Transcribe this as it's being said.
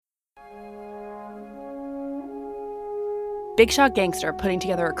Big Shot Gangster putting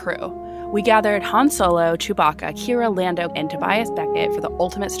together a crew. We gathered Han Solo, Chewbacca, Kira, Lando, and Tobias Beckett for the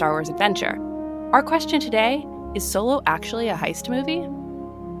ultimate Star Wars adventure. Our question today, is Solo actually a heist movie?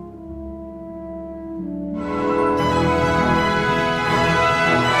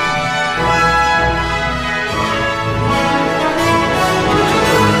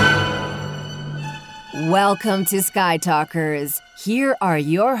 Welcome to Sky Talkers. Here are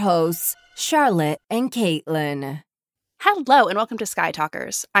your hosts, Charlotte and Caitlin. Hello, and welcome to Sky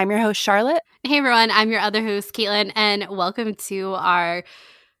Talkers. I'm your host, Charlotte. Hey, everyone. I'm your other host, Caitlin, and welcome to our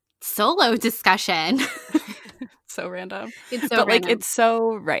Solo discussion. So random. It's so random. It's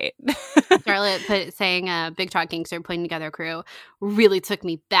so right. Charlotte saying Big Shot Gangster putting together a crew really took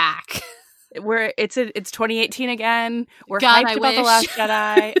me back. It's 2018 again. We're God, hyped about The Last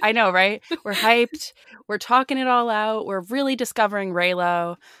Jedi. I know, right? We're hyped. We're talking it all out. We're really discovering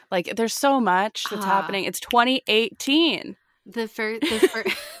Reylo. Like, there's so much that's happening. It's 2018. The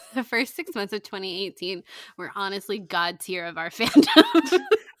first 6 months of 2018 were honestly God tier of our fandom.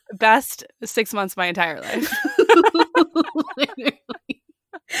 Best 6 months of my entire life. Literally.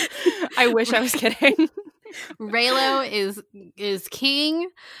 I wish I was kidding. Reylo is king.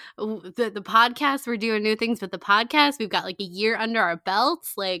 The podcast, we're doing new things with the podcast. We've got like a year under our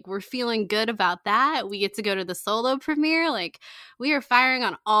belts. Like, we're feeling good about that. We get to go to the Solo premiere. Like, we are firing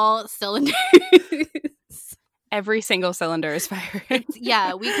on all cylinders. Every single cylinder is firing.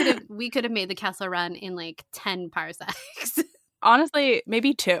 Yeah, we could have made the Kessel Run in like 10 parsecs. Honestly,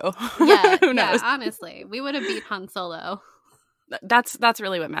 maybe 2. Yeah, who knows? Yeah, honestly, we would have beat Han Solo. That's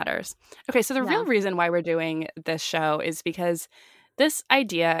really what matters. Okay, so the real reason why we're doing this show is because this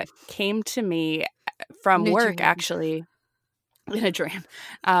idea came to me from work, actually, in a dream.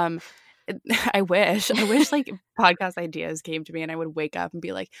 I wish like podcast ideas came to me and I would wake up and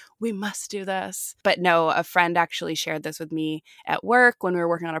be like, we must do this. But no, a friend actually shared this with me at work when we were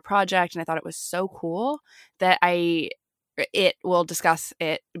working on a project, and I thought it was so cool that we'll discuss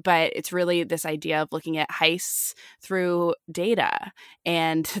it, but it's really this idea of looking at heists through data.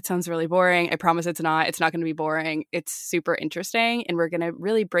 And it sounds really boring. I promise it's not. It's not going to be boring. It's super interesting. And we're going to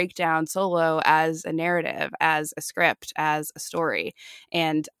really break down Solo as a narrative, as a script, as a story.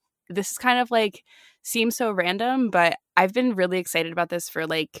 And this is kind of like, seems so random, but I've been really excited about this for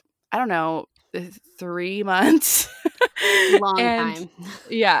like, I don't know, 3 months. Long time.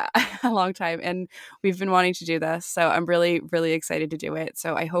 Yeah, a long time. And we've been wanting to do this. So I'm really, really excited to do it.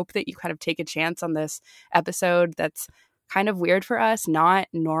 So I hope that you kind of take a chance on this episode that's kind of weird for us, not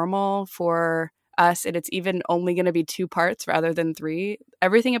normal for us. And it's even only going to be 2 parts rather than 3.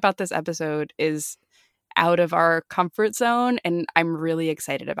 Everything about this episode is out of our comfort zone, and I'm really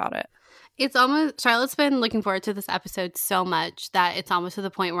excited about it. It's almost, Charlotte's been looking forward to this episode so much that it's almost to the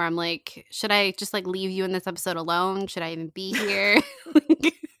point where I'm like, should I just like leave you in this episode alone? Should I even be here?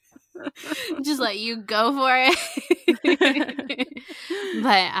 Just let you go for it.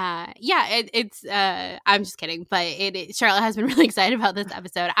 But it's I'm just kidding. But Charlotte has been really excited about this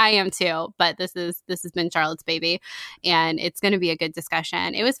episode. I am too. But this has been Charlotte's baby, and it's going to be a good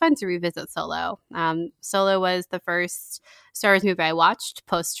discussion. It was fun to revisit Solo. Solo was the first Star Wars movie I watched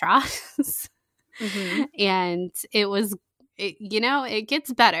post Tross, and it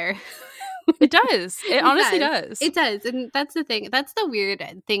gets better. It does. It honestly does. It does. And that's the thing. That's the weird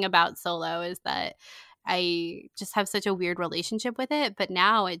thing about Solo, is that I just have such a weird relationship with it. But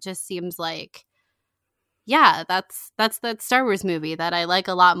now it just seems like, yeah, that's that Star Wars movie that I like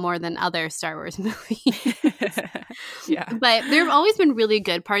a lot more than other Star Wars movies. Yeah. But there have always been really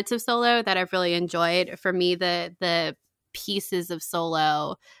good parts of Solo that I've really enjoyed. For me, the pieces of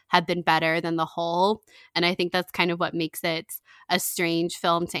Solo have been better than the whole, and I think that's kind of what makes it a strange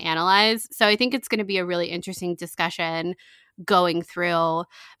film to analyze. So I think it's going to be a really interesting discussion going through,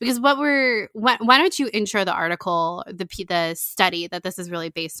 because why don't you intro the article, the study that this is really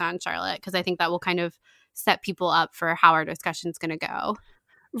based on, Charlotte, because I think that will kind of set people up for how our discussion is going to go.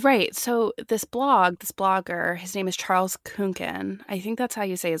 Right. So this blogger, his name is Charles Kunken. I think that's how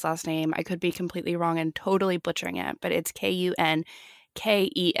you say his last name. I could be completely wrong and totally butchering it, but it's Kunken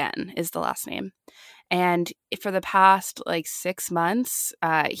is the last name. And for the past 6 months,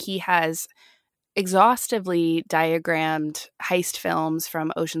 he has exhaustively diagrammed heist films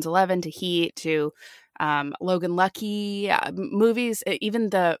from Ocean's 11 to Heat to Logan Lucky, movies, even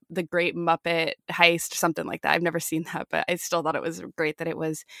the Great Muppet Heist, something like that. I've never seen that, but I still thought it was great that it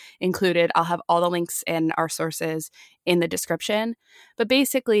was included. I'll have all the links and our sources in the description. But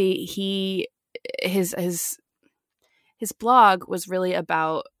basically, his blog was really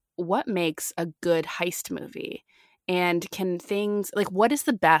about what makes a good heist movie, and can things what is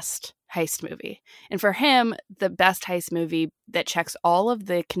the best heist movie. And for him, the best heist movie that checks all of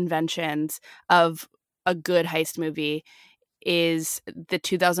the conventions of a good heist movie is the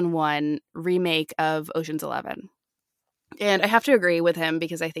 2001 remake of Ocean's 11. And I have to agree with him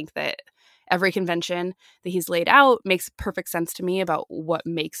because I think that every convention that he's laid out makes perfect sense to me about what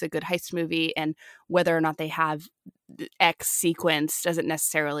makes a good heist movie, and whether or not they have X sequence doesn't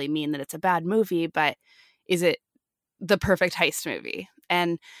necessarily mean that it's a bad movie, but is it the perfect heist movie?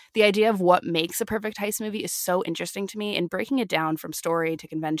 And the idea of what makes a perfect heist movie is so interesting to me, and breaking it down from story to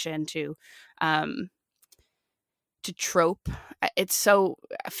convention to trope, it's so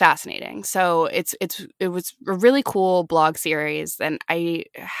fascinating. So it was a really cool blog series, and I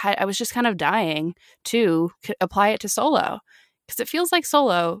was just kind of dying to apply it to Solo, because it feels like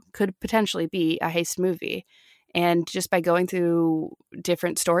Solo could potentially be a heist movie. And just by going through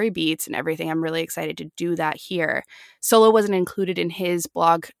different story beats and everything, I'm really excited to do that here. Solo wasn't included in his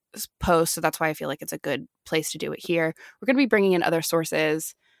blog post, so that's why I feel like it's a good place to do it here. We're going to be bringing in other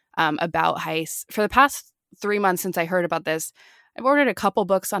sources about heists. For the past 3 months since I heard about this, I've ordered a couple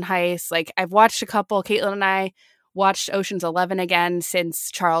books on heists. Like, I've watched a couple. Caitlin and I watched Ocean's 11 again,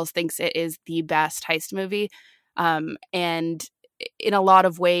 since Charles thinks it is the best heist movie. And in a lot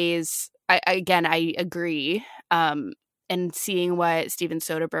of ways, I agree. And seeing what Steven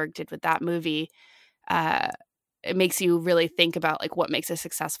Soderbergh did with that movie, it makes you really think about like what makes a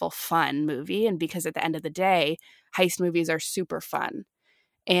successful, fun movie. And because at the end of the day, heist movies are super fun.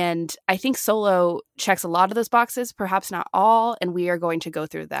 And I think Solo checks a lot of those boxes, perhaps not all, and we are going to go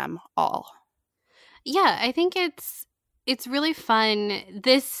through them all. Yeah, I think it's really fun.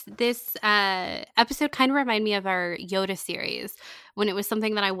 This episode kind of reminded me of our Yoda series, when it was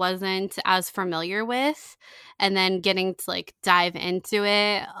something that I wasn't as familiar with, and then getting to like dive into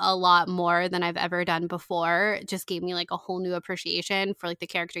it a lot more than I've ever done before just gave me like a whole new appreciation for like the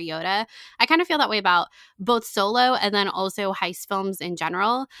character Yoda. I kind of feel that way about both Solo and then also heist films in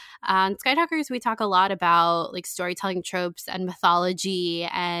general. On Sky Talkers, we talk a lot about like storytelling tropes and mythology,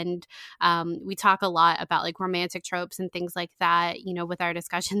 and we talk a lot about like romantic tropes and things like that, you know, with our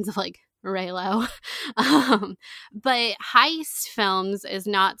discussions of like Reylo. But heist films is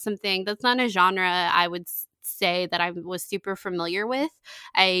not something, that's not a genre I would say that I was super familiar with.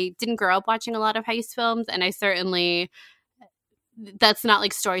 I didn't grow up watching a lot of heist films, and I certainly, that's not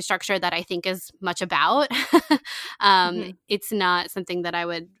like story structure that I think is much about. It's not something that I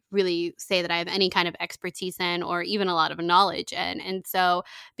would really say that I have any kind of expertise in, or even a lot of knowledge in. And so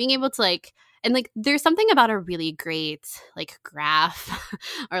being able to like, and like there's something about a really great like graph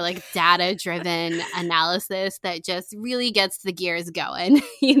or like data driven analysis that just really gets the gears going,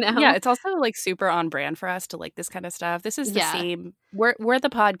 you know? Yeah, it's also like super on brand for us to like this kind of stuff. This is the same. We're the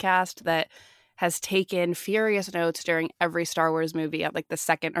podcast that has taken furious notes during every Star Wars movie at like the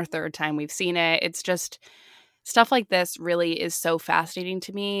second or third time we've seen it. It's just stuff like this really is so fascinating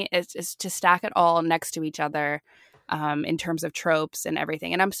to me. It's to stack it all next to each other. In terms of tropes and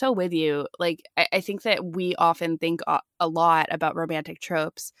everything. And I'm so with you. Like, I think that we often think a lot about romantic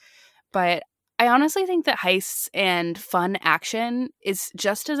tropes, but I honestly think that heists and fun action is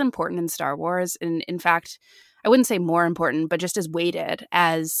just as important in Star Wars. And in fact, I wouldn't say more important, but just as weighted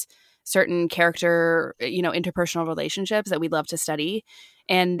as certain character, you know, interpersonal relationships that we love to study.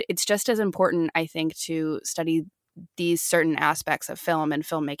 And it's just as important, I think, to study these certain aspects of film and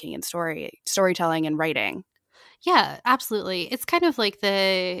filmmaking and storytelling and writing. Yeah, absolutely. It's kind of like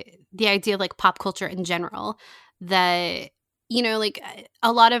the idea of like pop culture in general, that, you know, like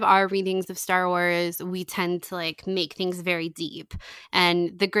a lot of our readings of Star Wars, we tend to like make things very deep.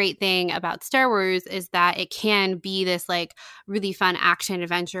 And the great thing about Star Wars is that it can be this like really fun action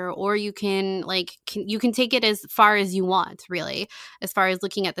adventure, or you can like, you can take it as far as you want, really, as far as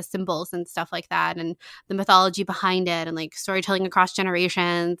looking at the symbols and stuff like that, and the mythology behind it, and like storytelling across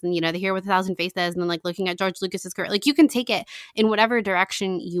generations, and, you know, The Hero with a Thousand Faces, and then like looking at George Lucas's career. Like, you can take it in whatever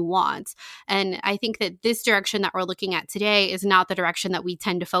direction you want. And I think that this direction that we're looking at today is not the direction that we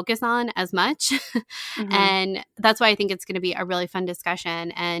tend to focus on as much. And that's why I think it's going to be a really fun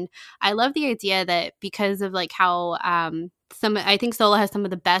discussion. And I love the idea that because of like how I think Solo has some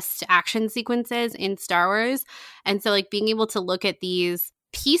of the best action sequences in Star Wars. And so like being able to look at these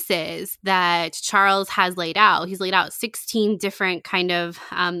pieces that Charles has laid out. He's laid out 16 different kind of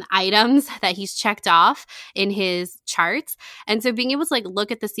items that he's checked off in his charts. And so being able to like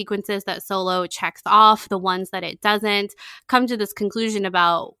look at the sequences that Solo checks off, the ones that it doesn't, come to this conclusion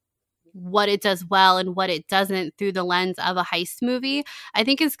about what it does well and what it doesn't through the lens of a heist movie, I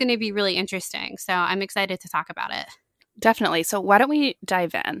think is going to be really interesting. So I'm excited to talk about it. Definitely. So why don't we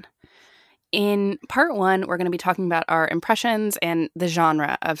dive in? in part 1, we're going to be talking about our impressions and the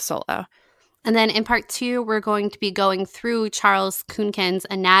genre of Solo. And then in part 2, we're going to be going through Charles Kuhnken's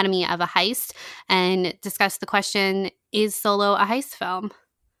Anatomy of a Heist and discuss the question, is Solo a heist film?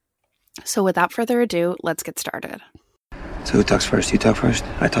 So without further ado, let's get started. So who talks first? You talk first?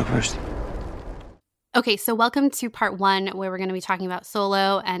 I talk first. Okay, so welcome to part 1, where we're going to be talking about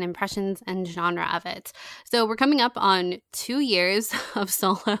Solo and impressions and genre of it. So we're coming up on 2 years of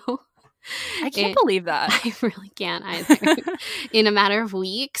Solo. I can't believe that. I really can't either. In a matter of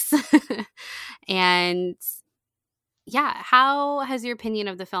weeks. And yeah, how has your opinion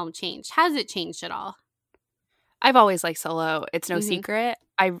of the film changed? Has it changed at all? I've always liked Solo. It's no secret.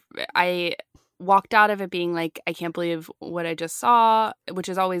 I walked out of it being like, I can't believe what I just saw, which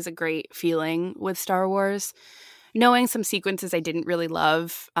is always a great feeling with Star Wars. Knowing some sequences I didn't really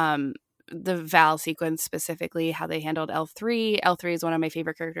love, the Val sequence specifically, how they handled L3. L3 is one of my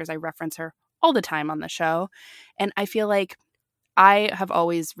favorite characters. I reference her all the time on the show. And I feel like I have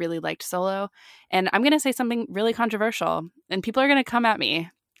always really liked Solo. And I'm going to say something really controversial, and people are going to come at me.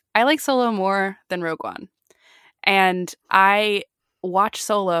 I like Solo more than Rogue One. And I watch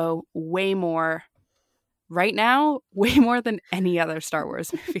Solo way more right now, way more than any other Star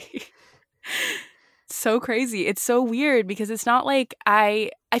Wars movie. So crazy. It's so weird because it's not like I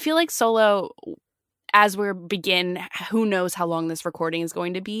feel like Solo, as we begin, who knows how long this recording is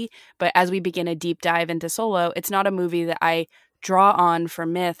going to be, but as we begin a deep dive into Solo, it's not a movie that I draw on for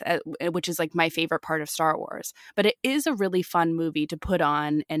myth, which is like my favorite part of Star Wars. But it is a really fun movie to put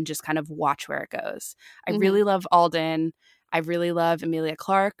on and just kind of watch where it goes. I really love Alden. I really love Emilia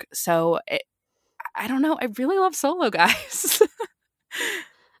Clarke. So I don't know. I really love Solo, guys.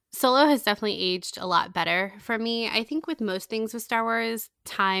 Solo has definitely aged a lot better for me. I think with most things with Star Wars,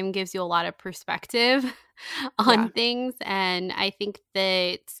 time gives you a lot of perspective on things. And I think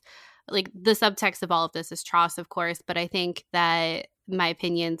that like the subtext of all of this is TROS, of course, but I think that my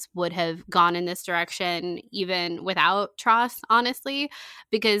opinions would have gone in this direction even without TROS, honestly,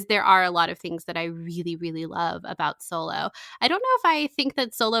 because there are a lot of things that I really, really love about Solo. I don't know if I think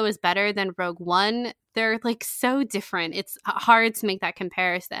that Solo is better than Rogue One. They're like so different. It's hard to make that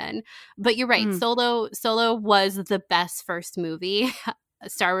comparison. But you're right. Solo was the best first movie.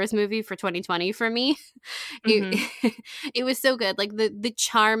 Star Wars movie for 2020 for me. It was so good. Like the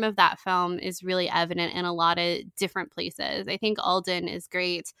charm of that film is really evident in a lot of different places. I think Alden is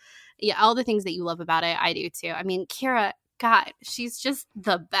great. Yeah, all the things that you love about it, I do too. I mean, Qi'ra, God, she's just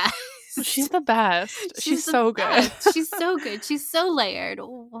the best. She's the best. She's so good. She's so good. She's so layered.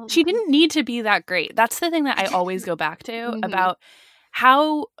 She didn't need to be that great. That's the thing that I always go back to about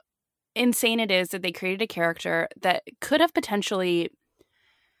how insane it is that they created a character that could have potentially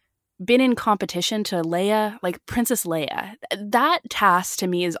been in competition to Leia, like Princess Leia. That task to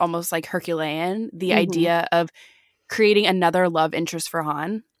me is almost like Herculean, the idea of creating another love interest for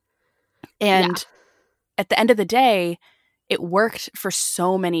Han. And at the end of the day, it worked for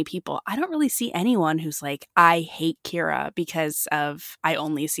so many people. I don't really see anyone who's like, I hate Qi'ra because of I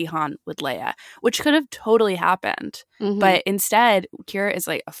only see Han with Leia, which could have totally happened. But instead, Qi'ra is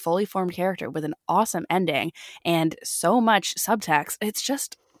like a fully formed character with an awesome ending and so much subtext. It's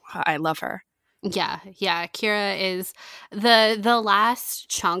just, I love her. Yeah. Qi'ra is the last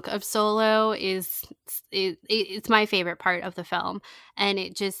chunk of Solo it's my favorite part of the film, and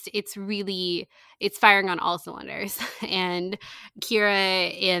it's firing on all cylinders. And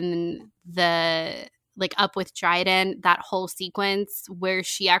Qi'ra in the like Up with Dryden, that whole sequence where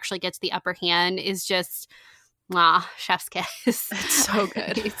she actually gets the upper hand is just chef's kiss. It's so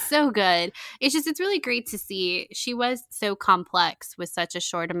good. It's so good. It's really great to see. She was so complex with such a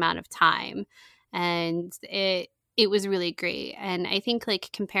short amount of time, and it was really great. And I think like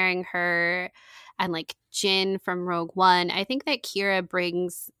comparing her and like Jyn from Rogue One, I think that Qi'ra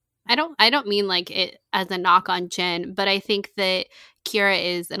brings, I don't mean like it as a knock on Jyn, but I think that Qi'ra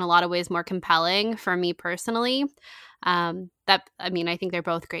is in a lot of ways more compelling for me personally. I think they're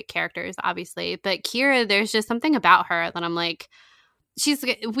both great characters, obviously, but Qi'ra, there's just something about her that I'm like,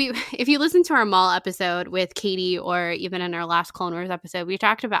 if you listen to our Maul episode with Katie, or even in our last Clone Wars episode, we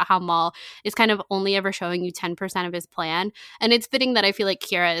talked about how Maul is kind of only ever showing you 10% of his plan. And it's fitting that I feel like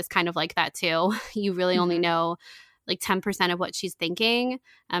Qi'ra is kind of like that too. You really only know like 10% of what she's thinking.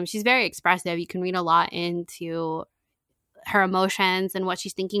 She's very expressive. You can read a lot into her emotions and what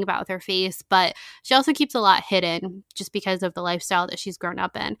she's thinking about with her face, but she also keeps a lot hidden just because of the lifestyle that she's grown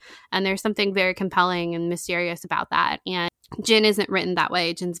up in. And there's something very compelling and mysterious about that. And Jyn isn't written that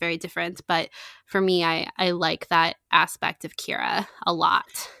way. Jyn's very different. But for me, I like that aspect of Qi'ra a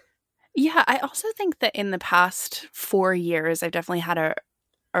lot. Yeah, I also think that in the past 4 years, I've definitely had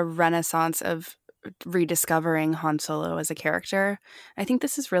a renaissance of rediscovering Han Solo as a character. I think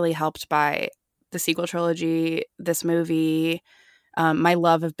this is really helped by the sequel trilogy, this movie, my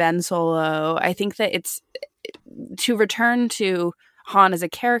love of Ben Solo. I think that it's to return to Han as a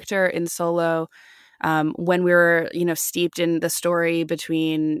character in Solo when we were, steeped in the story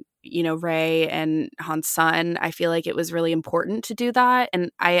between, Rey and Han's son. I feel like it was really important to do that.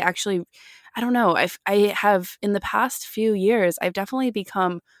 And I don't know, I have in the past few years, I've definitely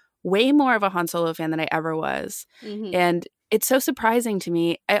become way more of a Han Solo fan than I ever was. Mm-hmm. And it's so surprising to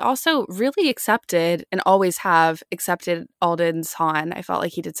me. I also really accepted and always have accepted Alden's Han. I felt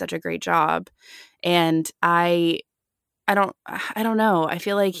like he did such a great job. And I don't know. I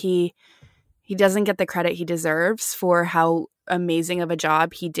feel like he doesn't get the credit he deserves for how amazing of a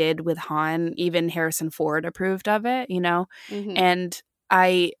job he did with Han. Even Harrison Ford approved of it, Mm-hmm. And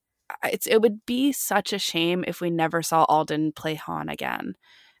it would be such a shame if we never saw Alden play Han again.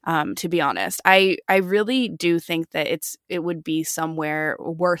 To be honest, I really do think that it would be somewhere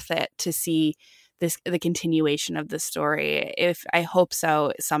worth it to see the continuation of the story. If I hope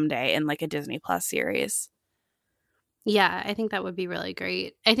so someday in like a Disney Plus series. Yeah, I think that would be really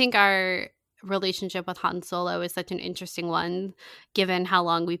great. I think our relationship with Han Solo is such an interesting one, given how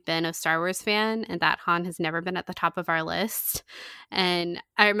long we've been a Star Wars fan, and that Han has never been at the top of our list. And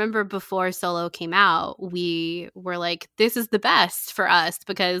I remember before Solo came out, we were like, this is the best for us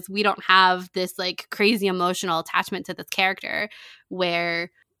because we don't have this like crazy emotional attachment to this character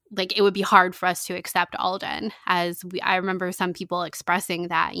where like it would be hard for us to accept Alden. I remember some people expressing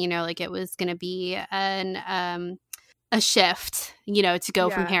that, like it was going to be a shift, to go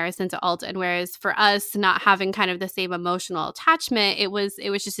from Harrison to Alden. Whereas for us, not having kind of the same emotional attachment, it was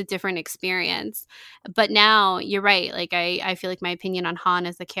just a different experience. But now you're right. Like I feel like my opinion on Han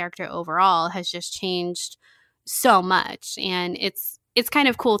as a character overall has just changed so much. And it's kind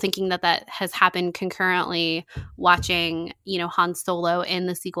of cool thinking that has happened concurrently, watching, Han Solo in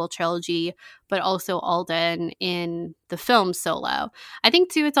the sequel trilogy, but also Alden in the film Solo. I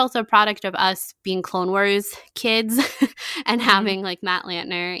think, too, it's also a product of us being Clone Wars kids and having, like, Matt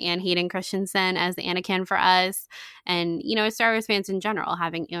Lantner and Hayden Christensen as Anakin for us. And, Star Wars fans in general,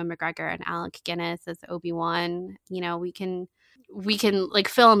 having Ewan McGregor and Alec Guinness as Obi-Wan. We can, like,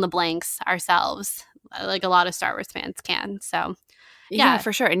 fill in the blanks ourselves, like a lot of Star Wars fans can. So yeah,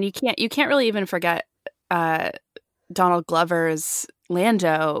 for sure. And you can't really even forget Donald Glover's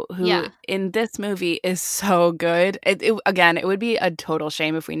Lando, who in this movie is so good. It would be a total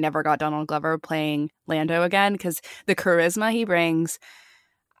shame if we never got Donald Glover playing Lando again, because the charisma he brings,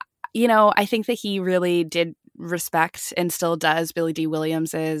 I think that he really did respect and still does Billy D.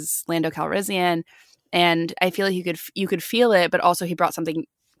 Williams' Lando Calrissian. And I feel like you could feel it, but also he brought something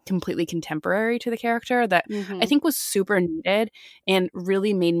completely contemporary to the character that I think was super needed and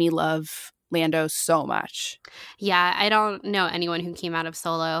really made me love Lando so much. Yeah, I don't know anyone who came out of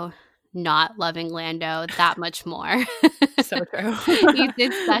Solo not loving Lando that much more. So true. He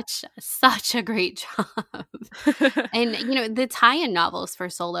did such a great job. And, the tie-in novels for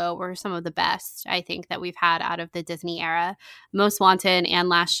Solo were some of the best, I think, that we've had out of the Disney era. Most Wanted and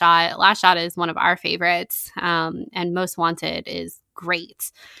Last Shot. Last Shot is one of our favorites, and Most Wanted is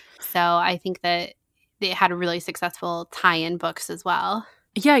great. So I think that they had a really successful tie-in books as well.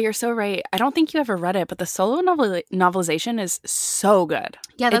 Yeah, you're so right. I don't think you ever read it, but the Solo novelization is so good.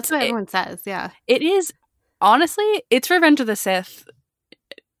 Yeah, that's what everyone says. Yeah. It is. Honestly, it's Revenge of the Sith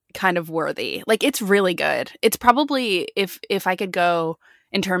kind of worthy. Like, it's really good. It's probably, if I could go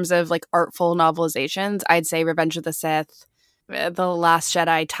in terms of like artful novelizations, I'd say Revenge of the Sith, The Last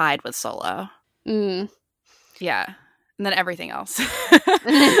Jedi tied with Solo. Yeah. And then everything else.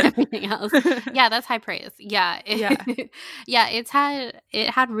 Everything else. Yeah, that's high praise. Yeah. Yeah, it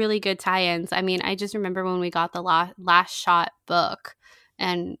had really good tie-ins. I mean, I just remember when we got the Last Shot book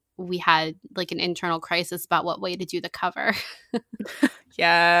and we had like an internal crisis about what way to do the cover.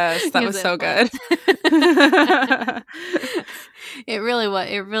 Yes, that was so good. It really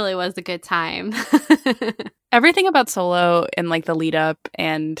was a good time. Everything about Solo and like the lead up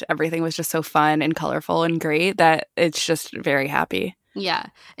and everything was just so fun and colorful and great that it's just very happy. Yeah,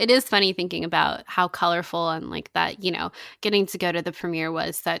 it is funny thinking about how colorful and like that, getting to go to the premiere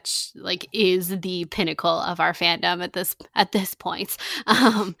was is the pinnacle of our fandom at this point.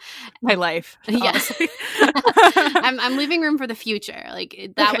 My life. Yes. I'm leaving room for the future.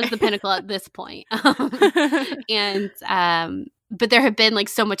 Like that was the pinnacle at this point. But there had been like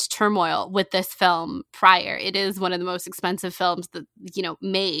so much turmoil with this film prior. It is one of the most expensive films that,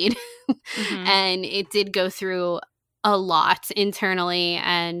 made. And it did go through a lot internally,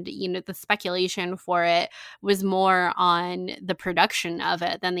 and the speculation for it was more on the production of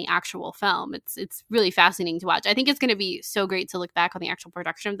it than the actual film. It's really fascinating to watch. I think it's going to be so great to look back on the actual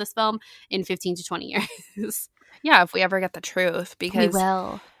production of this film in 15 to 20 years. Yeah, if we ever get the truth, because we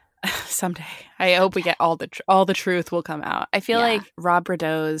will. Someday. I hope we get all the truth will come out. I feel like Rob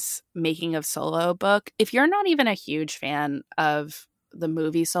Rideau's Making of Solo book, if you're not even a huge fan of the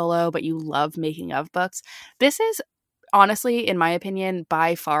movie Solo, but you love making of books, this is honestly, in my opinion,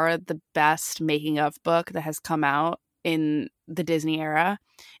 by far the best making of book that has come out in the Disney era.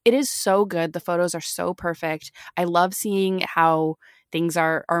 It is so good. The photos are so perfect. I love seeing how things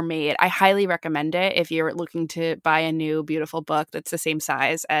are made. I highly recommend it if you're looking to buy a new beautiful book that's the same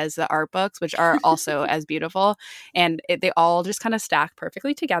size as the art books, which are also as beautiful. And they all just kind of stack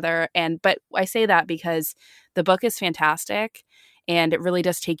perfectly together. But I say that because the book is fantastic and it really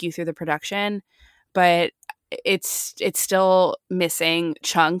does take you through the production. But it's still missing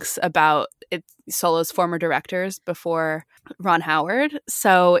chunks about Solo's former directors before Ron Howard.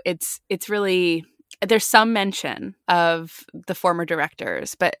 So it's really, there's some mention of the former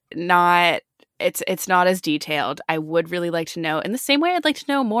directors, but not, it's not as detailed. I would really like to know, in the same way I'd like to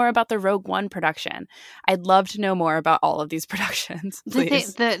know more about the Rogue One production. I'd love to know more about all of these productions.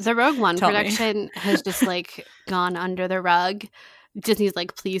 Please. The Rogue One production has just like gone under the rug. Disney's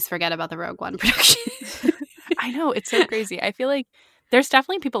like, please forget about the Rogue One production. I know, it's so crazy. I feel like there's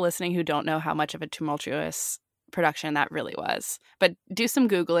definitely people listening who don't know how much of a tumultuous production that really was. But do some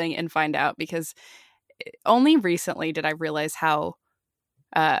Googling and find out, because only recently did I realize how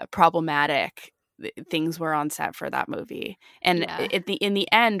problematic things were on set for that movie. And in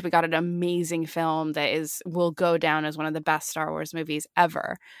the end, we got an amazing film that will go down as one of the best Star Wars movies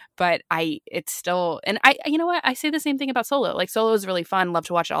ever. But it's still, and you know what? I say the same thing about Solo. Like, Solo is really fun. Love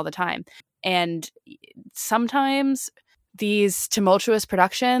to watch it all the time. And sometimes these tumultuous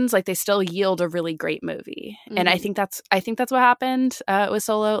productions, like, they still yield a really great movie. Mm-hmm. And I think that's what happened with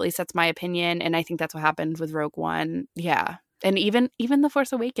Solo. At least that's my opinion. And I think that's what happened with Rogue One. Yeah. And even The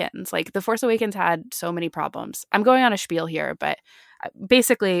Force Awakens. Like, The Force Awakens had so many problems. I'm going on a spiel here, but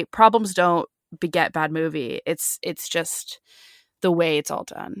basically, problems don't beget bad movie. It's just the way it's all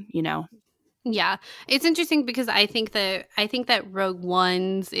done, you know? Yeah. It's interesting because I think that Rogue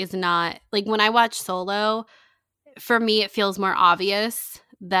One's is not, like, when I watch Solo, for me, it feels more obvious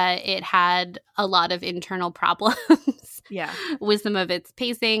that it had a lot of internal problems. Yeah. With some of its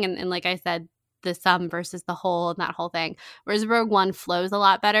pacing and like I said, the sum versus the whole and that whole thing. Whereas Rogue One flows a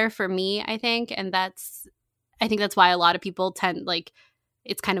lot better for me, I think. And I think that's why a lot of people tend, like,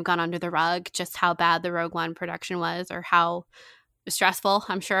 it's kind of gone under the rug just how bad the Rogue One production was, or how stressful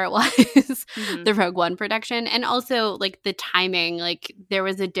I'm sure it was, mm-hmm. the Rogue One production. And also, like, the timing, like, there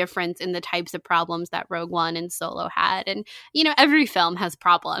was a difference in the types of problems that Rogue One and Solo had. And, you know, every film has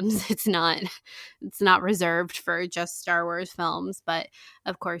problems. It's not reserved for just Star Wars films, but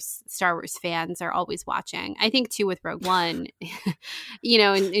of course Star Wars fans are always watching. I think too with Rogue One, you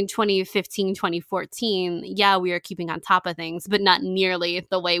know, in 2015, 2014, yeah, we are keeping on top of things, but not nearly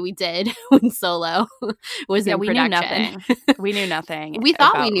the way we did when Solo was in production. We knew nothing. We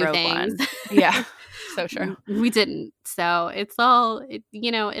thought we knew things. Yeah, so true. We didn't. So it's all,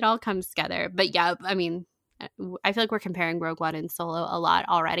 it all comes together. But yeah, I mean, I feel like we're comparing Rogue One and Solo a lot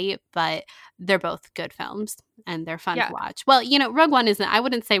already, but they're both good films and they're fun to watch. Well, you know, Rogue One I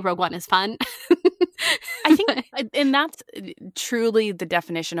wouldn't say Rogue One is fun. I think, and that's truly the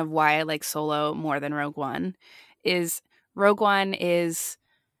definition of why I like Solo more than Rogue One, is Rogue One is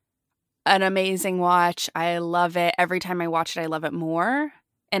an amazing watch. I love it. Every time I watch it, I love it more.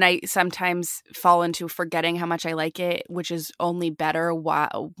 And I sometimes fall into forgetting how much I like it, which is only better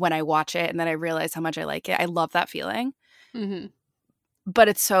when I watch it and then I realize how much I like it. I love that feeling. Mm-hmm. But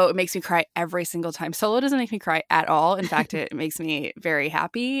it makes me cry every single time. Solo doesn't make me cry at all. In fact, it makes me very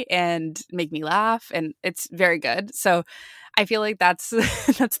happy and make me laugh, and it's very good. So I feel like that's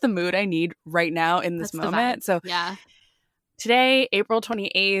the mood I need right now in this moment. So yeah. Today, April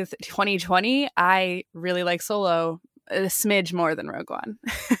 28th, 2020, I really like Solo a smidge more than Rogue One.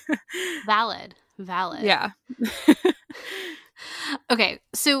 Valid. Yeah. Okay,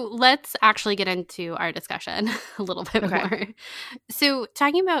 so let's actually get into our discussion a little bit more. So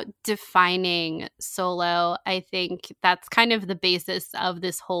talking about defining Solo, I think that's kind of the basis of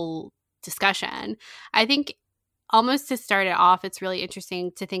this whole discussion. I think almost to start it off, it's really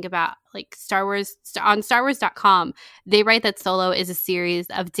interesting to think about, like, Star Wars. On StarWars.com, they write that Solo is a series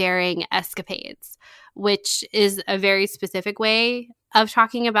of daring escapades, which is a very specific way of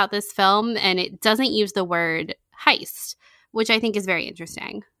talking about this film, and it doesn't use the word heist, which I think is very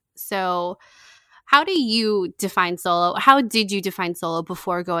interesting. So How do you define Solo? How did you define Solo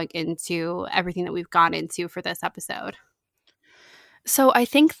before going into everything that we've gone into for this episode? So I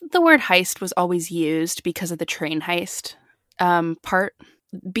think the word heist was always used because of the train heist part,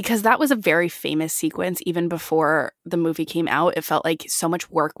 because that was a very famous sequence even before the movie came out. It felt like so much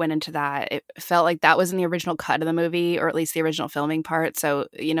work went into that. It felt like that was in the original cut of the movie, or at least the original filming part. So,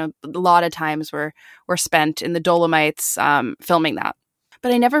 a lot of times were spent in the Dolomites filming that.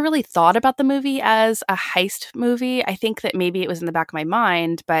 But I never really thought about the movie as a heist movie. I think that maybe it was in the back of my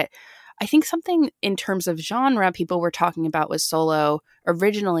mind, but I think something in terms of genre people were talking about was Solo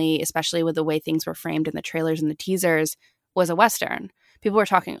originally, especially with the way things were framed in the trailers and the teasers, was a Western. People were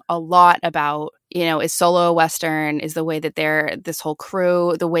talking a lot about, is Solo a Western? Is the way that this whole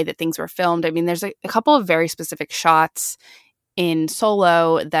crew, the way that things were filmed. I mean, there's a couple of very specific shots in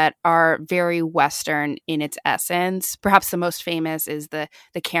Solo that are very Western in its essence. Perhaps the most famous is the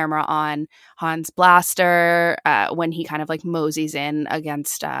camera on Han's blaster when he kind of like moseys in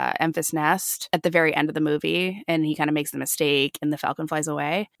against Enfys Nest at the very end of the movie, and he kind of makes the mistake and the Falcon flies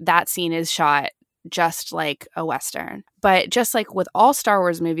away. That scene is shot just like a Western. But just like with all Star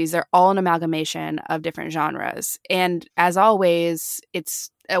Wars movies, they're all an amalgamation of different genres. And as always,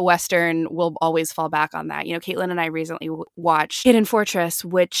 it's a Western will always fall back on that. Caitlin and I recently watched Hidden Fortress,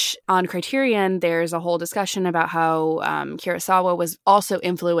 which on Criterion, there's a whole discussion about how Kurosawa was also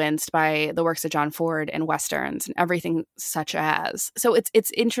influenced by the works of John Ford and Westerns and everything such as. So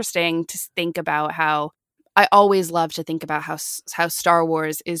it's interesting to think about how I always love to think about how Star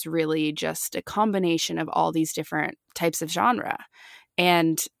Wars is really just a combination of all these different types of genre.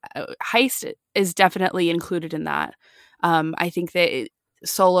 And heist is definitely included in that. I think that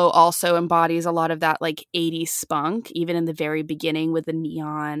Solo also embodies a lot of that like 80s spunk, even in the very beginning with the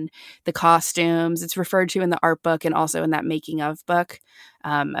neon, the costumes. It's referred to in the art book and also in that making of book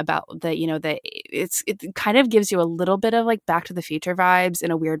about it kind of gives you a little bit of like Back to the Future vibes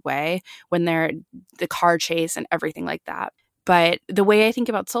in a weird way when they're the car chase and everything like that. But the way I think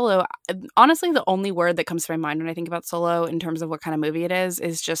about Solo, honestly, the only word that comes to my mind when I think about Solo in terms of what kind of movie it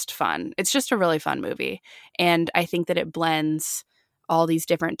is just fun. It's just a really fun movie. And I think that it blends all these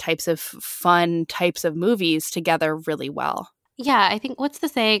different types of fun types of movies together really well. Yeah, I think what's the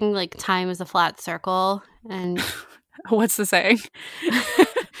saying? Like, time is a flat circle. And what's the saying?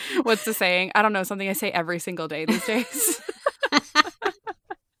 What's the saying? I don't know. Something I say every single day these days.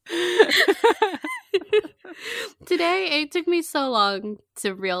 Today, it took me so long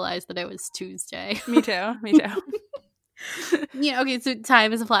to realize that it was Tuesday. Me too. Okay, so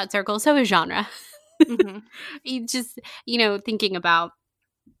time is a flat circle. So is genre. Mm-hmm. You just, thinking about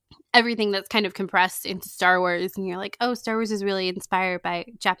everything that's kind of compressed into Star Wars, and you're like, oh, Star Wars is really inspired by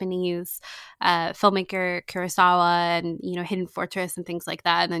Japanese filmmaker Kurosawa and, Hidden Fortress and things like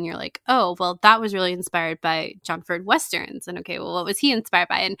that. And then you're like, oh, well, that was really inspired by John Ford Westerns. And okay, well, what was he inspired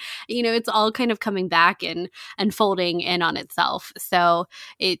by? And, it's all kind of coming back and folding in on itself. So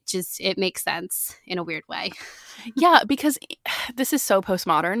it makes sense in a weird way. Yeah, because this is so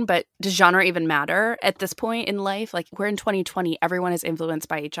postmodern, but does genre even matter at this point in life? Like, we're in 2020, everyone is influenced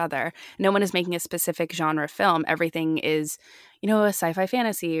by each other. No one is making a specific genre film. Everything is, a sci-fi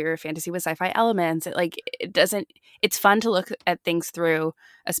fantasy or fantasy with sci-fi elements. It's fun to look at things through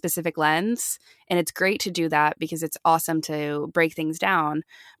a specific lens, and it's great to do that because it's awesome to break things down.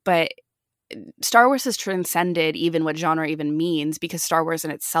 But Star Wars has transcended even what genre even means, because Star Wars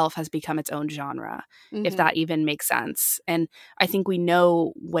in itself has become its own genre, if that even makes sense. And I think we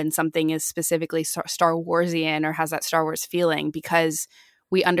know when something is specifically Star Warsian or has that Star Wars feeling, because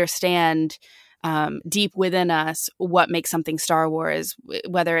we understand deep within us what makes something Star Wars,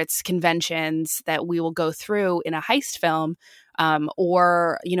 whether it's conventions that we will go through in a heist film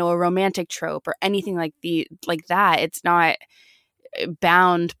or, a romantic trope or anything like that. It's not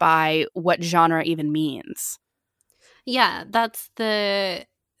bound by what genre even means. Yeah, that's the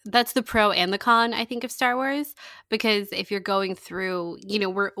pro and the con, I think, of Star Wars, because if you're going through,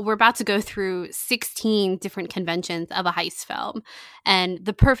 we're about to go through 16 different conventions of a heist film, and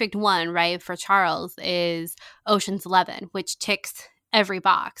the perfect one, right, for Charles is Ocean's 11, which ticks every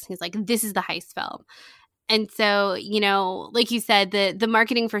box. He's like, this is the heist film. And so, like you said, the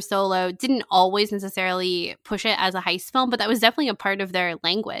marketing for Solo didn't always necessarily push it as a heist film, but that was definitely a part of their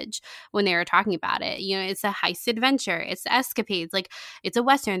language when they were talking about it. It's a heist adventure. It's escapades. Like, it's a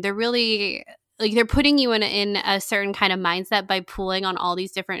Western. They're really, like, they're putting you in a certain kind of mindset by pulling on all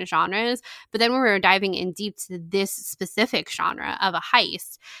these different genres. But then when we were diving in deep to this specific genre of a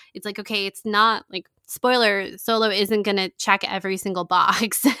heist, it's like, okay, it's not like spoiler, Solo isn't going to check every single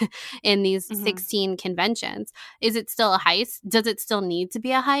box in these 16 conventions. Is it still a heist? Does it still need to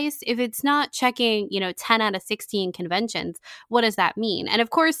be a heist? If it's not checking, 10 out of 16 conventions, what does that mean? And of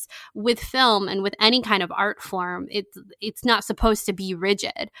course, with film and with any kind of art form, it's not supposed to be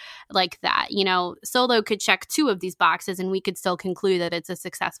rigid like that. Solo could check 2 of these boxes and we could still conclude that it's a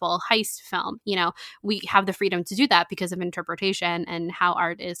successful heist film. We have the freedom to do that because of interpretation and how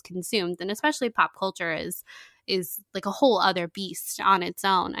art is consumed, and especially pop culture is like a whole other beast on its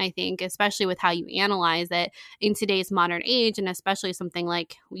own, I think, especially with how you analyze it in today's modern age, and especially something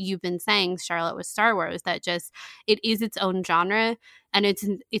like you've been saying, Charlotte, with Star Wars, that just it is its own genre, and it's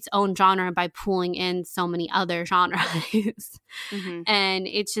its own genre by pulling in so many other genres. And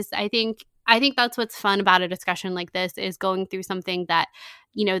it's just, I think that's what's fun about a discussion like this, is going through something that,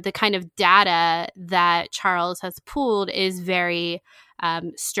 the kind of data that Charles has pulled is very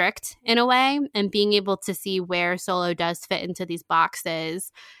strict in a way, and being able to see where Solo does fit into these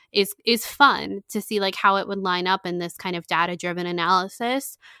boxes is fun to see, like how it would line up in this kind of data-driven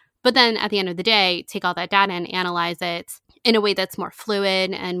analysis. But then at the end of the day, take all that data and analyze it in a way that's more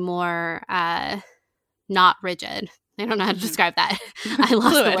fluid and more not rigid. I don't know how to describe that. I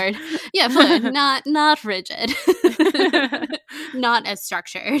lost the word. Yeah, fluid, not rigid, not as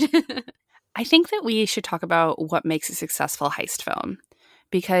structured. I think that we should talk about what makes a successful heist film,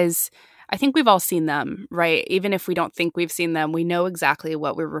 because I think we've all seen them, right? Even if we don't think we've seen them, we know exactly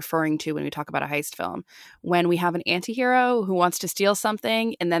what we're referring to when we talk about a heist film. When we have an antihero who wants to steal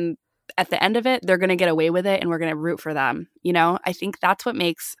something, and then at the end of it, they're going to get away with it and we're going to root for them. I think that's what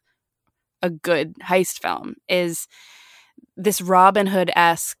makes a good heist film, is this Robin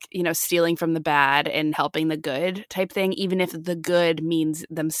Hood-esque, stealing from the bad and helping the good type thing, even if the good means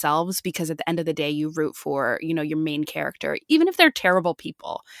themselves, because at the end of the day, you root for, your main character, even if they're terrible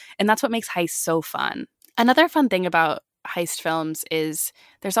people. And that's what makes heists so fun. Another fun thing about heist films is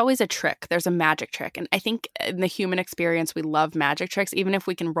there's always a trick. There's a magic trick. And I think in the human experience, we love magic tricks, even if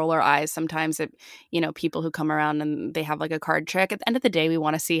we can roll our eyes sometimes at, people who come around and they have like a card trick. At the end of the day, we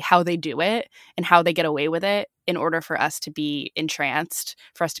want to see how they do it and how they get away with it in order for us to be entranced,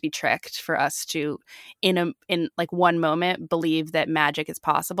 for us to be tricked, for us to, in like one moment, believe that magic is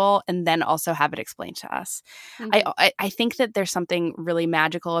possible and then also have it explained to us. I think that there's something really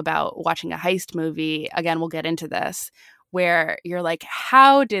magical about watching a heist movie. Again, we'll get into this, where you're like,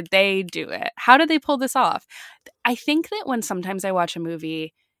 how did they do it? How did they pull this off? I think that when sometimes I watch a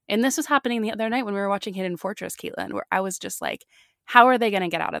movie, and this was happening the other night when we were watching Hidden Fortress, Caitlin, where I was just like, how are they going to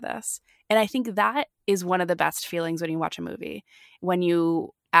get out of this? And I think that is one of the best feelings when you watch a movie, when you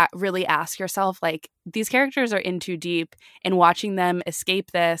really ask yourself, like, these characters are in too deep, and watching them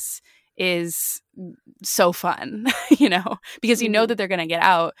escape this is so fun, because you know that they're going to get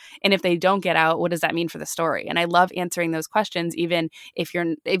out. And if they don't get out, what does that mean for the story? And I love answering those questions, even if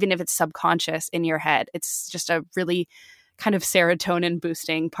it's subconscious in your head. It's just a really kind of serotonin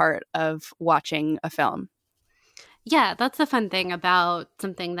boosting part of watching a film. Yeah, that's the fun thing about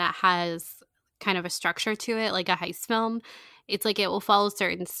something that has kind of a structure to it, like a heist film. It's like it will follow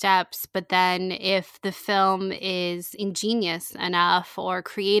certain steps, but then if the film is ingenious enough or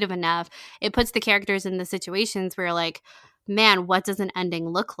creative enough, it puts the characters in the situations where you're like, man, what does an ending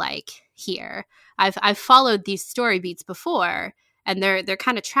look like here? I've followed these story beats before, and they're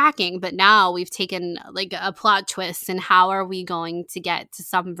kind of tracking, but now we've taken like a plot twist, and how are we going to get to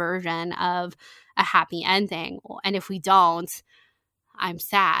some version of a happy ending? And if we don't, I'm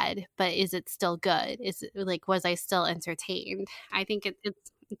sad, but is it still good? Is it like, was I still entertained? I think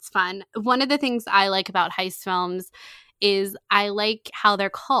it's fun. One of the things I like about heist films is I like how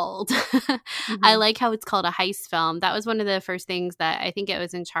they're called. I like how it's called a heist film. That was one of the first things that I think it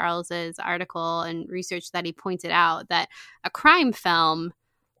was in Charles's article and research that he pointed out, that a crime film,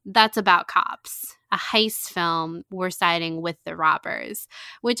 that's about cops. A heist film, we're siding with the robbers,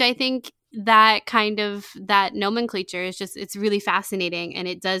 which I think that nomenclature is just, it's really fascinating, and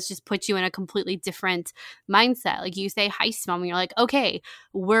it does just put you in a completely different mindset. Like, you say heist film and you're like, okay,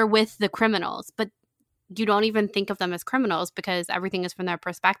 we're with the criminals, but you don't even think of them as criminals because everything is from their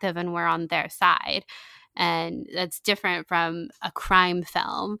perspective and we're on their side. And that's different from a crime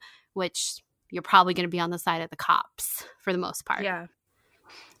film, which you're probably going to be on the side of the cops for the most part.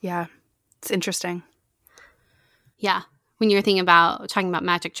 Yeah, it's interesting. Yeah. When you were talking about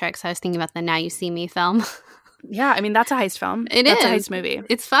magic tricks, I was thinking about the Now You See Me film. Yeah, I mean, that's a heist film. That's a heist movie.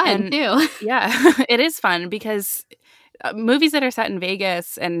 It's fun, too. Yeah, it is fun because movies that are set in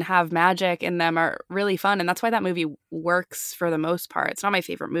Vegas and have magic in them are really fun. And that's why that movie works for the most part. It's not my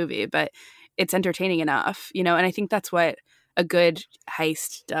favorite movie, but it's entertaining enough, and I think that's what a good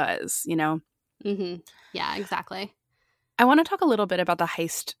heist does, Yeah, exactly. I want to talk a little bit about the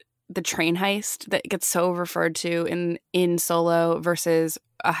heist, the train heist that gets so referred to in Solo versus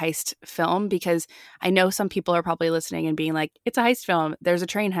a heist film, because I know some people are probably listening and being like, it's a heist film, there's a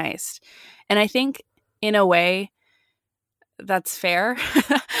train heist. And I think in a way that's fair.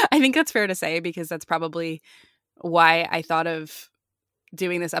 I think that's fair to say, because that's probably why I thought of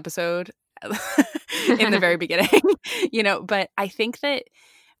doing this episode in the very beginning, but I think that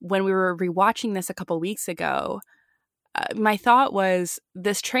when we were rewatching this a couple weeks ago, my thought was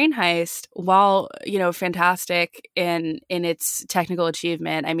this train heist, while, fantastic in its technical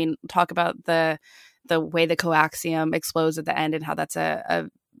achievement. I mean, talk about the way the coaxium explodes at the end and how that's a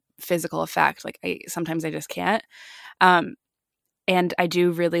physical effect. Like, sometimes I just can't. And I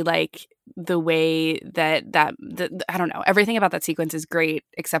do really like the way that I don't know, everything about that sequence is great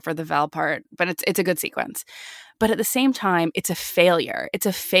except for the Val part, but it's a good sequence. But at the same time, it's a failure. It's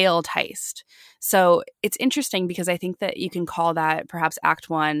a failed heist. So it's interesting because I think that you can call that perhaps Act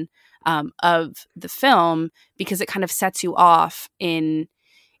 1 of the film, because it kind of sets you off in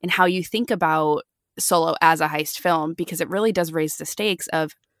how you think about Solo as a heist film, because it really does raise the stakes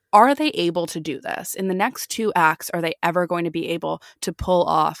of, are they able to do this? In the next 2 acts, are they ever going to be able to pull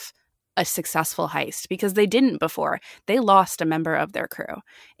off a successful heist? Because they didn't before. They lost a member of their crew,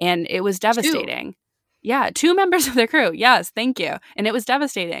 and it was devastating. 2. Yeah, 2 members of their crew. Yes, thank you. And it was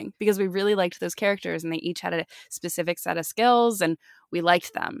devastating because we really liked those characters, and they each had a specific set of skills, and we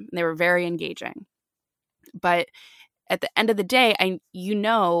liked them. They were very engaging. But at the end of the day,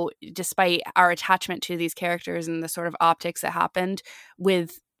 despite our attachment to these characters and the sort of optics that happened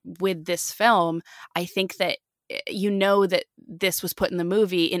with this film, I think that that this was put in the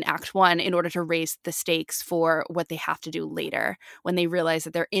movie in Act 1 in order to raise the stakes for what they have to do later, when they realize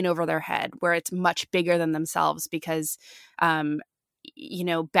that they're in over their head, where it's much bigger than themselves, because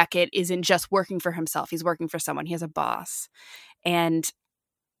Beckett isn't just working for himself, he's working for someone, he has a boss. And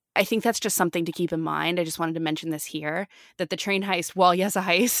I think that's just something to keep in mind. I just wanted to mention this here, that the train heist, while yes a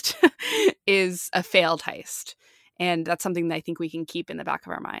heist, is a failed heist. And that's something that I think we can keep in the back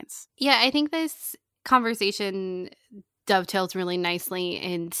of our minds. Yeah, I think this conversation dovetails really nicely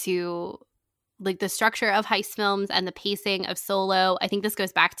into like the structure of heist films and the pacing of Solo. I think this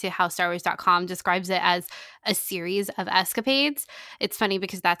goes back to how StarWars.com describes it as a series of escapades. It's funny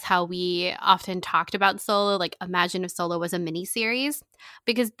because that's how we often talked about Solo. Like, imagine if Solo was a miniseries,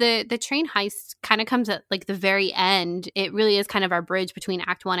 because the train heist kind of comes at like the very end. It really is kind of our bridge between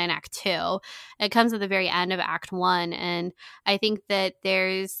Act 1 and Act 2. It comes at the very end of Act 1. And I think that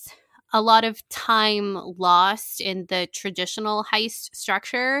there's a lot of time lost in the traditional heist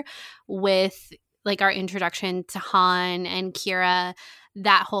structure with like our introduction to Han and Kira,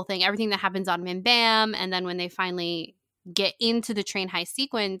 that whole thing, everything that happens on Min Bam. And then when they finally get into the train heist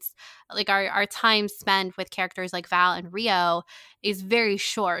sequence, like our time spent with characters like Val and Rio is very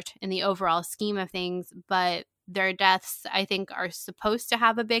short in the overall scheme of things. But their deaths, I think, are supposed to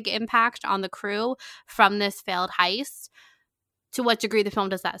have a big impact on the crew from this failed heist. To what degree the film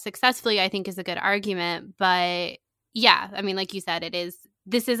does that successfully, I think, is a good argument. But yeah, I mean, like you said,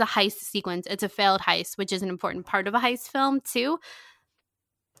 this is a heist sequence. It's a failed heist, which is an important part of a heist film too.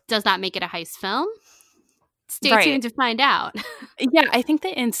 Does that make it a heist film? Stay tuned to find out. Yeah, I think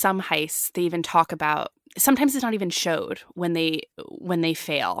that in some heists they even talk about, sometimes it's not even showed when they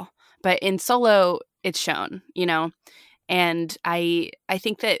fail. But in Solo, it's shown, And I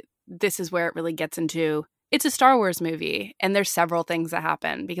think that this is where it really gets into, it's a Star Wars movie, and there's several things that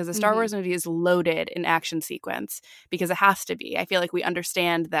happen, because a Star Wars movie is loaded in action sequence, because it has to be. I feel like we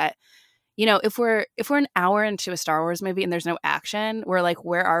understand that, if we're an hour into a Star Wars movie and there's no action, we're like,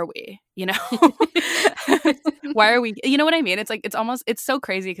 where are we? Why are we? You know what I mean? It's like, it's so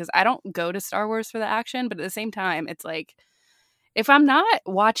crazy, because I don't go to Star Wars for the action, but at the same time, it's like, if I'm not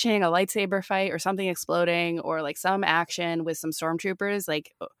watching a lightsaber fight or something exploding or like some action with some stormtroopers,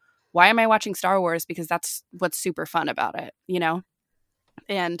 like, why am I watching Star Wars? Because that's what's super fun about it,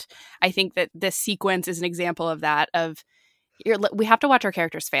 And I think that this sequence is an example of that. We have to watch our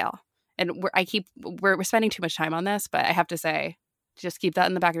characters fail, and we're spending too much time on this, but I have to say, just keep that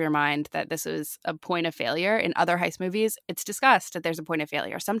in the back of your mind, that this is a point of failure. In other heist movies, it's discussed that there's a point of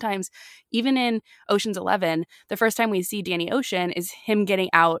failure. Sometimes, even in Ocean's 11, the first time we see Danny Ocean is him getting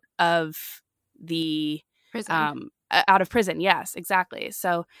out of the prison. Out of prison. Yes, exactly.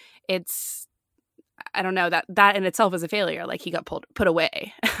 So it's, I don't know, that in itself is a failure. Like, he got put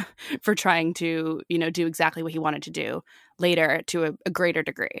away for trying to, do exactly what he wanted to do later to a greater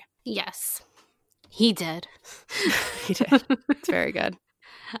degree. Yes, he did. He did. It's very good.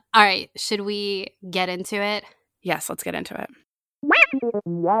 All right. Should we get into it? Yes, let's get into it.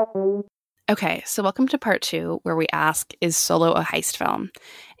 Okay, so welcome to part 2, where we ask, is Solo a heist film?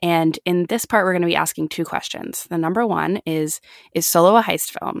 And in this part, we're going to be asking 2 questions. The number 1 is Solo a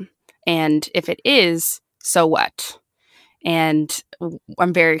heist film? And if it is, so what? And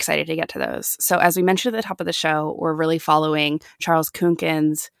I'm very excited to get to those. So as we mentioned at the top of the show, we're really following Charles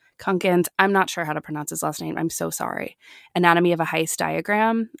Kunkins, I'm not sure how to pronounce his last name. I'm so sorry. Anatomy of a Heist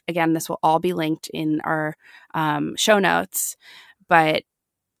diagram. Again, this will all be linked in our show notes. But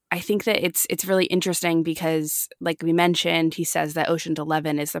I think that it's really interesting because, like we mentioned, he says that Ocean's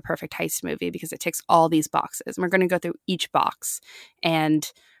 11 is the perfect heist movie because it ticks all these boxes. And we're going to go through each box,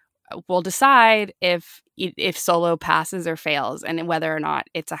 and we'll decide if Solo passes or fails, and whether or not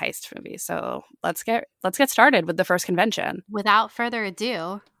it's a heist movie. So let's get started with the first convention. Without further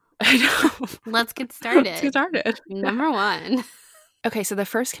ado, I know. Let's get started. Let's get started. Number 1. Okay, so the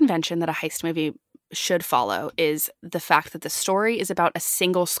first convention that a heist movie should follow is the fact that the story is about a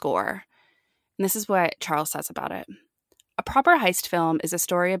single score. And this is what Charles says about it. A proper heist film is a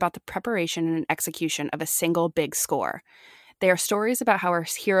story about the preparation and execution of a single big score. They are stories about how our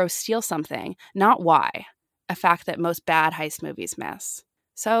heroes steal something, not why, a fact that most bad heist movies miss.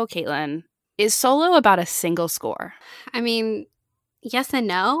 So, Caitlin, is Solo about a single score? I mean, yes and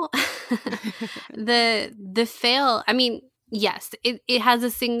no. The fail, I mean, yes, it has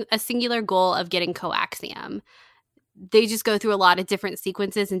a singular goal of getting coaxium. They just go through a lot of different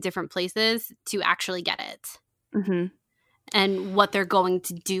sequences in different places to actually get it. Mm-hmm. And what they're going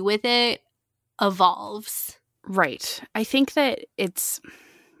to do with it evolves. Right. I think that it's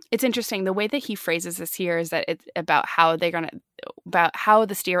interesting. The way that he phrases this here is that it's about how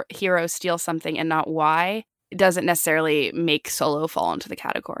the heroes steal something and not why. It doesn't necessarily make Solo fall into the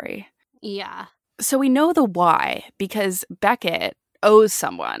category. Yeah. So we know the why because Beckett owes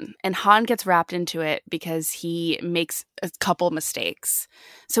someone, and Han gets wrapped into it because he makes a couple mistakes.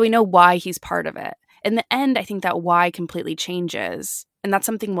 So we know why he's part of it. In the end, I think that why completely changes, and that's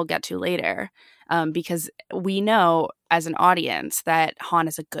something we'll get to later, because we know as an audience that Han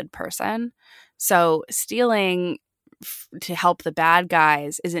is a good person. So stealing to help the bad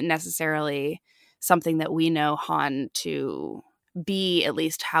guys isn't necessarily something that we know Han to be, at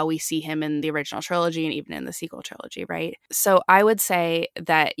least how we see him in the original trilogy and even in the sequel trilogy, right? So I would say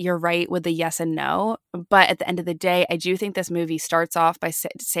that you're right with the yes and no, but at the end of the day, I do think this movie starts off by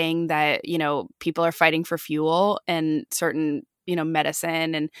saying that, people are fighting for fuel and certain,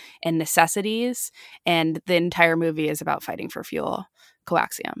 medicine and necessities, and the entire movie is about fighting for fuel.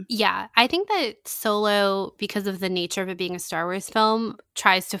 Coaxium. Yeah, I think that Solo, because of the nature of it being a Star Wars film,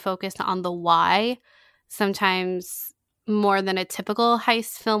 tries to focus on the why, sometimes more than a typical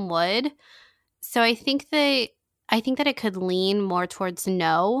heist film would. So I think that it could lean more towards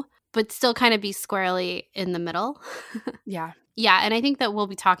no, but still kind of be squarely in the middle. Yeah. Yeah, and I think that we'll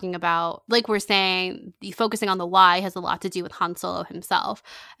be talking about, like we're saying, focusing on the why has a lot to do with Han Solo himself.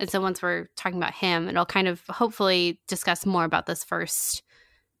 And so once we're talking about him, it'll kind of hopefully discuss more about this first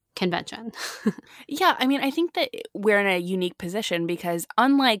convention. Yeah, I mean, I think that we're in a unique position because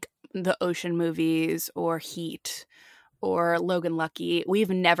unlike the Ocean movies or Heat or Logan Lucky,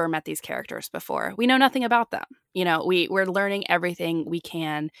 we've never met these characters before. We know nothing about them. We're learning everything we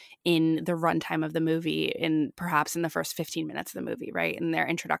can in the runtime of the movie, perhaps in the first 15 minutes of the movie, right? In their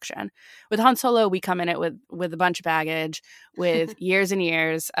introduction. With Han Solo, we come in it with a bunch of baggage, with years and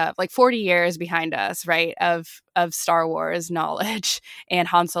years of 40 years behind us, right? Of Star Wars knowledge. And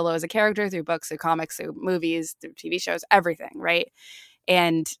Han Solo as a character through books, through comics, through movies, through TV shows, everything, right?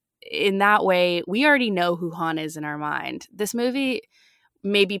 And in that way, we already know who Han is in our mind. This movie,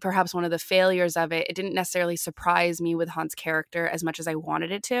 maybe perhaps one of the failures of it, it didn't necessarily surprise me with Han's character as much as I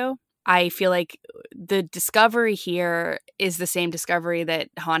wanted it to. I feel like the discovery here is the same discovery that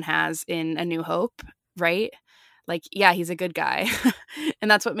Han has in A New Hope, right? Yeah, he's a good guy.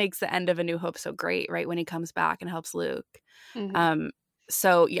 And that's what makes the end of A New Hope so great, right? When he comes back and helps Luke. Mm-hmm.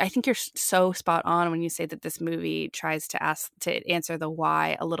 So I think you're so spot on when you say that this movie tries to answer the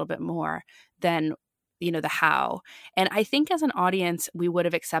why a little bit more than, the how. And I think as an audience, we would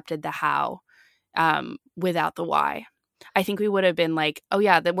have accepted the how without the why. I think we would have been like, oh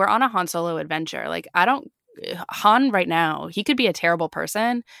yeah, we're on a Han Solo adventure. Han right now, he could be a terrible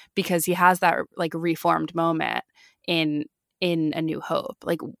person because he has that reformed moment in A New Hope.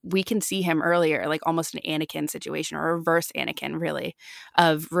 We can see him earlier, almost an Anakin situation, or a reverse Anakin, really,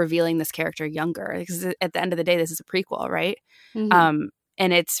 of revealing this character younger. Because at the end of the day, this is a prequel, right? Mm-hmm.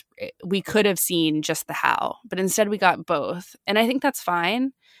 And we could have seen just the how, but instead we got both. And I think that's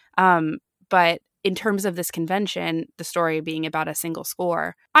fine. But in terms of this convention, the story being about a single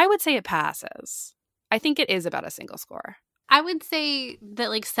score, I would say it passes. I think it is about a single score. I would say that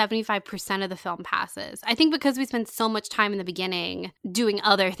like 75% of the film passes. I think because we spend so much time in the beginning doing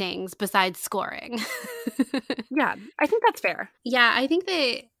other things besides scoring. Yeah, I think that's fair. Yeah, I think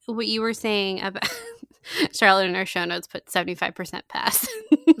that what you were saying about Charlotte in our show notes put 75% pass.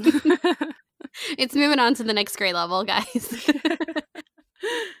 It's moving on to the next grade level, guys.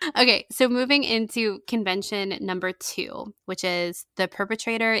 Okay, so moving into convention number 2, which is the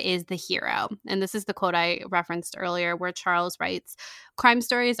perpetrator is the hero. And this is the quote I referenced earlier where Charles writes, "Crime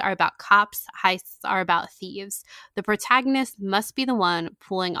stories are about cops, heists are about thieves. The protagonist must be the one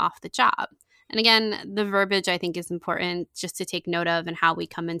pulling off the job." And again, the verbiage I think is important just to take note of and how we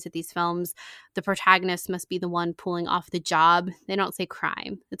come into these films. The protagonist must be the one pulling off the job. They don't say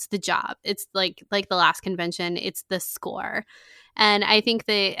crime. It's the job. It's like the last convention. It's the score. And I think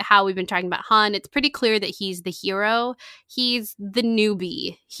that how we've been talking about Han, it's pretty clear that he's the hero. He's the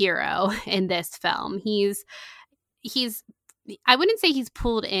newbie hero in this film. He's I wouldn't say he's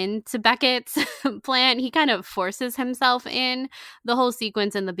pulled into Beckett's plan. He kind of forces himself in. The whole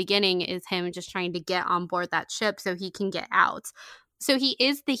sequence in the beginning is him just trying to get on board that ship so he can get out. So he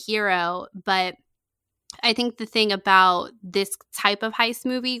is the hero, but I think the thing about this type of heist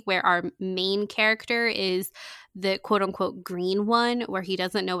movie where our main character is the quote-unquote green one, where he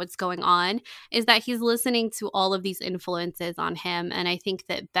doesn't know what's going on, is that he's listening to all of these influences on him. And I think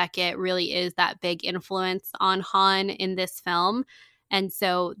that Beckett really is that big influence on Han in this film. And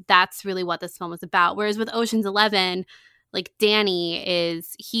so that's really what this film is about. Whereas with Ocean's 11, like Danny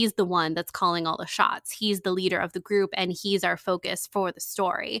he's the one that's calling all the shots. He's the leader of the group and he's our focus for the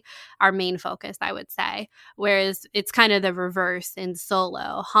story, our main focus, I would say. Whereas it's kind of the reverse in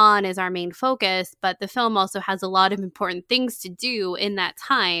Solo. Han is our main focus, but the film also has a lot of important things to do in that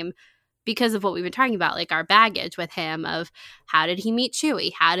time because of what we've been talking about, like our baggage with him of how did he meet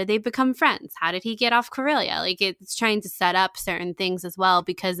Chewie? How did they become friends? How did he get off Corellia? Like it's trying to set up certain things as well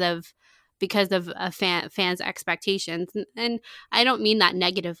because of a fans' expectations. And I don't mean that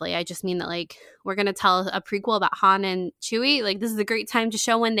negatively. I just mean that, like, we're going to tell a prequel about Han and Chewie. Like, this is a great time to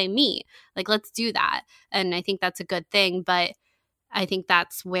show when they meet. Like, let's do that. And I think that's a good thing. But I think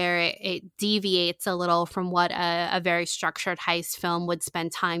that's where it deviates a little from what a very structured heist film would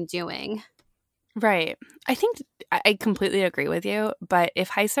spend time doing. Right. I think I completely agree with you. But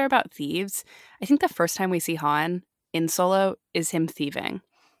if heists are about thieves, I think the first time we see Han in Solo is him thieving.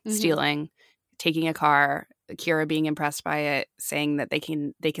 Stealing, taking a car, Kira being impressed by it, saying that they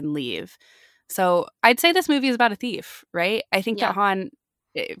can leave. So I'd say this movie is about a thief, right? I think that Han,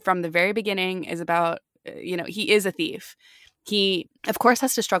 from the very beginning, is about, he is a thief. He, of course,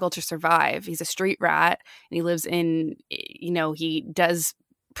 has to struggle to survive. He's a street rat, and he lives in, he does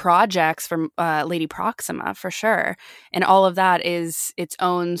projects for Lady Proxima for sure, and all of that is its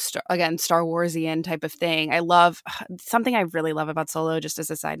own Star Warsian type of thing. I love something I really love about Solo, just as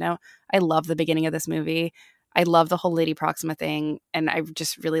a side note, I love the beginning of this movie. I love the whole Lady Proxima thing, and I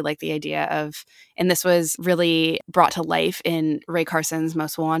just really like the idea of, and this was really brought to life in Ray Carson's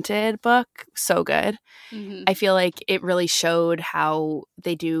Most Wanted book. So good. I feel like it really showed how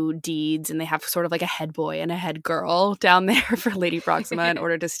they do deeds, and they have sort of like a head boy and a head girl down there for Lady Proxima in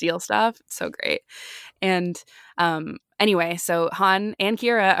order to steal stuff. It's so great. And anyway, so Han and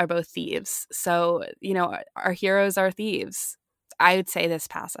Kira are both thieves. So, our heroes are thieves. I would say this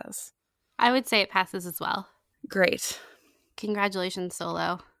passes. I would say it passes as well. Great. Congratulations,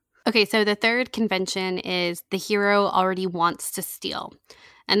 Solo. Okay, so the third convention is the hero already wants to steal.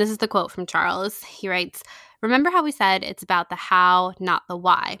 And this is the quote from Charles. He writes, "Remember how we said it's about the how, not the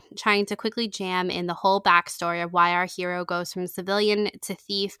why? Trying to quickly jam in the whole backstory of why our hero goes from civilian to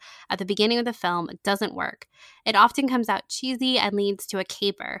thief at the beginning of the film doesn't work. It often comes out cheesy and leads to a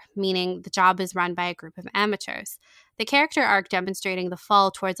caper, meaning the job is run by a group of amateurs. The character arc demonstrating the fall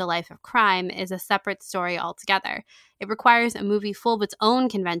towards a life of crime is a separate story altogether. It requires a movie full of its own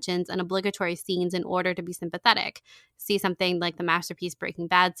conventions and obligatory scenes in order to be sympathetic. See something like the masterpiece Breaking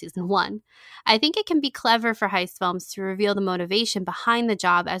Bad Season 1. I think it can be clever for heist films to reveal the motivation behind the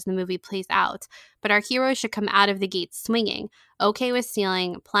job as the movie plays out, but our heroes should come out of the gate swinging, okay with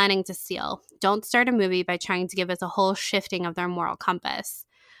stealing, planning to steal. Don't start a movie by trying to give us a whole shifting of their moral compass."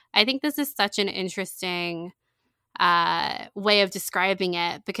 I think this is such an interesting way of describing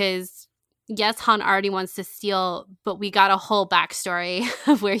it, because yes, Han already wants to steal, but we got a whole backstory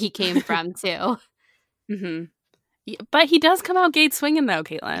of where he came from too. But he does come out gate swinging though,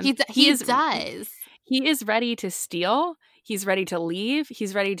 Caitlin. He does. He is ready to steal. He's ready to leave.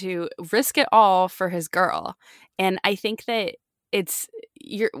 He's ready to risk it all for his girl. And I think that his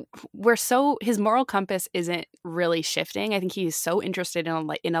moral compass isn't really shifting. I think he's so interested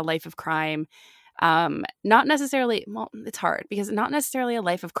in a life of crime. Not necessarily, well, it's hard because not necessarily a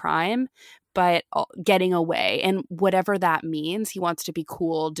life of crime, but getting away, and whatever that means, he wants to be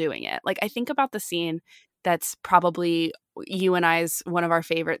cool doing it. Like, I think about the scene that's probably you and I's one of our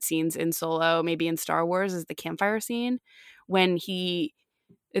favorite scenes in Solo, maybe in Star Wars, is the campfire scene when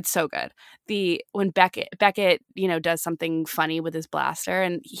it's so good. When Beckett, does something funny with his blaster,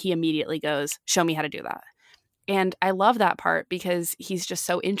 and he immediately goes, "Show me how to do that." And I love that part because he's just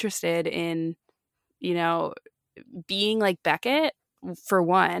so interested in, being like Beckett, for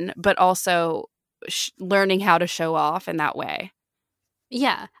one, but also learning how to show off in that way.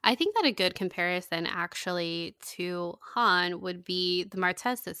 Yeah, I think that a good comparison actually to Han would be the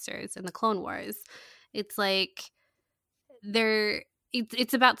Martez sisters in the Clone Wars. It's like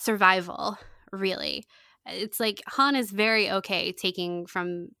it's about survival, really. It's like Han is very okay taking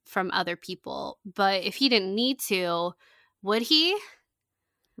from other people, but if he didn't need to, would he?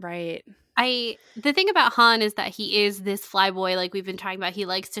 Right. The thing about Han is that he is this flyboy, like we've been talking about. He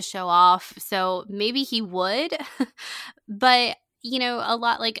likes to show off, so maybe he would. But a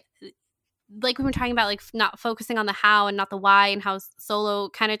lot like we were talking about, like not focusing on the how and not the why, and how Solo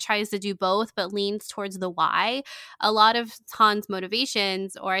kind of tries to do both but leans towards the why. A lot of Han's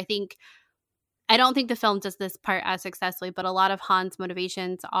motivations, or I don't think the film does this part as successfully, but a lot of Han's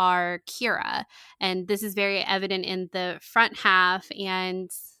motivations are Qi'ra, and this is very evident in the front half, and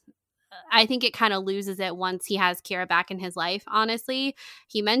I think it kind of loses it once he has Qi'ra back in his life, honestly.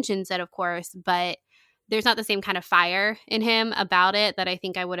 He mentions it, of course, but there's not the same kind of fire in him about it that I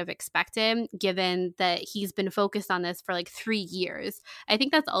think I would have expected, given that he's been focused on this for like 3 years. I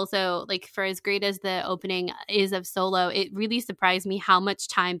think that's also, like, for as great as the opening is of Solo, it really surprised me how much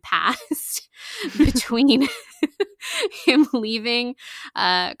time passed between him leaving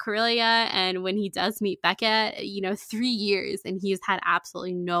Corellia and when he does meet Beckett. 3 years, and he's had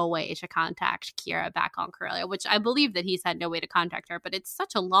absolutely no way to contact Qi'ra back on Corellia, which I believe that he's had no way to contact her, but it's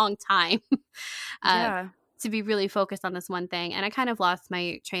such a long time. To be really focused on this one thing. And I kind of lost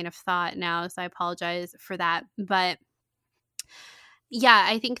my train of thought now, so I apologize for that. But yeah,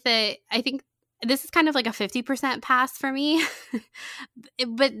 I think this is kind of like a 50% pass for me.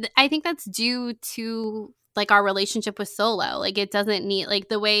 But I think that's due to like our relationship with Solo. Like, it doesn't need, like,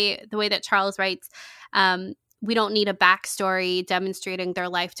 the way that Charles writes, we don't need a backstory demonstrating their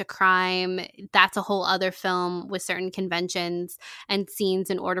life to crime. That's a whole other film with certain conventions and scenes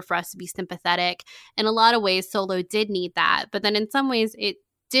in order for us to be sympathetic. In a lot of ways, Solo did need that. But then in some ways, it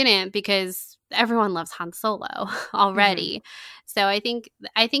didn't, because everyone loves Han Solo already. Mm-hmm. So I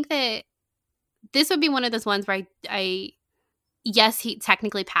think that this would be one of those ones where yes, he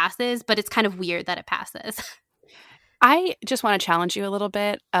technically passes, but it's kind of weird that it passes. I just want to challenge you a little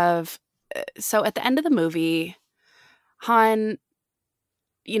bit so at the end of the movie, Han,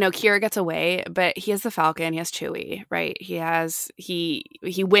 Qi'ra gets away, but he has the Falcon, he has Chewie, right?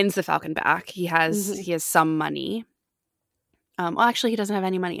 He wins the Falcon back. He has some money. Well, actually, he doesn't have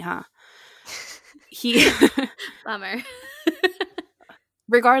any money, huh? Bummer.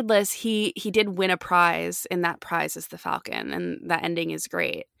 Regardless, he did win a prize, and that prize is the Falcon, and that ending is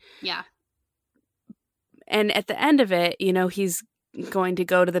great. Yeah. And at the end of it, he's going to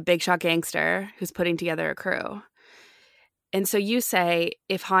go to the big shot gangster who's putting together a crew. And so you say,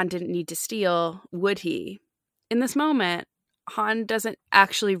 if Han didn't need to steal, would he? In this moment, Han doesn't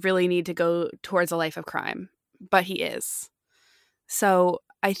actually really need to go towards a life of crime, but he is. So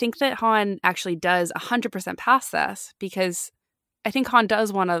I think that Han actually does 100% pass this, because I think Han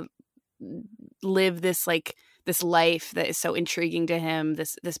does want to live this life that is so intriguing to him,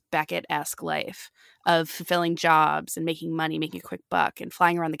 this Beckett-esque life of fulfilling jobs and making money, making a quick buck, and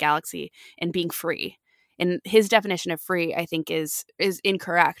flying around the galaxy and being free. And his definition of free, I think, is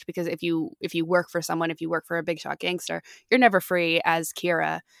incorrect, because if you work for someone, if you work for a big shot gangster, you're never free, as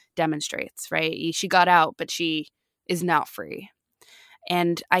Qi'ra demonstrates, right? She got out, but she is not free.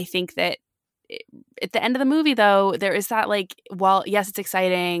 And I think that at the end of the movie, though, there is that, like, well, yes, it's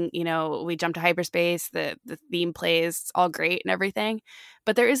exciting. We jump to hyperspace, the theme plays, it's all great and everything.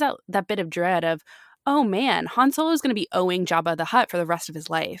 But there is that bit of dread of, oh man, Han Solo is going to be owing Jabba the Hutt for the rest of his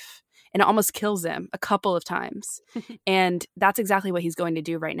life. And it almost kills him a couple of times. And that's exactly what he's going to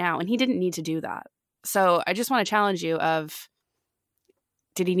do right now. And he didn't need to do that. So I just want to challenge you of,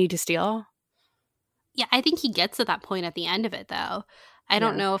 did he need to steal? Yeah, I think he gets to that point at the end of it, though. I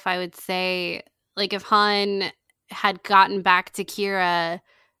don't know if I would say, like, if Han had gotten back to Qi'ra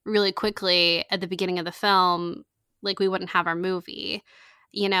really quickly at the beginning of the film, like, we wouldn't have our movie.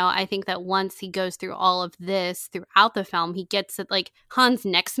 I think that once he goes through all of this throughout the film, he gets it, like, Han's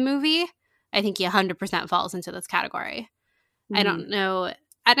next movie, I think he 100% falls into this category. I don't know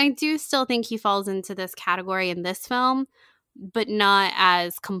And I do still think he falls into this category in this film, but not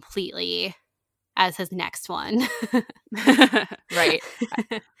as completely as his next one. Right.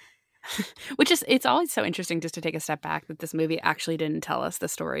 Which is, it's always so interesting just to take a step back that this movie actually didn't tell us the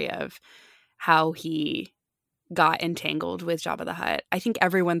story of how he got entangled with Jabba the Hutt. I think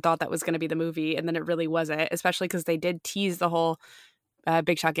everyone thought that was going to be the movie, and then it really wasn't, especially because they did tease the whole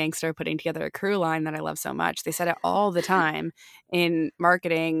Big Shot Gangster putting together a crew line that I love so much. They said it all the time in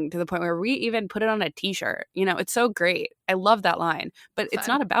marketing to the point where we even put it on a t-shirt. You know, it's so great. I love that line, but it's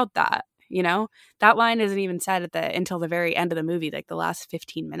not about that. You know, that line isn't even said until the very end of the movie, like the last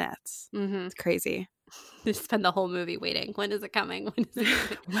 15 minutes. Mm-hmm. It's crazy. They spend the whole movie waiting. When is it coming? When is it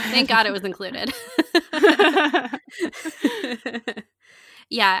coming? Thank God it was included.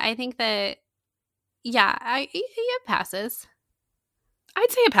 Yeah, I think that, it passes.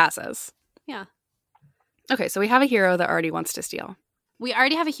 I'd say it passes. Yeah. Okay, so we have a hero that already wants to steal. We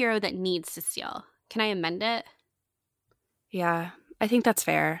already have a hero that needs to steal. Can I amend it? Yeah, I think that's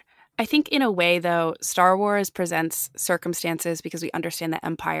fair. I think in a way, though, Star Wars presents circumstances because we understand the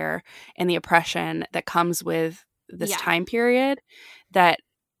empire and the oppression that comes with this time period that,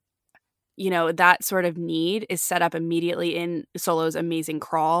 you know, that sort of need is set up immediately in Solo's amazing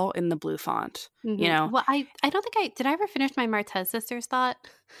crawl in the blue font, you know? Well, I don't think did I ever finish my Martez sisters thought?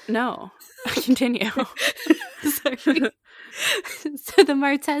 No. Continue. Sorry. So the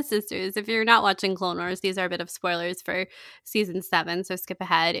Martez sisters, if you're not watching Clone Wars, these are a bit of spoilers for season 7, so skip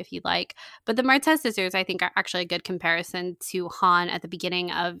ahead if you'd like. But the Martez sisters, I think, are actually a good comparison to Han at the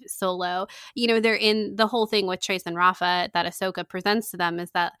beginning of Solo. You know, they're in the whole thing with Trace and Rafa that Ahsoka presents to them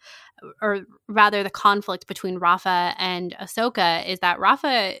is that, or rather the conflict between Rafa and Ahsoka is that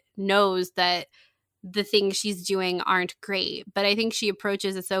Rafa knows that the things she's doing aren't great. But I think she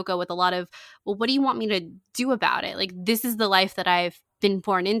approaches Ahsoka with a lot of, well, what do you want me to do about it? Like, this is the life that I've been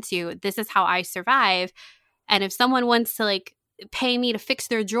born into. This is how I survive. And if someone wants to, like, pay me to fix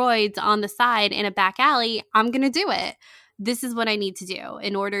their droids on the side in a back alley, I'm going to do it. This is what I need to do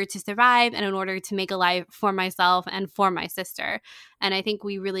in order to survive and in order to make a life for myself and for my sister. And I think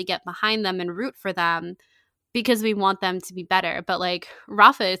we really get behind them and root for them because we want them to be better. But, like,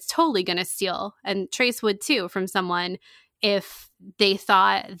 Rafa is totally going to steal, and Trace would too, from someone if they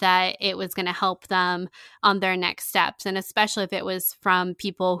thought that it was going to help them on their next steps. And especially if it was from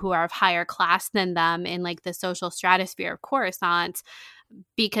people who are of higher class than them in, like, the social stratosphere of Coruscant,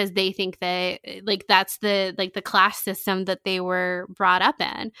 because they think that, like, that's the class system that they were brought up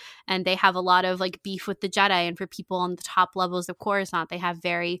in. And they have a lot of, like, beef with the Jedi. And for people on the top levels of Coruscant, they have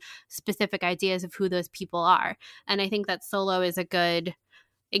very specific ideas of who those people are. And I think that Solo is a good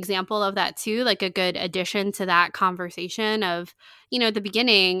example of that too, like a good addition to that conversation of, you know, at the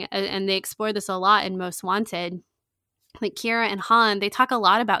beginning, and they explore this a lot in Most Wanted. Like, Qi'ra and Han, they talk a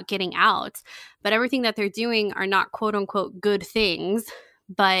lot about getting out, but everything that they're doing are not quote unquote good things.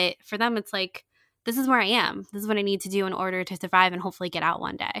 But for them, it's like, this is where I am. This is what I need to do in order to survive and hopefully get out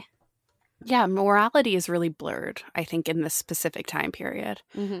one day. Yeah, morality is really blurred, I think, in this specific time period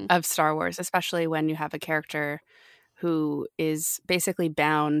of Star Wars, especially when you have a character who is basically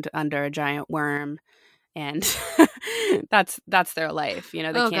bound under a giant worm. And that's their life, you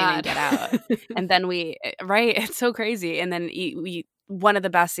know, they can't even get out. And then it's so crazy. And then one of the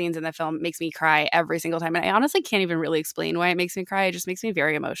best scenes in the film makes me cry every single time. And I honestly can't even really explain why it makes me cry. It just makes me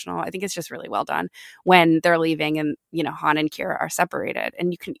very emotional. I think it's just really well done when they're leaving and, you know, Han and Qi'ra are separated.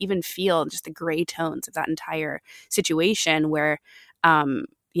 And you can even feel just the gray tones of that entire situation where,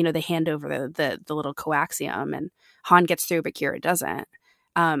 you know, they hand over the little coaxium and Han gets through, but Qi'ra doesn't.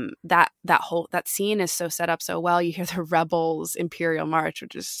 That scene is so set up so well. You hear the Rebels Imperial March,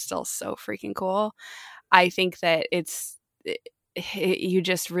 which is still so freaking cool. I think that you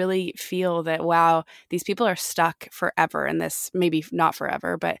just really feel that, wow, these people are stuck forever in this, maybe not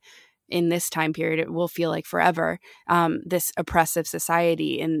forever, but in this time period, it will feel like forever, this oppressive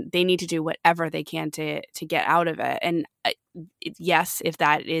society, and they need to do whatever they can to get out of it. And yes, if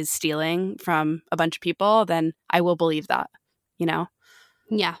that is stealing from a bunch of people, then I will believe that, you know?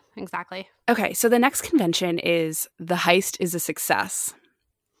 Yeah, exactly. Okay, so the next convention is the heist is a success.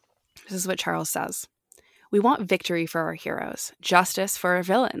 This is what Charles says. We want victory for our heroes, justice for our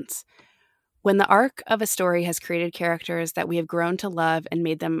villains. When the arc of a story has created characters that we have grown to love and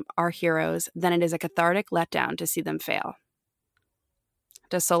made them our heroes, then it is a cathartic letdown to see them fail.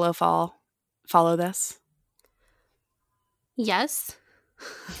 Does Solo follow this? Yes.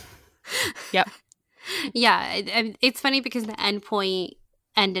 Yep. Yeah, it's funny because the end point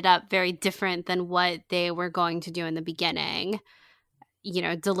ended up very different than what they were going to do in the beginning.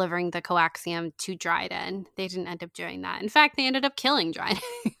 delivering the coaxium to Dryden. They didn't end up doing that. In fact, they ended up killing Dryden.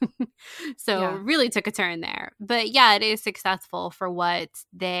 So it really took a turn there. But yeah, it is successful for what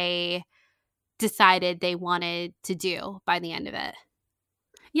they decided they wanted to do by the end of it.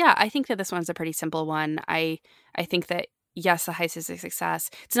 Yeah, I think that this one's a pretty simple one. I think that, yes, the heist is a success.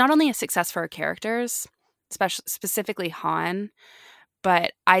 It's not only a success for our characters, specifically Han,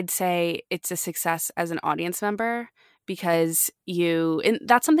 but I'd say it's a success as an audience member because and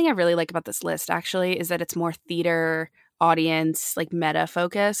that's something I really like about this list, actually, is that it's more theater audience, like meta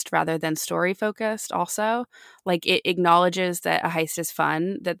focused rather than story focused. Also, like it acknowledges that a heist is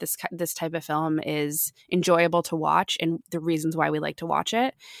fun, that this type of film is enjoyable to watch, and the reasons why we like to watch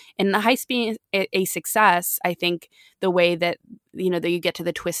it. And the heist being a success, I think the way that that you get to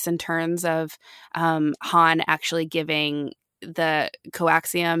the twists and turns of Han actually giving the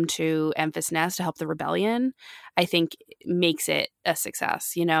coaxium to Enfys Nest to help the rebellion, I think makes it a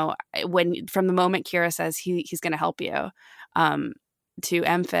success. When from the moment Kira says he's going to help you to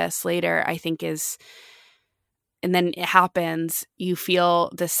Enfys later, I think and then it happens, you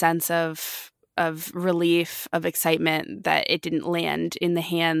feel the sense of relief, of excitement that it didn't land in the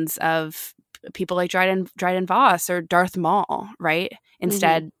hands of people like Dryden Voss or Darth Maul, right?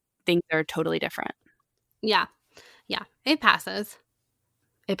 Instead, things are totally different. Yeah. Yeah, it passes.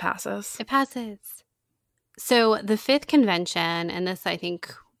 It passes. It passes. So the fifth convention, and this I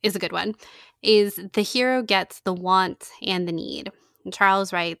think is a good one, is the hero gets the want and the need. And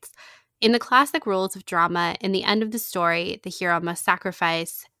Charles writes, in the classic rules of drama, in the end of the story, the hero must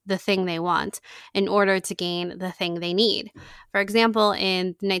sacrifice the thing they want in order to gain the thing they need. For example,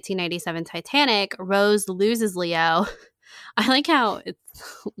 in 1997 Titanic, Rose loses Leo. I like how it's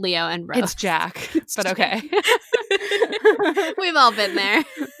Leo and Rose. It's Jack, but okay. We've all been there.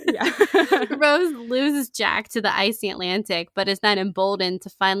 Yeah. Rose loses Jack to the icy Atlantic, but is then emboldened to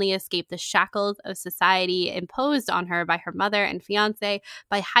finally escape the shackles of society imposed on her by her mother and fiance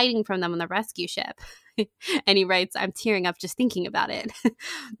by hiding from them on the rescue ship. And he writes, I'm tearing up just thinking about it.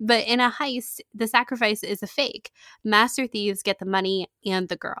 But in a heist, the sacrifice is a fake. Master thieves get the money and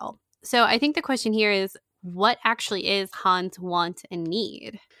the girl. So I think the question here is, what actually is Han's want and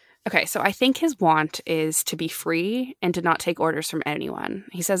need? Okay, so I think his want is to be free and to not take orders from anyone.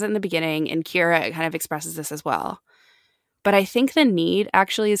 He says it in the beginning, and Kira kind of expresses this as well. But I think the need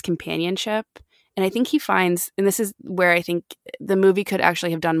actually is companionship. And I think he finds, and this is where I think the movie could actually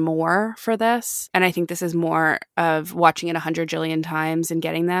have done more for this. And I think this is more of watching it 100 jillion times and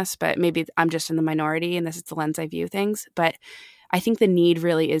getting this, but maybe I'm just in the minority and this is the lens I view things. But I think the need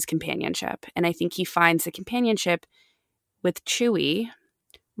really is companionship. And I think he finds the companionship with Chewie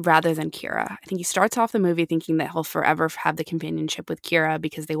rather than Kira. I think he starts off the movie thinking that he'll forever have the companionship with Kira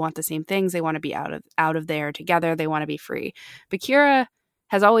because they want the same things. They want to be out of there together. They want to be free. But Kira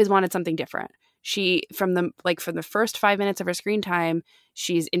has always wanted something different. She, from the first 5 minutes of her screen time,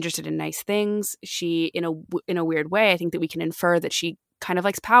 she's interested in nice things. She, in a weird way, I think that we can infer that she kind of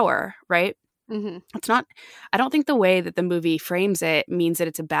likes power, right? Mm-hmm. It's not, I don't think the way that the movie frames it means that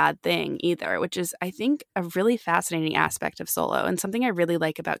it's a bad thing either, which is, I think, a really fascinating aspect of Solo and something I really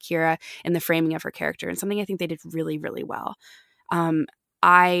like about Kira and the framing of her character and something I think they did really, really well.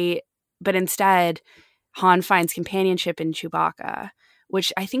 But instead, Han finds companionship in Chewbacca,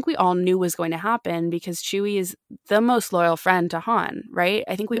 which I think we all knew was going to happen because Chewie is the most loyal friend to Han, right?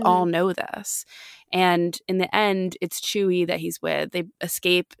 I think we all know this. And in the end, it's Chewie that he's with. They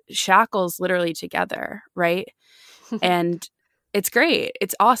escape shackles literally together, right? And it's great.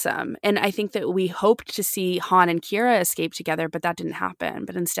 It's awesome. And I think that we hoped to see Han and Kira escape together, but that didn't happen.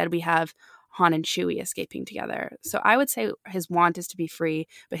 But instead, we have Han and Chewie escaping together. So I would say his want is to be free,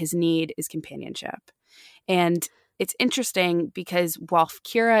 but his need is companionship. And it's interesting because while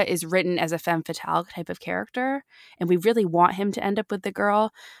Kira is written as a femme fatale type of character, and we really want him to end up with the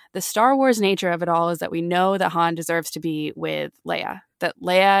girl, the Star Wars nature of it all is that we know that Han deserves to be with Leia, that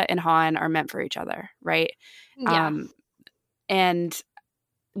Leia and Han are meant for each other, right? Yeah. And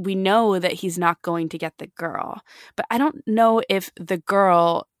we know that he's not going to get the girl. But I don't know if the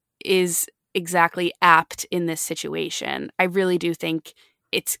girl is exactly apt in this situation. I really do think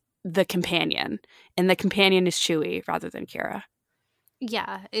it's the companion, and the companion is Chewie rather than Kira.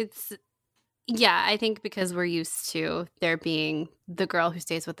 Yeah, I think because we're used to there being the girl who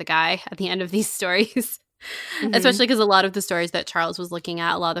stays with the guy at the end of these stories, especially because a lot of the stories that Charles was looking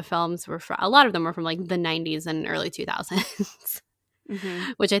at, a lot of the films a lot of them were from like the 90s and early 2000s,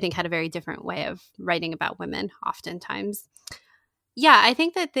 which I think had a very different way of writing about women oftentimes. Yeah, I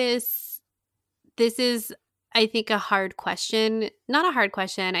think that this is I think a hard question, not a hard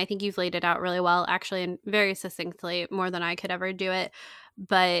question. I think you've laid it out really well, actually, and very succinctly, more than I could ever do it.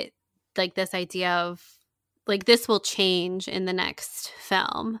 But like this idea of like this will change in the next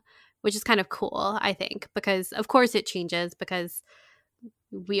film, which is kind of cool, I think, because of course it changes because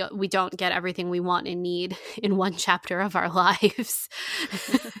we don't get everything we want and need in one chapter of our lives.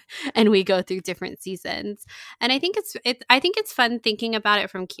 And we go through different seasons. And I think it's fun thinking about it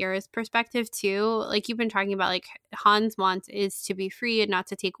from Kira's perspective too. Like you've been talking about, like Han's want is to be free and not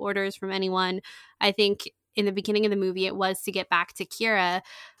to take orders from anyone. I think in the beginning of the movie it was to get back to Kira,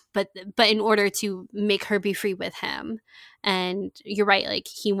 but in order to make her be free with him. And you're right, like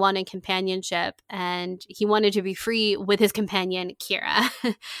he wanted companionship and he wanted to be free with his companion Kira.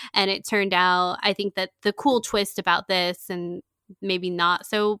 And it turned out, I think that the cool twist about this, and maybe not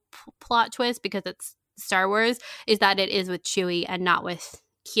so plot twist because it's Star Wars, is that it is with Chewie and not with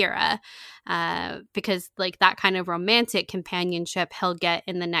Kira, because like that kind of romantic companionship he'll get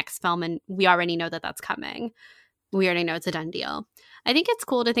in the next film, and we already know that that's coming. We already know it's a done deal. I think it's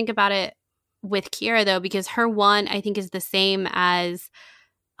cool to think about it with Kira, though, because her want, I think, is the same as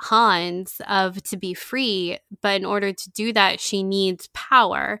Han's of to be free. But in order to do that, she needs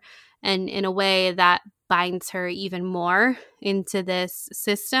power. And in a way that binds her even more into this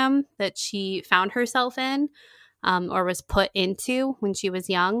system that she found herself in, or was put into when she was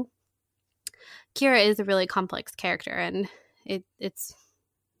young. Kira is a really complex character, and it's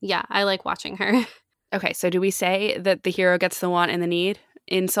I like watching her. Okay, so do we say that the hero gets the want and the need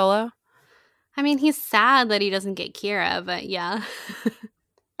in Solo? I mean, he's sad that he doesn't get Kira, but yeah.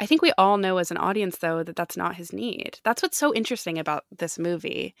 I think we all know as an audience, though, that that's not his need. That's what's so interesting about this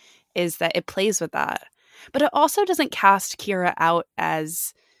movie, is that it plays with that. But it also doesn't cast Kira out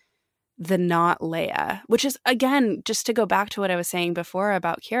as the not Leia, which is, again, just to go back to what I was saying before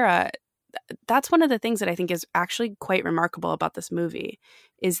about Kira, that's one of the things that I think is actually quite remarkable about this movie,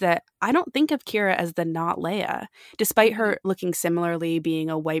 is that I don't think of Kira as the not Leia, despite her looking similarly, being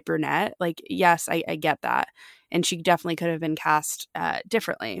a white brunette. Like, yes, I get that. And she definitely could have been cast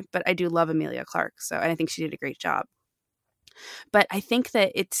differently. But I do love Emilia Clarke, so I think she did a great job. But I think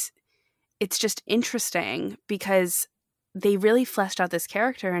that it's just interesting because they really fleshed out this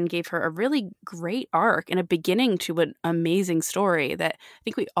character and gave her a really great arc and a beginning to an amazing story that I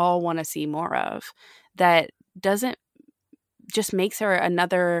think we all want to see more of, that doesn't just makes her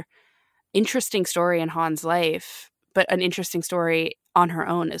another interesting story in Han's life, but an interesting story on her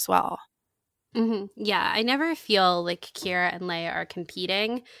own as well. Mm-hmm. Yeah, I never feel like Kira and Leia are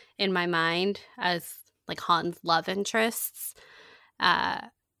competing in my mind as like Han's love interests. I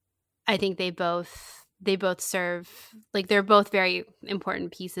think they both serve, like they're both very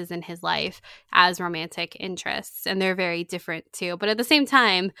important pieces in his life as romantic interests, and they're very different too. But at the same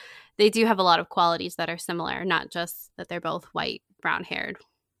time, they do have a lot of qualities that are similar, not just that they're both white, brown-haired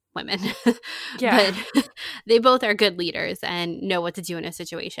women. Yeah. But they both are good leaders and know what to do in a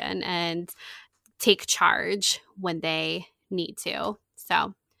situation and take charge when they need to.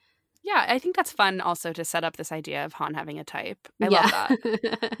 So yeah, I think that's fun also to set up this idea of Han having a type. I love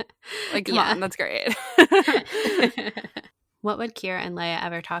that. Like, come on, that's great. What would Kira and Leia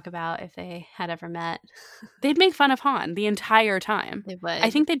ever talk about if they had ever met? They'd make fun of Han the entire time. They would. I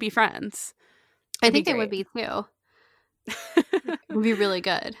think they'd be friends. I think they would be too. It would be really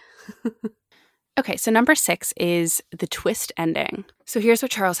good. Okay, so number 6 is the twist ending. So here's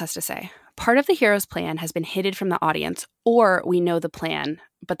what Charles has to say. Part of the hero's plan has been hidden from the audience, or we know the plan,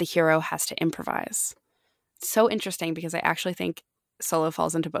 but the hero has to improvise. So interesting, because I actually think Solo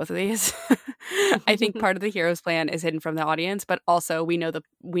falls into both of these. I think part of the hero's plan is hidden from the audience, but also we know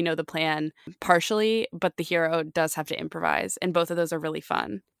the plan partially, but the hero does have to improvise, and both of those are really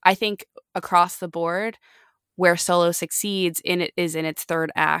fun. I think across the board, where Solo succeeds in it is in its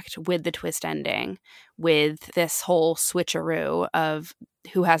third act with the twist ending, with this whole switcheroo of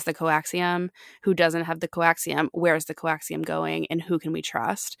who has the coaxium, who doesn't have the coaxium, where's the coaxium going, and who can we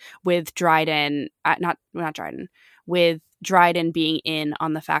trust, with Dryden, with Dryden being in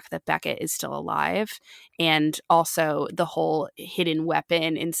on the fact that Beckett is still alive, and also the whole hidden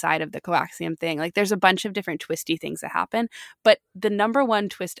weapon inside of the coaxium thing. Like, there's a bunch of different twisty things that happen, but the number one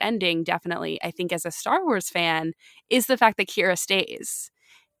twist ending, definitely, I think as a Star Wars fan, is the fact that Kira stays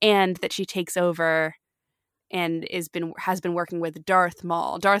and that she takes over and has been working with Darth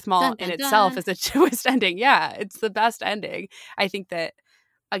Maul. Darth Maul dun, dun, in itself is a twist ending. Yeah, it's the best ending. I think that,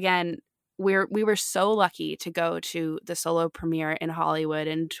 again, we were so lucky to go to the Solo premiere in Hollywood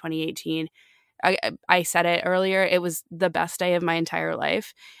in 2018. I said it earlier, it was the best day of my entire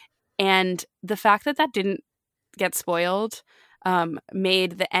life. And the fact that didn't get spoiled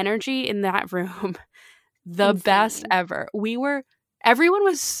made the energy in that room the best ever. Everyone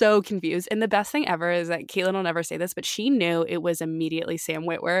was so confused. And the best thing ever is that Caitlin will never say this, but she knew it was immediately Sam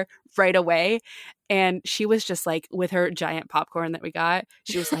Witwer right away. And she was just like, with her giant popcorn that we got,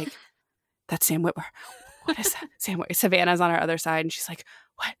 she was like, that's Sam Witwer. What is that? Sam Witwer. Savannah's on our other side. And she's like,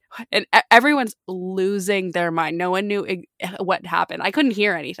 what? And everyone's losing their mind. No one knew what happened. I couldn't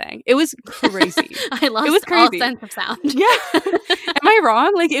hear anything. It was crazy. I lost all sense of sound. Yeah. Am I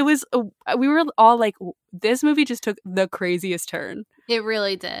wrong? Like, it was, we were all like, this movie just took the craziest turn. It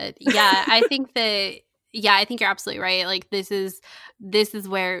really did. Yeah. I think you're absolutely right. Like, this is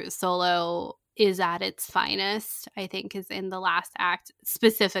where Solo is at its finest, I think, is in the last act.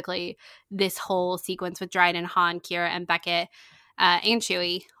 Specifically, this whole sequence with Dryden, Han, Qi'ra, and Beckett, and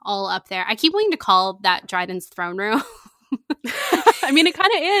Chewie all up there. I keep wanting to call that Dryden's throne room. I mean, it kind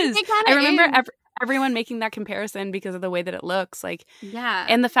of is. I remember everyone making that comparison because of the way that it looks. Like, yeah.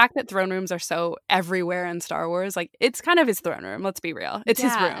 And the fact that throne rooms are so everywhere in Star Wars, like, it's kind of his throne room. Let's be real. It's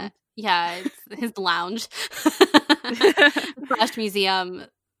his room. Yeah, it's his lounge / museum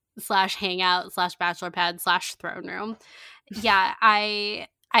 / hangout / bachelor pad / throne room. Yeah,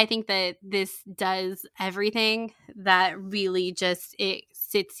 I think that this does everything that really just, it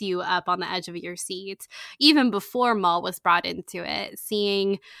sits you up on the edge of your seat. Even before Maul was brought into it,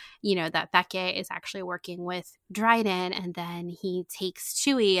 seeing, that Beckett is actually working with Dryden, and then he takes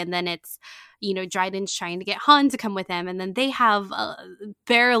Chewie, and then it's, Dryden's trying to get Han to come with him, and then they have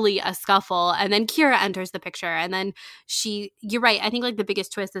barely a scuffle, and then Qi'ra enters the picture, and then you're right, I think like the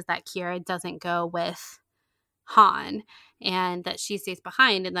biggest twist is that Qi'ra doesn't go with Han, and that she stays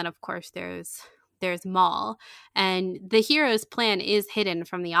behind. And then of course there's Maul, and the hero's plan is hidden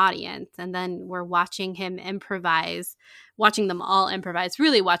from the audience, and then we're watching them all improvise,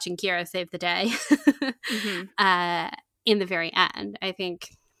 really watching Qi'ra save the day. Mm-hmm. In the very end, I think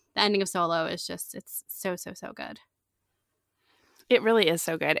the ending of Solo is just, it's so good. It really is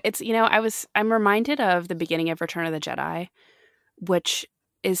so good. It's, I'm reminded of the beginning of Return of the Jedi, which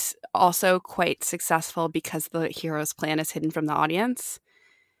is also quite successful because the hero's plan is hidden from the audience.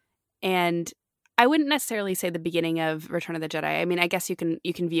 And I wouldn't necessarily say the beginning of Return of the Jedi. I mean, I guess you can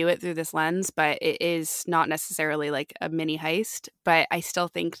view it through this lens, but it is not necessarily like a mini heist. But I still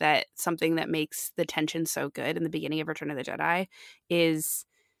think that something that makes the tension so good in the beginning of Return of the Jedi is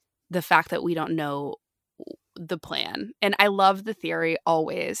the fact that we don't know the plan. And I love the theory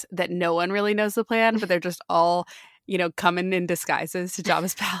always that no one really knows the plan, but they're just all coming in disguises to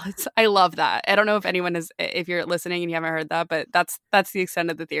Jabba's palace. I love that. I don't know if you're listening and you haven't heard that, but that's the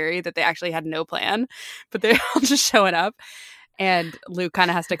extent of the theory, that they actually had no plan, but they're all just showing up. And Luke kind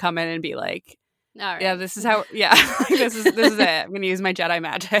of has to come in and be like, all right, yeah, this is how, this is it. I'm going to use my Jedi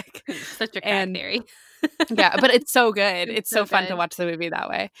magic. Such a crack theory. Yeah, but it's so good. It's so fun to watch the movie that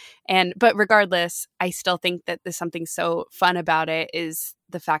way. But regardless, I still think that there's something so fun about it is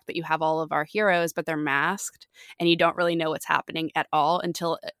the fact that you have all of our heroes, but they're masked, and you don't really know what's happening at all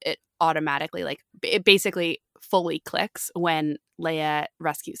until it automatically, like, it basically fully clicks when Leia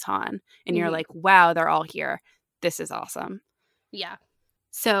rescues Han, and you're like, wow, they're all here. This is awesome. Yeah.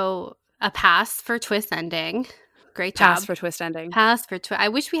 So a pass for twist ending. Great job. Pass for twist ending. I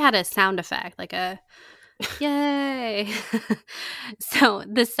wish we had a sound effect, like a yay. So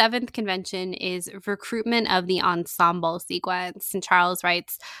the 7th convention is recruitment of the ensemble sequence. And Charles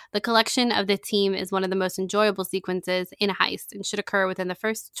writes, the collection of the team is one of the most enjoyable sequences in a heist and should occur within the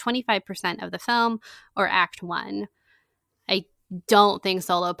first 25% of the film or Act 1. I don't think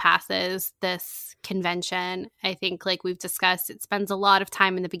Solo passes this convention. I think, like we've discussed, it spends a lot of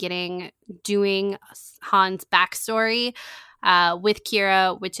time in the beginning doing Han's backstory with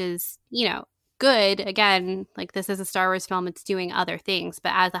Qi'ra, which is, good. Again, like, this is a Star Wars film, it's doing other things.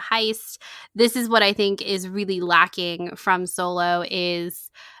 But as a heist, this is what I think is really lacking from Solo, is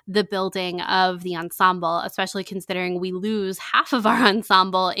the building of the ensemble, especially considering we lose half of our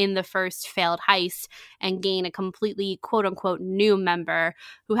ensemble in the first failed heist and gain a completely quote-unquote new member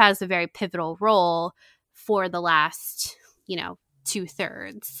who has a very pivotal role for the last,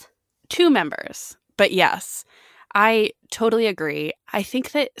 2/3. 2 members. But yes, I totally agree. I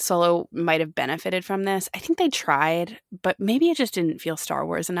think that Solo might have benefited from this. I think they tried, but maybe it just didn't feel Star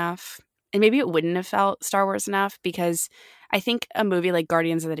Wars enough. And maybe it wouldn't have felt Star Wars enough, because I think a movie like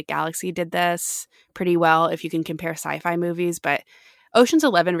Guardians of the Galaxy did this pretty well if you can compare sci-fi movies. But Ocean's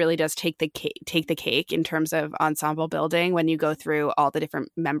 11 really does take the cake in terms of ensemble building when you go through all the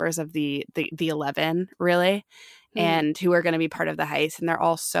different members of the 11, really. And who are going to be part of the heist, and they're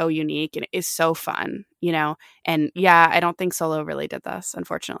all so unique, and it is so fun, and yeah, I don't think Solo really did this,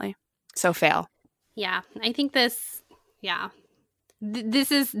 unfortunately. So fail. Yeah, I think this,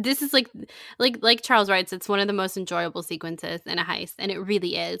 This is like Charles writes, it's one of the most enjoyable sequences in a heist, and it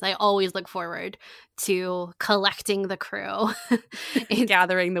really is. I always look forward to collecting the crew.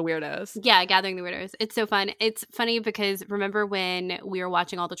 Gathering the weirdos. Yeah, gathering the weirdos. It's so fun. It's funny because remember when we were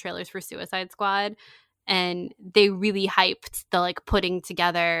watching all the trailers for Suicide Squad, and they really hyped the like putting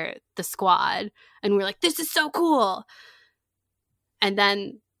together the squad, and we're like, this is so cool. And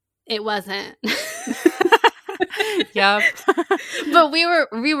then it wasn't. Yep. But we were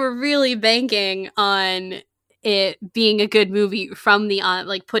really banking on it being a good movie from the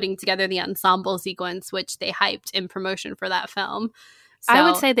like putting together the ensemble sequence, which they hyped in promotion for that film. So, I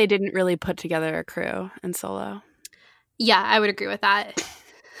would say they didn't really put together a crew in Solo. Yeah, I would agree with that.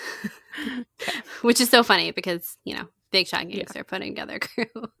 Which is so funny because, you know, Big Shot Games are putting together a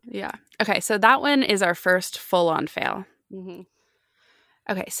crew. Yeah. Okay, so that one is our first full-on fail. Mm-hmm.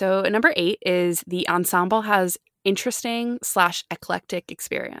 Okay, so number 8 is the ensemble has interesting/eclectic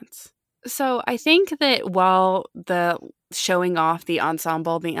experience. So I think that while the showing off the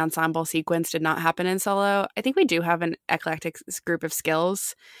ensemble sequence did not happen in Solo, I think we do have an eclectic group of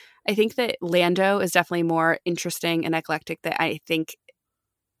skills. I think that Lando is definitely more interesting and eclectic than I think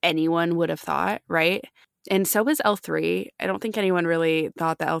anyone would have thought, right? And so is L3. I don't think anyone really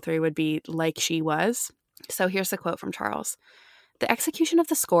thought that L3 would be like she was. So here's the quote from Charles. The execution of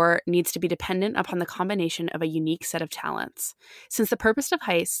the score needs to be dependent upon the combination of a unique set of talents. Since the purpose of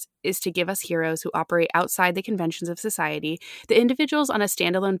Heist is to give us heroes who operate outside the conventions of society, the individuals on a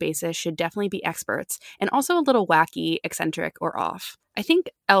standalone basis should definitely be experts and also a little wacky, eccentric, or off. I think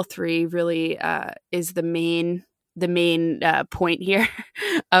L3 really is the main point here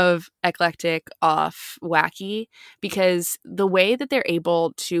of eclectic, off, wacky, because the way that they're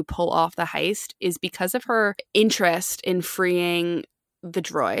able to pull off the heist is because of her interest in freeing the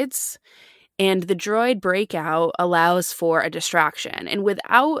droids. And the droid breakout allows for a distraction. And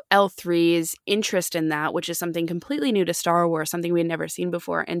without L3's interest in that, which is something completely new to Star Wars, something we had never seen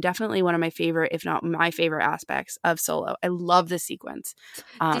before, and definitely one of my favorite, if not my favorite aspects of Solo. I love this sequence.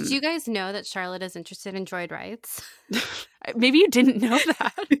 Did you guys know that Charlotte is interested in droid rights? Maybe you didn't know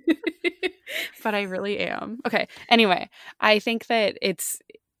that, but I really am. Okay. Anyway, I think that it's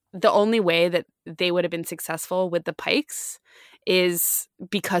the only way that they would have been successful with the Pikes is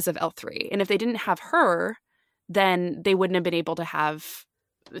because of L3. And if they didn't have her, then they wouldn't have been able to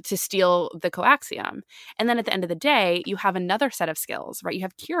steal the coaxium. And then at the end of the day, you have another set of skills, right? You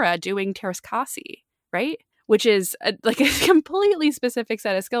have Kira doing Teräs Käsi, right? Which is a completely specific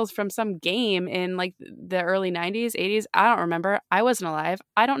set of skills from some game in like the early 90s, 80s. I don't remember. I wasn't alive.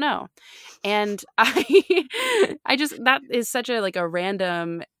 I don't know. And I just, that is such a like a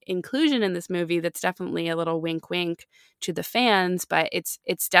random inclusion in this movie that's definitely a little wink wink to the fans, but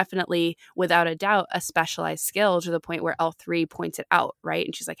it's definitely without a doubt a specialized skill to the point where L3 points it out, right?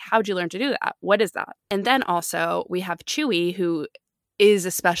 And she's like, how'd you learn to do that? What is that? And then also we have Chewie, who is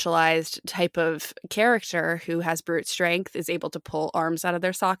a specialized type of character who has brute strength, is able to pull arms out of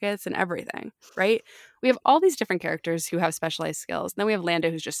their sockets and everything, right? We have all these different characters who have specialized skills. And then we have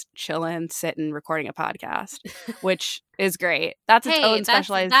Lando who's just chilling, sitting, recording a podcast, which is great. That's its own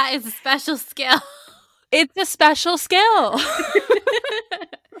specialized... That is a special skill. It's a special skill.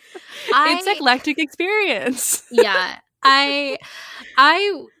 It's eclectic experience. Yeah. I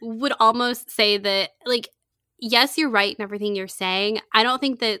would almost say that, like, yes, you're right in everything you're saying. I don't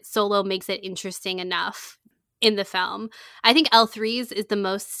think that Solo makes it interesting enough in the film. I think L3's is the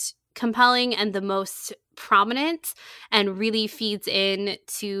most compelling and the most prominent and really feeds in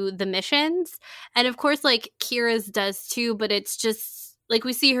to the missions. And of course, like, Kira's does too, but it's just like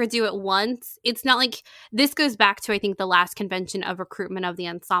we see her do it once. It's not like this goes back to, I think, the last convention of recruitment of the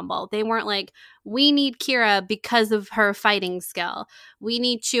ensemble. They weren't like, we need Kira because of her fighting skill. We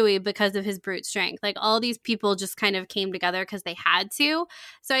need Chewie because of his brute strength. Like, all these people just kind of came together because they had to.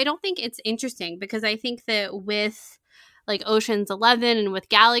 So I don't think it's interesting, because I think that with like Ocean's 11 and with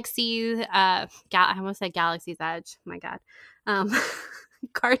Galaxy, I almost said Galaxy's Edge. Oh my God.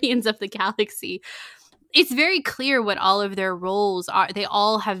 Guardians of the Galaxy. It's very clear what all of their roles are. They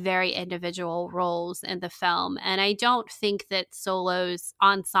all have very individual roles in the film. And I don't think that Solo's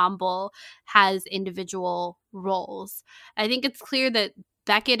ensemble has individual roles. I think it's clear that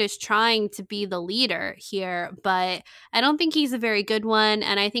Beckett is trying to be the leader here, but I don't think he's a very good one.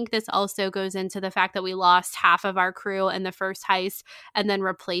 And I think this also goes into the fact that we lost half of our crew in the first heist and then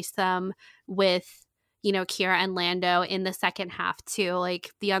replaced them with, you know, Kira and Lando in the second half too.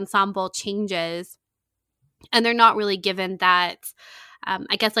 Like, the ensemble changes. And they're not really given that,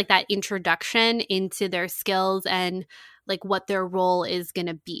 I guess, like that introduction into their skills and like what their role is going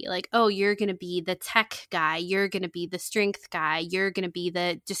to be. Like, oh, you're going to be the tech guy, you're going to be the strength guy, you're going to be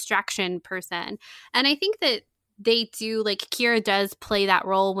the distraction person. And I think that they do, like Kira does play that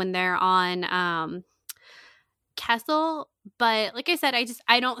role when they're on Kessel, but like I said,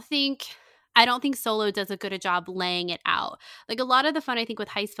 I don't think Solo does a good job laying it out. Like a lot of the fun I think with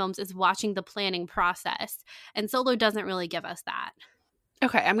heist films is watching the planning process, and Solo doesn't really give us that.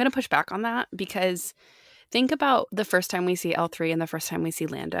 Okay, I'm going to push back on that because think about the first time we see L3 and the first time we see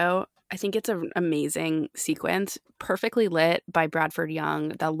Lando. I think it's an amazing sequence, perfectly lit by Bradford Young,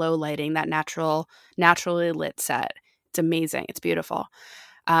 that low lighting, that naturally lit set. It's amazing. It's beautiful.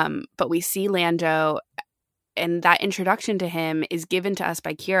 But we see Lando, and that introduction to him is given to us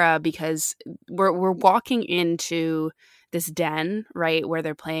by Kira because we're walking into this den, right, where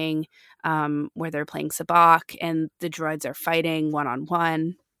they're playing Sabacc and the droids are fighting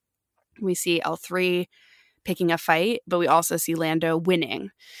one-on-one. We see L3 picking a fight, but we also see Lando winning.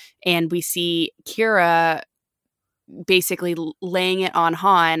 And we see Kira basically laying it on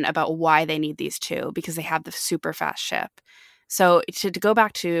Han about why they need these two, because they have the super fast ship. So to go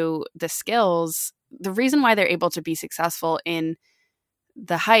back to the skills, the reason why they're able to be successful in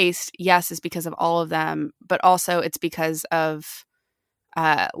the heist, yes, is because of all of them, but also it's because of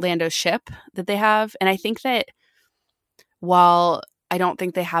Lando's ship that they have. And I think that while I don't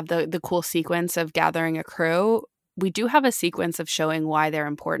think they have the cool sequence of gathering a crew, we do have a sequence of showing why they're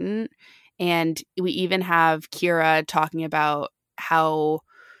important. And we even have Kira talking about how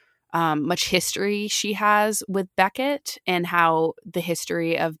much history she has with Beckett and how the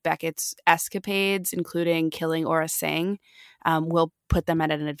history of Beckett's escapades, including killing Aurra Sing, will put them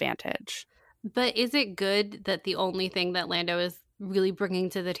at an advantage. But is it good that the only thing that Lando is really bringing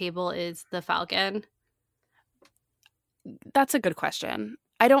to the table is the Falcon? That's a good question.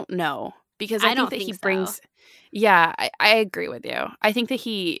 I don't know, because I think that he brings so. Yeah, I agree with you. I think that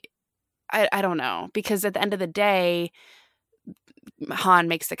I don't know, because at the end of the day, Han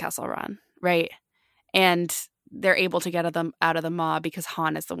makes the Kessel Run, right? And they're able to get them out of the maw because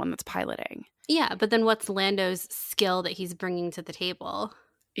Han is the one that's piloting. Yeah, but then what's Lando's skill that he's bringing to the table?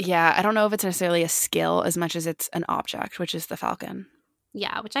 Yeah, I don't know if it's necessarily a skill as much as it's an object, which is the Falcon.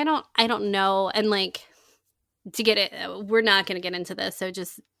 Yeah, which I don't know. And like, to get it, we're not going to get into this, so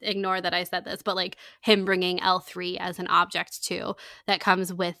just ignore that I said this, but like him bringing L3 as an object too, that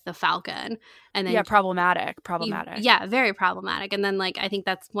comes with the Falcon. And then problematic. Yeah, very problematic. And then like, I think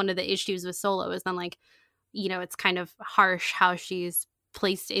that's one of the issues with Solo is then like, you know, it's kind of harsh how she's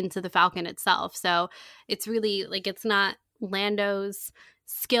placed into the Falcon itself. So it's really like, it's not Lando's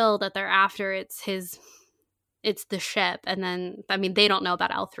skill that they're after, it's the ship. And then, I mean, they don't know about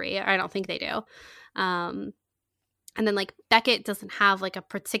L3, or I don't think they do. And then like Beckett doesn't have like a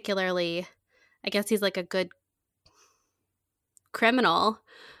particularly, I guess he's like a good criminal,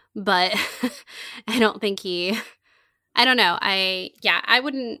 but I don't think I don't know. I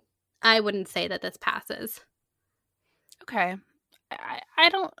wouldn't say that this passes. Okay. I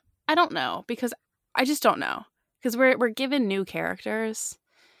don't know, because I just don't know, because we're given new characters,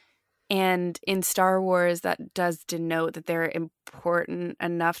 and in Star Wars that does denote that they're important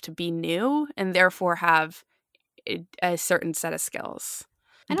enough to be new and therefore have a certain set of skills.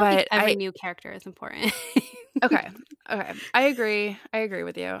 I don't think every new character is important. Okay. I agree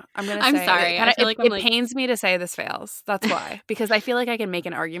with you. I'm sorry. It pains me to say this fails. That's why. Because I feel like I can make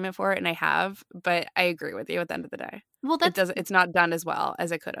an argument for it, and I have, but I agree with you at the end of the day. Well, it's not done as well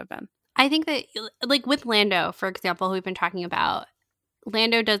as it could have been. I think that like with Lando, for example, who we've been talking about,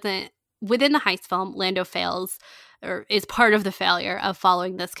 Lando doesn't, within the heist film, Lando fails, or is part of the failure of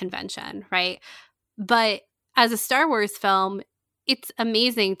following this convention, right? But as a Star Wars film, it's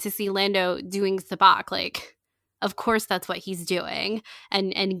amazing to see Lando doing Sabacc. Like, of course that's what he's doing,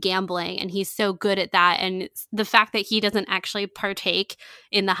 and gambling, and he's so good at that. And the fact that he doesn't actually partake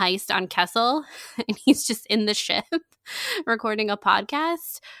in the heist on Kessel and he's just in the ship recording a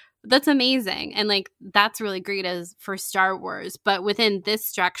podcast, that's amazing. And like, that's really great as for Star Wars. But within this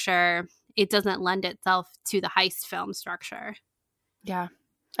structure, it doesn't lend itself to the heist film structure. Yeah,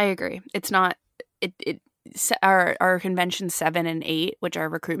 I agree. It's not our convention 7 and 8, which are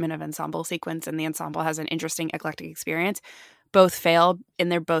recruitment of ensemble sequence, and the ensemble has an interesting eclectic experience, both fail,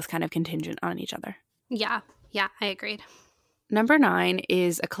 and they're both kind of contingent on each other. Yeah, I agreed. Number 9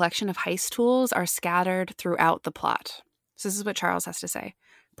 is a collection of heist tools are scattered throughout the plot. So this is what Charles has to say.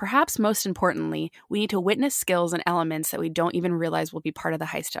 Perhaps most importantly, we need to witness skills and elements that we don't even realize will be part of the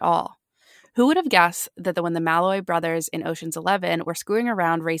heist at all. Who would have guessed that when the Malloy brothers in Ocean's 11 were screwing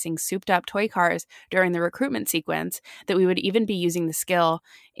around racing souped-up toy cars during the recruitment sequence, that we would even be using the skill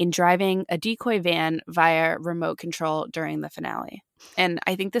in driving a decoy van via remote control during the finale. And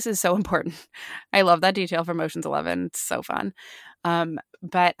I think this is so important. I love that detail from Ocean's 11. It's so fun.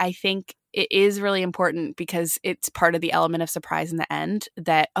 But I think it is really important because it's part of the element of surprise in the end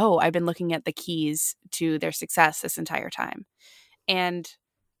that, oh, I've been looking at the keys to their success this entire time. And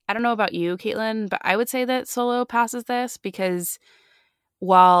I don't know about you, Caitlin, but I would say that Solo passes this because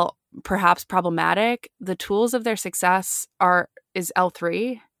while perhaps problematic, the tools of their success is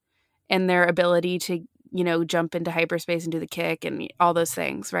L3 and their ability to, jump into hyperspace and do the kick and all those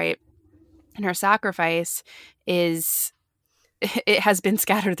things, right? And her sacrifice it has been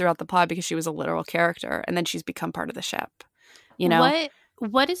scattered throughout the plot because she was a literal character and then she's become part of the ship,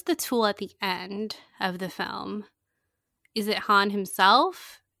 What is the tool at the end of the film? Is it Han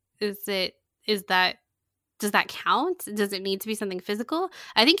himself? Does that count? Does it need to be something physical?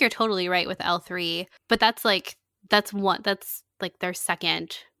 I think you're totally right with L3, but that's like their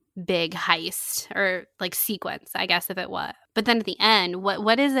second big heist or like sequence, I guess, if it was. But then at the end,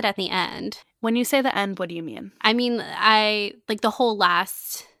 what is it at the end? When you say the end, what do you mean? I mean, I like the whole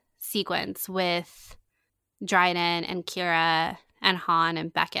last sequence with Dryden and Kira and Han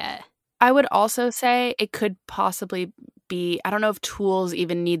and Beckett. I would also say it could possibly be, I don't know if tools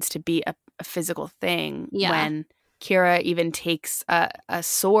even needs to be a physical thing when Kira even takes a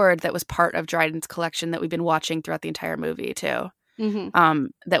sword that was part of Dryden's collection that we've been watching throughout the entire movie too. Mm-hmm.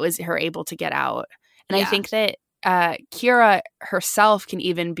 That was her able to get out. And I think that Kira herself can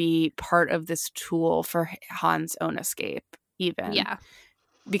even be part of this tool for Han's own escape even. Yeah.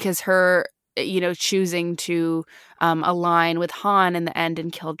 Because her, choosing to align with Han in the end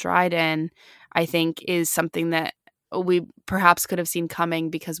and kill Dryden, I think is something that we perhaps could have seen coming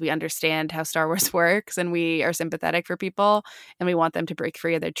because we understand how Star Wars works and we are sympathetic for people and we want them to break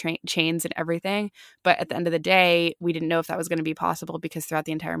free of their chains and everything. But at the end of the day, we didn't know if that was going to be possible because throughout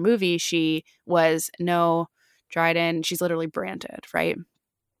the entire movie, she was no Dryden. She's literally branded, right?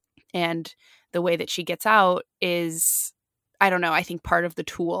 And the way that she gets out is, I don't know, I think part of the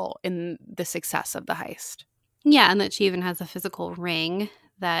tool in the success of the heist. Yeah, and that she even has a physical ring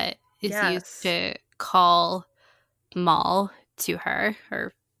that is used to call Maul to her,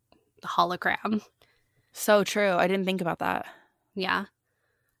 or the hologram. So true. I didn't think about that. Yeah.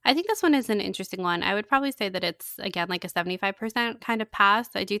 I think this one is an interesting one. I would probably say that it's, again, like a 75% kind of pass.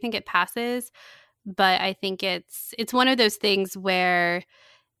 I do think it passes, but I think it's one of those things where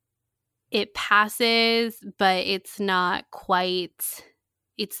it passes, but it's not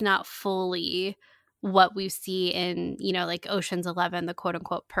fully what we see in, like Ocean's 11, the quote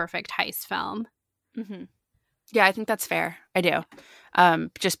unquote perfect heist film. Mm-hmm. Yeah, I think that's fair. I do.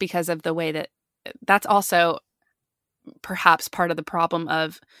 Just because of the way that's also perhaps part of the problem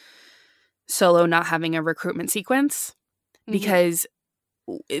of Solo not having a recruitment sequence. Mm-hmm. Because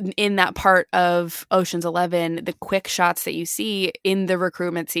in that part of Ocean's 11, the quick shots that you see in the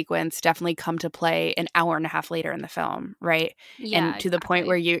recruitment sequence definitely come to play an hour and a half later in the film, right? Yeah, and to the point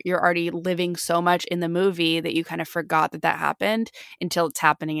where you're already living so much in the movie that you kind of forgot that happened until it's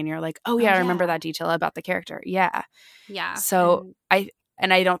happening and you're like, oh yeah, I remember that detail about the character. Yeah. Yeah. So I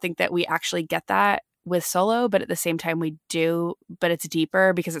don't think that we actually get that with Solo, but at the same time we do, but it's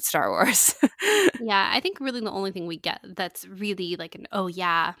deeper because it's Star Wars. Yeah, I think really the only thing we get that's really like an oh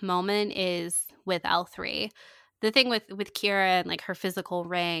yeah moment is with L3. The thing with Kira and like her physical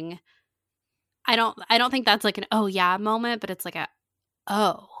ring, I don't think that's like an oh yeah moment, but it's like a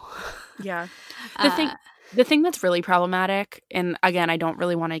oh. Yeah. The thing that's really problematic, and again, I don't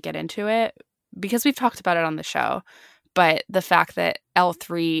really want to get into it because we've talked about it on the show, but the fact that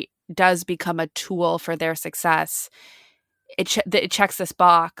L3 does become a tool for their success, it checks this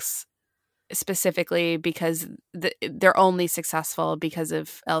box specifically because they're only successful because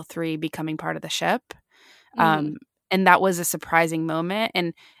of L3 becoming part of the ship. And that was a surprising moment.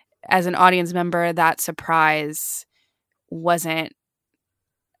 And as an audience member, that surprise wasn't,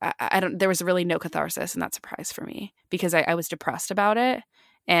 there was really no catharsis in that surprise for me because I was depressed about it.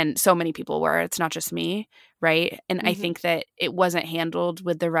 And so many people were. It's not just me, right? And I think that it wasn't handled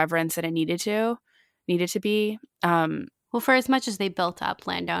with the reverence that it needed to be. Well, for as much as they built up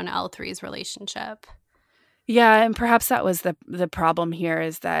Lando and L3's relationship. Yeah, and perhaps that was the problem here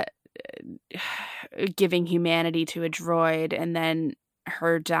is that giving humanity to a droid and then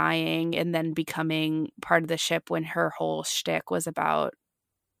her dying and then becoming part of the ship when her whole shtick was about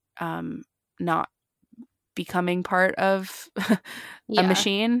not becoming part of a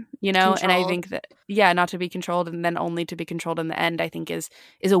machine, you know? Controlled. And I think that, not to be controlled and then only to be controlled in the end, I think is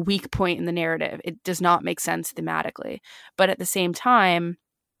a weak point in the narrative. It does not make sense thematically. But at the same time,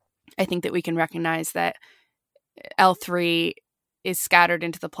 I think that we can recognize that L3 is scattered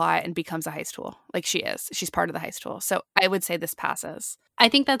into the plot and becomes a heist tool. Like she's part of the heist tool. So I would say this passes. I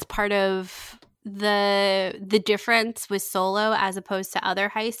think that's part of the difference with Solo as opposed to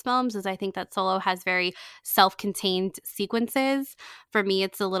other heist films is I think that Solo has very self-contained sequences. For me,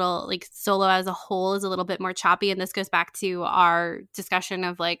 it's a little like Solo as a whole is a little bit more choppy, and this goes back to our discussion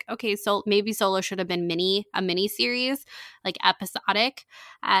of like, okay, so maybe Solo should have been a mini series, like episodic,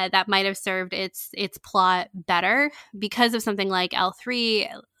 that might have served its plot better. Because of something like L3,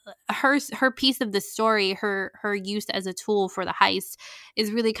 her piece of the story, her use as a tool for the heist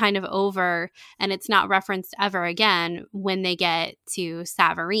is really kind of over, and it's not referenced ever again when they get to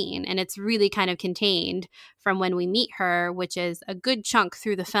Savareen, and it's really kind of contained from when we meet her, which is a good chunk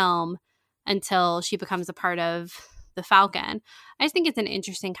through the film until she becomes a part of the Falcon. I just think it's an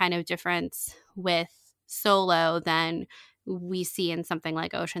interesting kind of difference with Solo than we see in something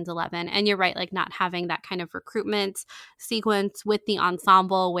like Ocean's 11. And you're right, like not having that kind of recruitment sequence with the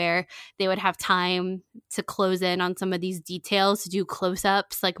ensemble where they would have time to close in on some of these details, to do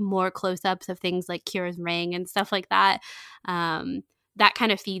close-ups, like more close-ups of things like Kira's ring and stuff like that. That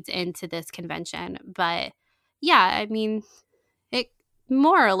kind of feeds into this convention. But yeah, I mean, it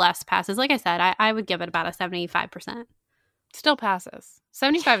more or less passes. Like I said, I would give it about a 75%. Still passes.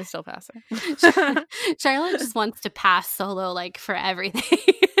 75 is still passing. Charlotte just wants to pass Solo like for everything.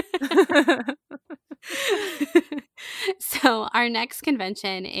 So our next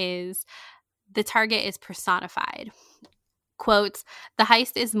convention is the target is personified. Quote, the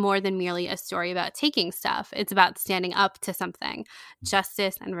heist is more than merely a story about taking stuff. It's about standing up to something.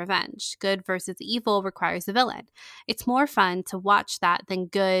 Justice and revenge. Good versus evil requires a villain. It's more fun to watch that than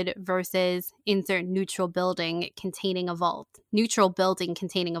good versus insert neutral building containing a vault. Neutral building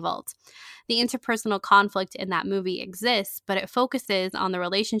containing a vault. The interpersonal conflict in that movie exists, but it focuses on the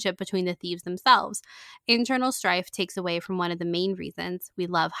relationship between the thieves themselves. Internal strife takes away from one of the main reasons we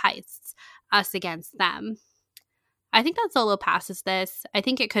love heists, us against them. I think that Solo passes this. I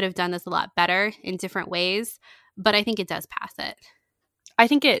think it could have done this a lot better in different ways, but I think it does pass it. I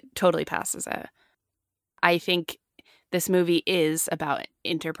think it totally passes it. I think this movie is about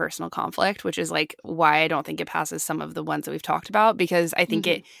interpersonal conflict, which is like why I don't think it passes some of the ones that we've talked about, because I think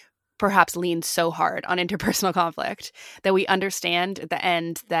it perhaps leans so hard on interpersonal conflict that we understand at the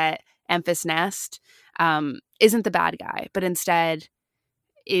end that Enfys Nest isn't the bad guy, but instead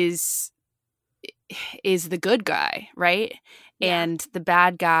is the good guy, right? Yeah. And the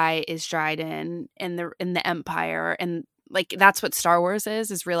bad guy is Dryden in the Empire, and like that's what Star Wars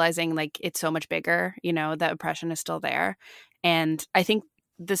is realizing like it's so much bigger, you know, that oppression is still there. And I think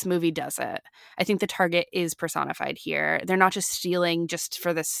this movie does it. I think the target is personified here. They're not just stealing just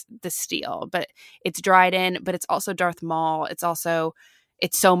for this steal, but it's Dryden, but it's also Darth Maul.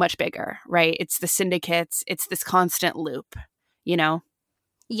 It's so much bigger, right? It's the syndicates. It's this constant loop, you know?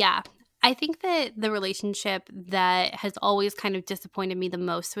 Yeah. I think that the relationship that has always kind of disappointed me the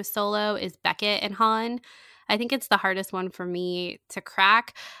most with Solo is Beckett and Han. I think it's the hardest one for me to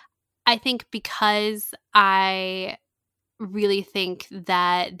crack. I think because I really think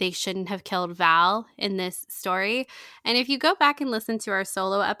that they shouldn't have killed Val in this story. And if you go back and listen to our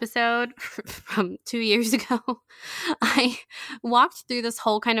Solo episode from 2 years ago, I walked through this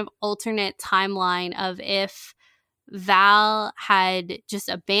whole kind of alternate timeline of if Val had just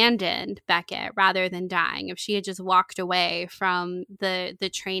abandoned Beckett rather than dying, if she had just walked away from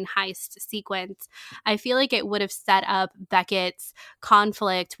the train heist sequence, I feel like it would have set up Beckett's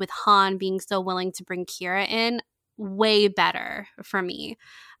conflict with Han being so willing to bring Kira in way better for me.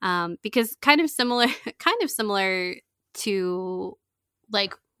 Because kind of similar to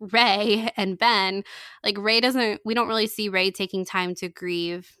like Rey and Ben, like we don't really see Rey taking time to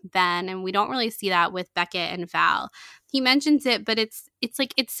grieve Ben, and we don't really see that with Beckett and Val. He mentions it, but it's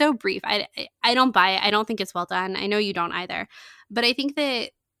like it's so brief. I don't buy it. I don't think it's well done. I know you don't either. But I think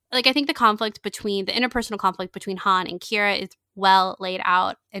that the interpersonal conflict between Han and Kira is well laid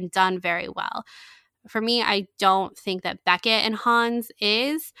out and done very well. For me, I don't think that Beckett and Han's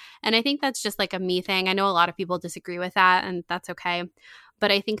is, and I think that's just like a me thing. I know a lot of people disagree with that, and that's okay. But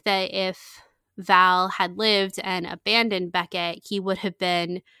I think that if Val had lived and abandoned Beckett, he would have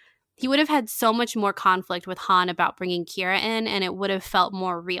had so much more conflict with Han about bringing Kira in, and it would have felt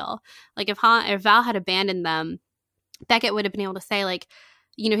more real. Like if Val had abandoned them, Beckett would have been able to say, like,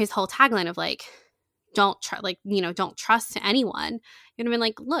 you know, his whole tagline of like, don't trust anyone. You're gonna be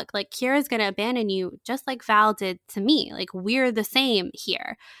like, look, like Kira's gonna abandon you just like Val did to me. Like, we're the same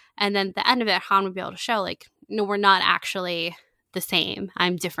here. And then at the end of it, Han would be able to show, like, no, we're not actually the same.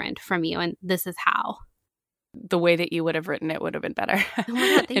 I'm different from you, and this is how. The way that you would have written it would have been better,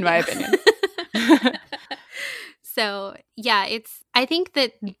 in my opinion. So, yeah, I think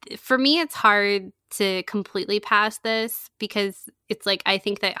that for me, it's hard to completely pass this because it's like, I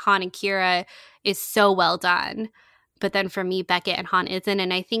think that Han and Kira is so well done. But then for me, Beckett and Han isn't.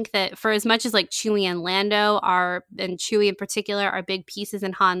 And I think that for as much as like Chewie and Lando are, and Chewie in particular, are big pieces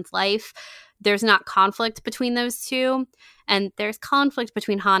in Han's life, there's not conflict between those two. And there's conflict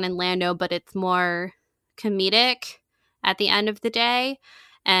between Han and Lando, but it's more comedic at the end of the day.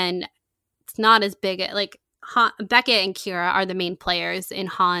 And it's not as big, like, Beckett and Kira are the main players in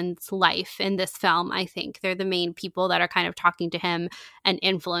Han's life in this film, I think. They're the main people that are kind of talking to him and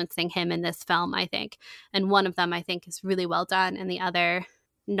influencing him in this film, I think. And one of them, I think, is really well done, and the other,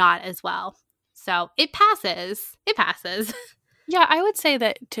 not as well. So it passes. It passes. Yeah, I would say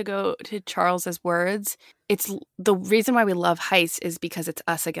that, to go to Charles's words, it's the reason why we love heists is because it's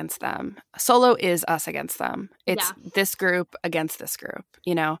us against them. Solo is us against them. It's this group against this group,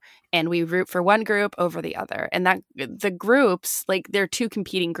 you know, and we root for one group over the other. And that the groups, like, there are two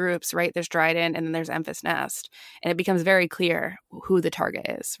competing groups, right? There's Dryden and then there's Enfys Nest. And it becomes very clear who the target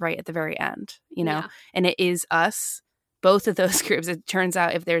is, right, at the very end, you know, and it is us, both of those groups. It turns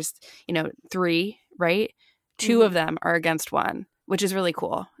out if there's, you know, three, right? Two of them are against one, which is really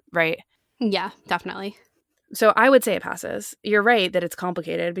cool, right? Yeah, definitely. So I would say it passes. You're right that it's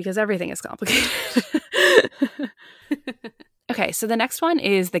complicated because everything is complicated. Okay, so the next one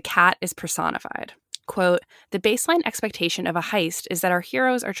is the cat is personified. Quote, the baseline expectation of a heist is that our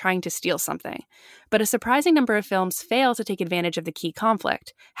heroes are trying to steal something, but a surprising number of films fail to take advantage of the key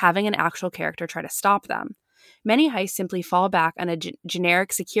conflict, having an actual character try to stop them. Many heists simply fall back on a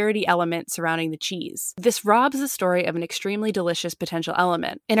generic security element surrounding the cheese. This robs the story of an extremely delicious potential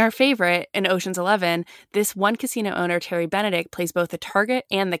element. In our favorite, in Ocean's 11, this one casino owner, Terry Benedict, plays both the target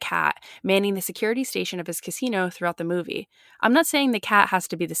and the cat, manning the security station of his casino throughout the movie. I'm not saying the cat has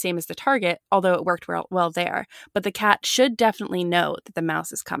to be the same as the target, although it worked well there, but the cat should definitely know that the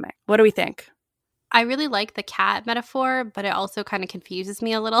mouse is coming. What do we think? I really like the cat metaphor, but it also kind of confuses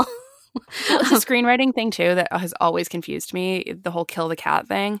me a little. Well, it's a screenwriting thing too that has always confused me, the whole kill the cat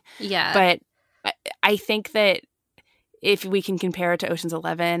thing. Yeah. But I think that if we can compare it to Ocean's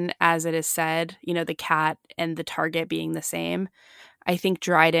 11, as it is said, you know, the cat and the target being the same, I think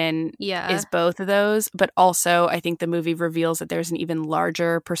Dryden is both of those. But also, I think the movie reveals that there's an even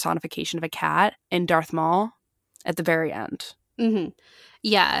larger personification of a cat in Darth Maul at the very end. Mm-hmm.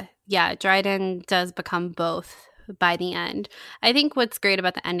 Yeah. Dryden does become both by the end. I think what's great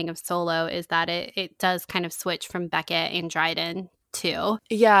about the ending of Solo is that it does kind of switch from Beckett and Dryden too.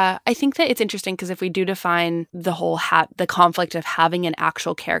 Yeah, I think that it's interesting because if we do define the whole the conflict of having an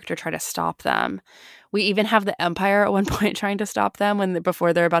actual character try to stop them, we even have the Empire at one point trying to stop them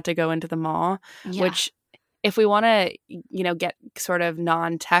before they're about to go into the mall, which, if we want to, you know, get sort of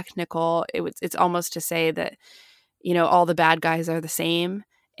non-technical, it's almost to say that, you know, all the bad guys are the same.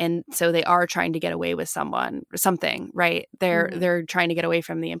 And so they are trying to get away with something, right? They're trying to get away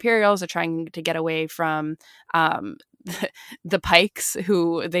from the Imperials. They're trying to get away from the Pikes,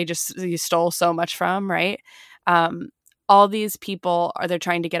 who you stole so much from, right? All these people they're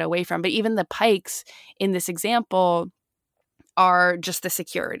trying to get away from. But even the Pikes in this example are just the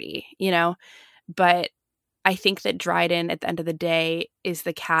security, you know? But I think that Dryden, at the end of the day, is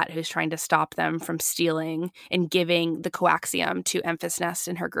the cat who's trying to stop them from stealing and giving the coaxium to Enfys Nest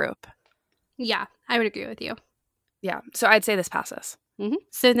and her group. Yeah, I would agree with you. Yeah, so I'd say this passes. Mm-hmm.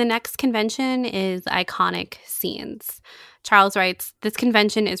 So the next convention is iconic scenes. Charles writes, this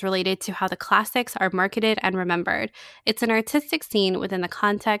convention is related to how the classics are marketed and remembered. It's an artistic scene within the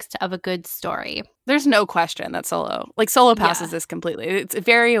context of a good story. There's no question that Solo passes this completely. It's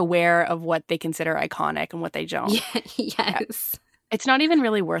very aware of what they consider iconic and what they don't. Yes. Yeah. It's not even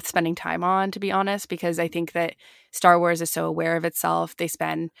really worth spending time on, to be honest, because I think that Star Wars is so aware of itself. I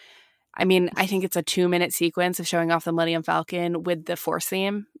think it's a 2-minute sequence of showing off the Millennium Falcon with the Force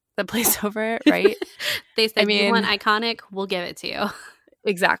theme that plays over it, right? They said, you want iconic? We'll give it to you.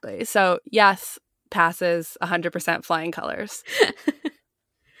 Exactly. So, yes, passes 100% flying colors.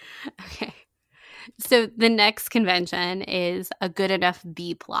 Okay. So the next convention is a good enough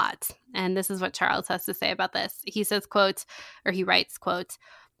B plot. And this is what Charles has to say about this. He says, he writes, quote,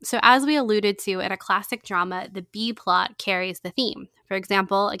 so as we alluded to in a classic drama, the B plot carries the theme. For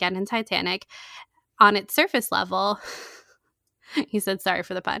example, again in Titanic, on its surface level, he said sorry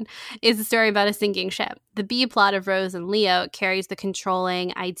for the pun, is a story about a sinking ship. The B plot of Rose and Leo carries the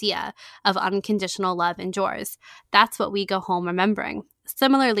controlling idea of unconditional love endures. That's what we go home remembering.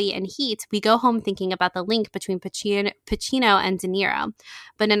 Similarly, in Heat, we go home thinking about the link between Pacino and De Niro.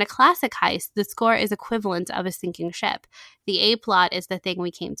 But in a classic heist, the score is equivalent of a sinking ship. The A plot is the thing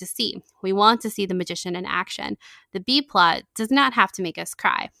we came to see. We want to see the magician in action. The B plot does not have to make us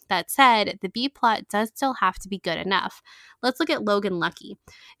cry. That said, the B plot does still have to be good enough. Let's look at Logan Lucky.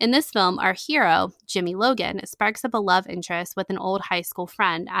 In this film, our hero, Jimmy Logan, sparks up a love interest with an old high school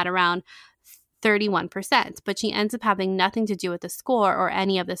friend at around 31%, but she ends up having nothing to do with the score or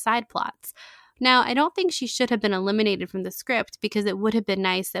any of the side plots. Now, I don't think she should have been eliminated from the script because it would have been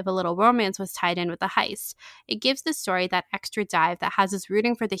nice if a little romance was tied in with the heist. It gives the story that extra dive that has us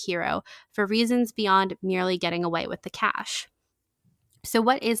rooting for the hero for reasons beyond merely getting away with the cash. So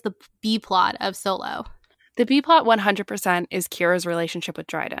what is the B plot of Solo? The B plot 100% is Kira's relationship with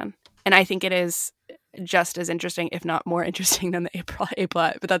Dryden. And I think it is just as interesting, if not more interesting than the A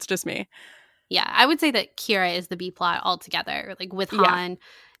plot, but that's just me. Yeah, I would say that Kira is the B plot altogether, like with Han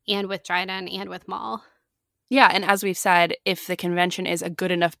and with Dryden and with Maul. Yeah, and as we've said, if the convention is a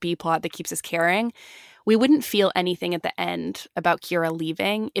good enough B plot that keeps us caring, we wouldn't feel anything at the end about Kira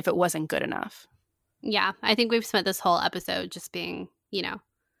leaving if it wasn't good enough. Yeah, I think we've spent this whole episode just being,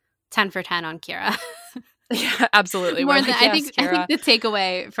 10 for 10 on Kira. Yeah, absolutely. I think the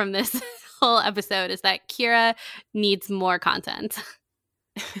takeaway from this whole episode is that Kira needs more content.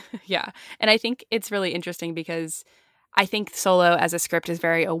 Yeah. And I think it's really interesting because I think Solo as a script is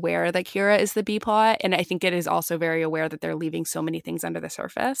very aware that Kira is the B plot. And I think it is also very aware that they're leaving so many things under the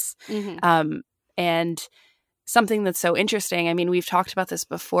surface. Mm-hmm. And something that's so interesting, I mean, we've talked about this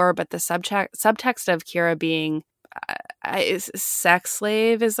before, but the subtext of Kira being sex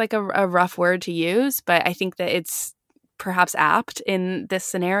slave is like a rough word to use, but I think that it's perhaps apt in this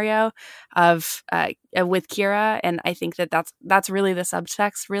scenario of with Kira, and I think that that's really the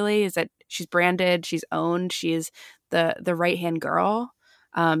subtext. Really, is that she's branded, she's owned, she's the right hand girl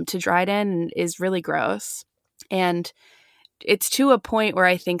to Dryden, and is really gross. And it's to a point where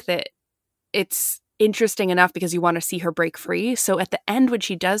I think that it's interesting enough because you want to see her break free. So at the end, when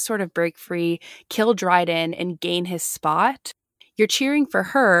she does sort of break free, kill Dryden, and gain his spot, you're cheering for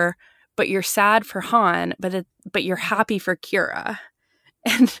her, but you're sad for Han, but you're happy for Kira.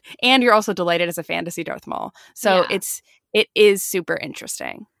 And you're also delighted as a fan to see Darth Maul. So it is super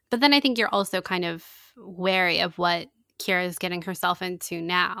interesting. But then I think you're also kind of wary of what Kira is getting herself into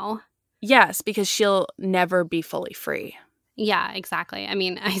now. Yes, because she'll never be fully free. Yeah, exactly. I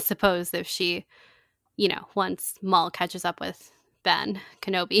mean, I suppose if she, once Maul catches up with Ben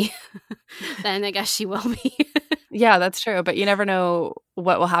Kenobi, then I guess she will be. Yeah, that's true. But you never know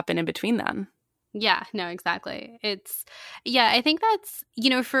what will happen in between then. Yeah, no, exactly. I think that's,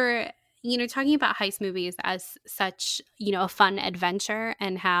 for, talking about heist movies as such, a fun adventure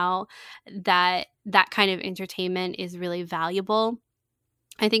and how that kind of entertainment is really valuable.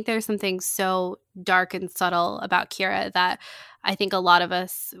 I think there's something so dark and subtle about Kira that I think a lot of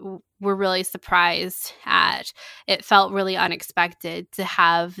us were really surprised at. It felt really unexpected to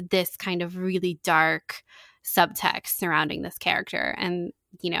have this kind of really dark subtext surrounding this character. And,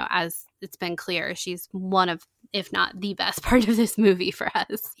 as it's been clear, she's one of, if not the best part of this movie for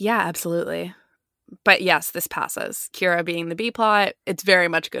us. Yeah, absolutely. But yes, this passes. Kira being the B plot, it's very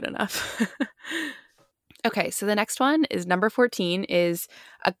much good enough. Okay, so the next one is number 14 is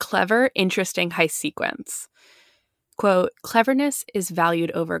a clever, interesting heist sequence. Quote, cleverness is valued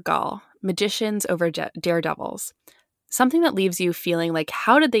over gall, magicians over daredevils. Something that leaves you feeling like,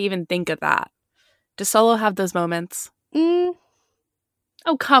 how did they even think of that? Does Solo have those moments?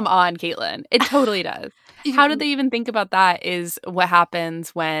 Oh, come on, Caitlin. It totally does. How did they even think about that is what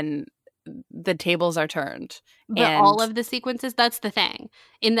happens when the tables are turned. But all of the sequences, that's the thing.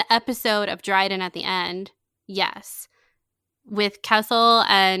 In the episode of Dryden at the end, yes. With Kessel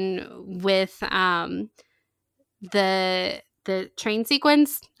and with the train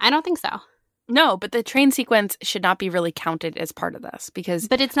sequence, I don't think so. No, but the train sequence should not be really counted as part of this because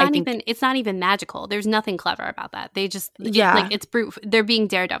But it's not even magical. There's nothing clever about that. They just it's brute. They're being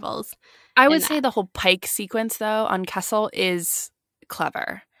daredevils. I would say the whole Pike sequence though on Kessel is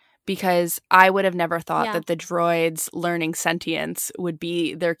clever. Because I would have never thought that the droids learning sentience would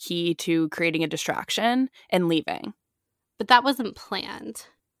be their key to creating a distraction and leaving. But that wasn't planned.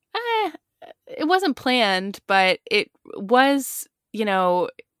 It wasn't planned, but it was, in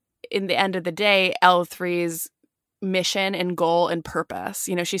the end of the day, L3's mission and goal and purpose.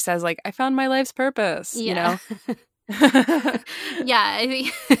 She says, like, I found my life's purpose, Yeah, I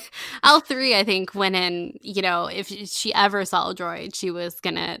think L3, I think, went in, if she ever saw a droid,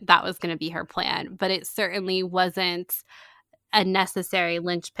 that was gonna be her plan. But it certainly wasn't a necessary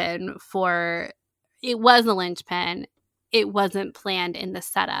linchpin it was a linchpin. It wasn't planned in the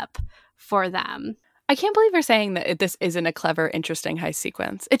setup for them. I can't believe you're saying that this isn't a clever, interesting heist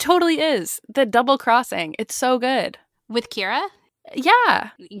sequence. It totally is. The double crossing. It's so good. With Kira? Yeah.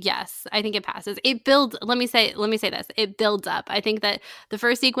 Yes, I think it passes. It builds, let me say this. It builds up. I think that the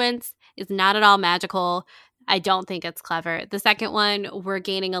first sequence is not at all magical. I don't think it's clever. The second one, we're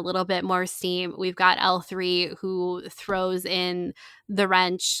gaining a little bit more steam. We've got L3 who throws in the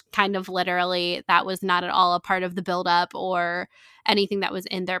wrench kind of literally. That was not at all a part of the buildup or anything that was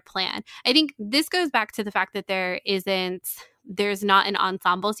in their plan. I think this goes back to the fact that there's not an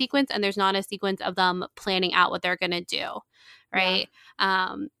ensemble sequence and there's not a sequence of them planning out what they're going to do, right?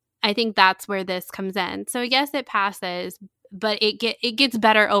 Yeah. I think that's where this comes in. So yes, it passes, but it gets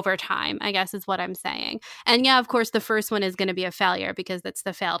better over time, I guess is what I'm saying. And yeah, of course, the first one is going to be a failure because it's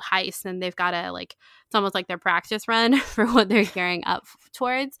the failed heist and they've got to it's almost like their practice run for what they're gearing up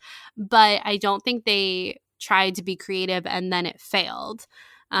towards. But I don't think they tried to be creative and then it failed.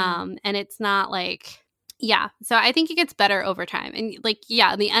 And it's not yeah. So I think it gets better over time. And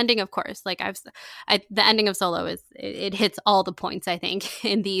the ending, of course, the ending of Solo it hits all the points, I think,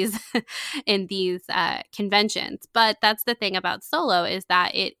 in these conventions. But that's the thing about Solo is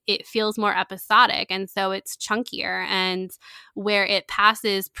that it feels more episodic. And so it's chunkier, and where it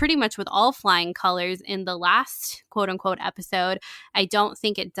passes pretty much with all flying colors in the last quote unquote episode, I don't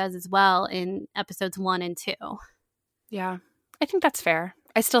think it does as well in episodes 1 and 2. Yeah, I think that's fair.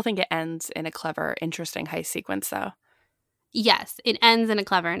 I still think it ends in a clever, interesting heist sequence, though. Yes, it ends in a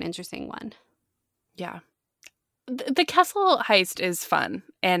clever and interesting one. Yeah. The Kessel heist is fun,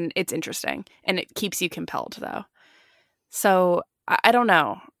 and it's interesting, and it keeps you compelled, though. So, I don't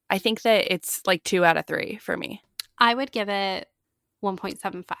know. I think that it's 2 out of 3 for me. I would give it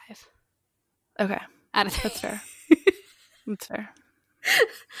 1.75. Okay. Out of 3. That's fair. That's fair.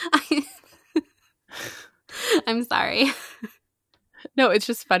 I'm sorry. No, it's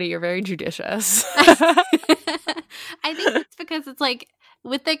just funny. You're very judicious. I think it's because it's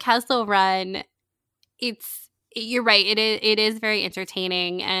with the Kessel run, you're right. It is very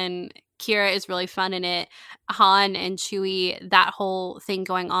entertaining, and Kira is really fun in it. Han and Chewie, that whole thing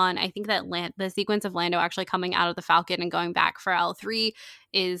going on. I think that the sequence of Lando actually coming out of the Falcon and going back for L3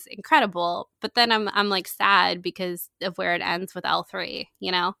 is incredible. But then I'm sad because of where it ends with L3,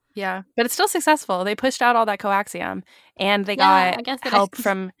 Yeah, but it's still successful. They pushed out all that coaxium, and they got help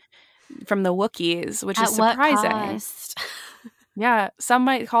from the Wookiees, which is surprising. What cost? Yeah, some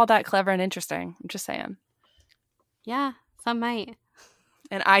might call that clever and interesting. I'm just saying. Yeah, some might.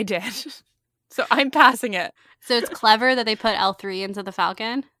 And I did. So I'm passing it. So it's clever that they put L3 into the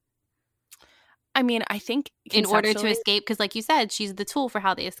Falcon? I mean, I think in order to escape, because like you said, she's the tool for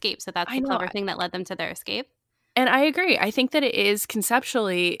how they escape. So that's the clever thing that led them to their escape. And I agree. I think that it is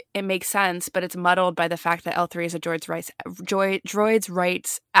conceptually, it makes sense, but it's muddled by the fact that L3 is a droid's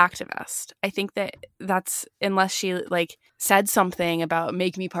rights activist. I think that's, unless she said something about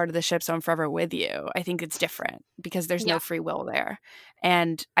make me part of the ship so I'm forever with you, I think it's different because there's no free will there.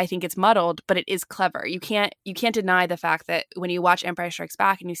 And I think it's muddled, but it is clever. You can't deny the fact that when you watch Empire Strikes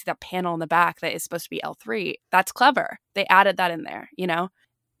Back and you see that panel in the back that is supposed to be L3, that's clever. They added that in there,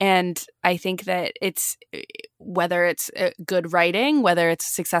 And I think that whether it's good writing, whether it's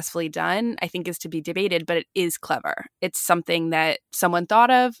successfully done, I think is to be debated, but it is clever. It's something that someone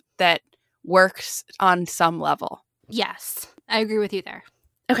thought of that works on some level. Yes, I agree with you there.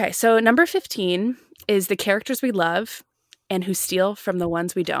 Okay, so number 15 is the characters we love and who steal from the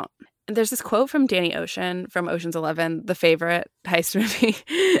ones we don't. And there's this quote from Danny Ocean from Ocean's 11, the favorite heist movie,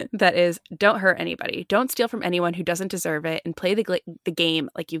 that is, don't hurt anybody. Don't steal from anyone who doesn't deserve it, and play the game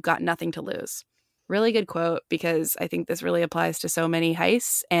like you've got nothing to lose. Really good quote, because I think this really applies to so many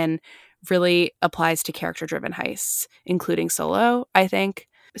heists and really applies to character-driven heists, including Solo, I think.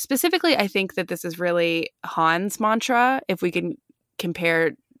 Specifically, I think that this is really Han's mantra. If we can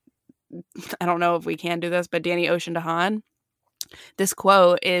compare, I don't know if we can do this, but Danny Ocean to Han. This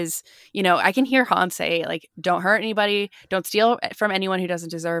quote is, I can hear Han say, don't hurt anybody, don't steal from anyone who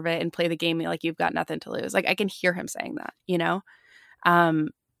doesn't deserve it, and play the game like you've got nothing to lose. I can hear him saying that,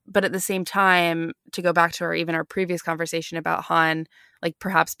 But at the same time, to go back to our previous conversation about Han,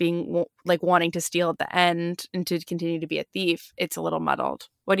 perhaps being wanting to steal at the end and to continue to be a thief, it's a little muddled.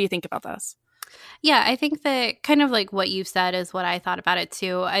 What do you think about this? Yeah, I think that kind of like what you've said is what I thought about it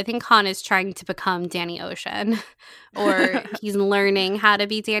too. I think Han is trying to become Danny Ocean, or he's learning how to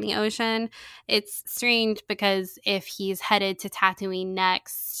be Danny Ocean. It's strange because if he's headed to Tatooine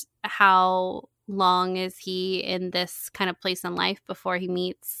next, how long is he in this kind of place in life before he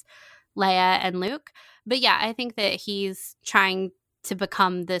meets Leia and Luke? But yeah, I think that he's trying to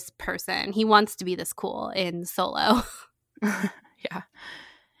become this person. He wants to be this cool in Solo. Yeah.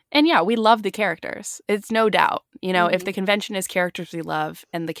 And yeah, we love the characters. It's no doubt. You know, if the convention is characters we love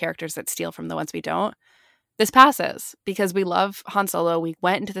and the characters that steal from the ones we don't, this passes because we love Han Solo. We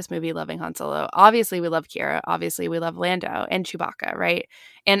went into this movie loving Han Solo. Obviously, we love Qi'ra. Obviously, we love Lando and Chewbacca, right?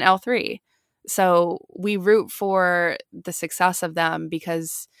 And L3. So we root for the success of them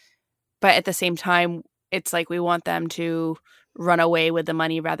but at the same time, it's like we want them to run away with the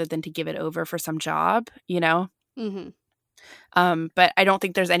money rather than to give it over for some job, you know? Mm-hmm. But I don't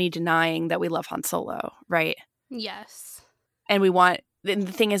think there's any denying that we love Han Solo, right? Yes. And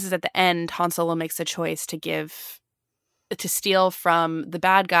the thing is at the end, Han Solo makes a choice to steal from the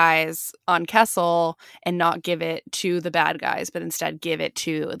bad guys on Kessel and not give it to the bad guys, but instead give it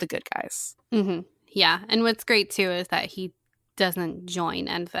to the good guys. Mm-hmm. Yeah. And what's great too is that he doesn't join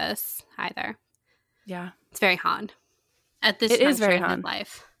Enfys either. Yeah. It's very Han at this it is very juncture in Han. his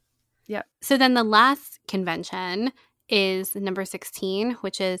life. Yep. So then the last convention is number 16,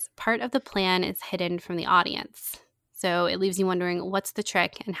 which is part of the plan is hidden from the audience. So it leaves you wondering what's the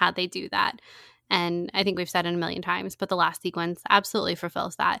trick and how they do that. And I think we've said it a million times, but the last sequence absolutely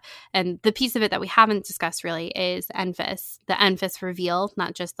fulfills that. And the piece of it that we haven't discussed really is Enfys, the Enfys reveal,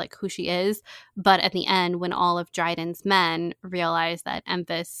 not just like who she is, but at the end when all of Dryden's men realize that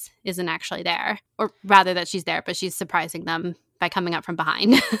Enfys isn't actually there, or rather that she's there, but she's surprising them by coming up from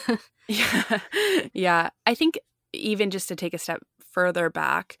behind. Yeah. I think even just to take a step further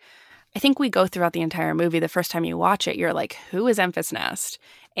back, I think we go throughout the entire movie. The first time you watch it, you're like, who is Enfys Nest?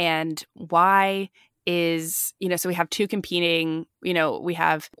 And why is, so we have two competing,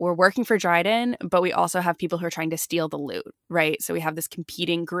 we're working for Dryden, but we also have people who are trying to steal the loot, right? So we have this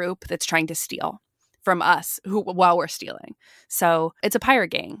competing group that's trying to steal from us while we're stealing. So it's a pirate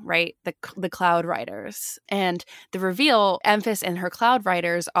gang, right? The Cloud Riders. And the reveal, Enfys and her Cloud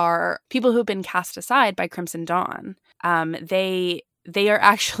Riders are people who've been cast aside by Crimson Dawn. They are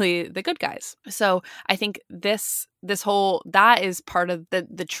actually the good guys. So I think this whole, that is part of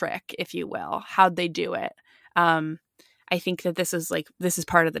the trick, if you will, how'd they do it. I think that this is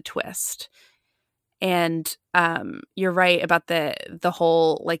part of the twist. And you're right about the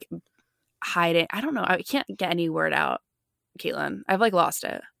whole like hiding. I don't know. I can't get any word out, Caitlin. I've like lost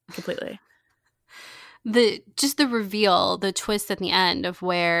it completely. The reveal, the twist at the end of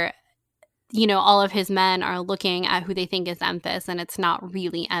where, all of his men are looking at who they think is Enfys, and it's not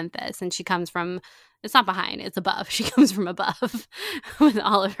really Enfys. And she comes from, it's not behind, it's above. She comes from above with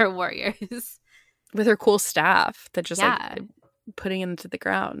all of her warriors. With her cool staff that just like putting into the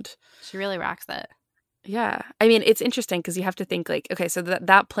ground. She really rocks it. Yeah. I mean, it's interesting because you have to think like, okay, so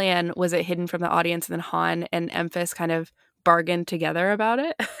that plan, was it hidden from the audience and then Han and Enfys kind of bargained together about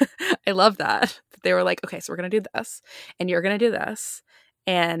it? I love that. They were like, okay, so we're going to do this and you're going to do this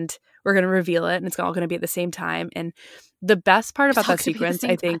and we're going to reveal it and it's all going to be at the same time. And the best part about that sequence,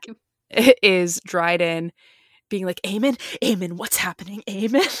 I think, is Dryden being like, Aemon, what's happening,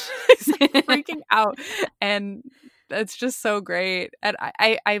 Aemon? He's like freaking out. And it's just so great. And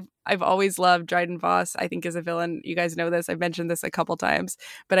I've always loved Dryden Voss, I think, as a villain. You guys know this. I've mentioned this a couple times.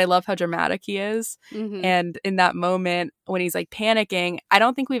 But I love how dramatic he is. Mm-hmm. And in that moment when he's like panicking, I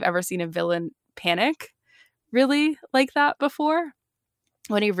don't think we've ever seen a villain panic really like that before.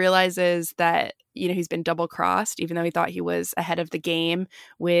 When he realizes that, he's been double-crossed, even though he thought he was ahead of the game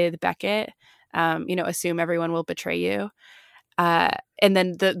with Beckett. Assume everyone will betray you. And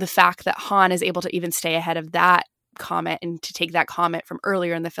then the fact that Han is able to even stay ahead of that comment and to take that comment from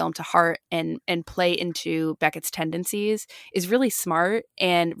earlier in the film to heart and play into Beckett's tendencies is really smart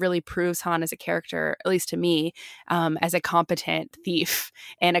and really proves Han as a character, at least to me, as a competent thief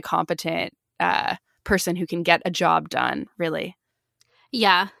and a competent person who can get a job done, really.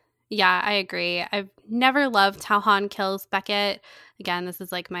 Yeah, I agree. I've never loved how Han kills Beckett. Again, this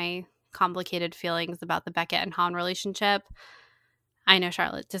is like my complicated feelings about the Beckett and Han relationship. I know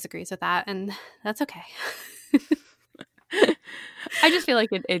Charlotte disagrees with that, and that's okay. I just feel like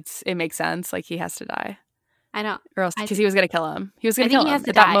it makes sense. Like he has to die. I don't, or else because he was going to kill him. He was going to kill him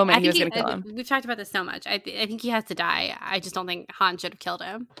at that moment. He was going to kill him. We've talked about this so much. I think he has to die. I just don't think Han should have killed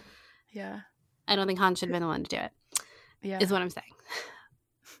him. Yeah, I don't think Han should have been the one to do it. Yeah, is what I'm saying.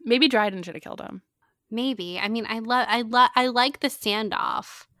 Maybe Dryden should have killed him. Maybe. I mean, I like the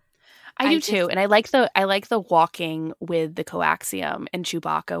standoff. I do too, and I like the walking with the coaxium and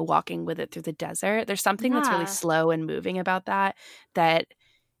Chewbacca walking with it through the desert. There's something that's really slow and moving about that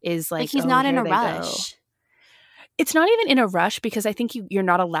is like he's not in a rush. It's not even in a rush because I think you're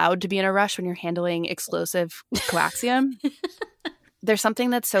not allowed to be in a rush when you're handling explosive coaxium. There's something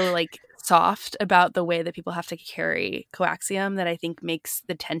that's so like soft about the way that people have to carry coaxium that I think makes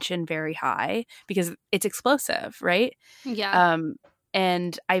the tension very high because it's explosive, right? Yeah.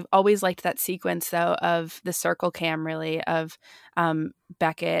 And I've always liked that sequence, though, of the circle cam, really, of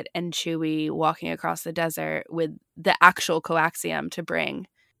Beckett and Chewie walking across the desert with the actual coaxium to bring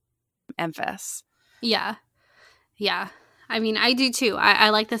Memphis. Yeah. Yeah. I mean, I do, too. I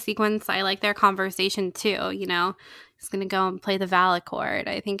like the sequence. I like their conversation, too, you know. He's going to go and play the Valacord.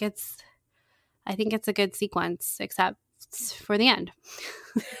 I think it's a good sequence, except for the end.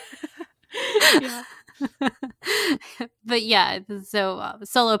 Yeah. But yeah, so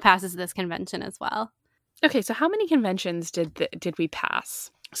Solo passes this convention as well. Okay, so how many conventions did we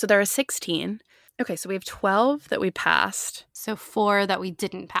pass? So there are 16. Okay, so we have 12 that we passed. So 4 that we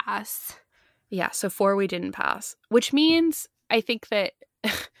didn't pass. Yeah, so 4 we didn't pass, which means I think that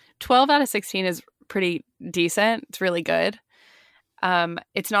 12 out of 16 is pretty decent. It's really good.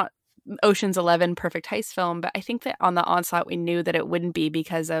 It's not Ocean's 11 perfect heist film, but I think that on the onslaught we knew that it wouldn't be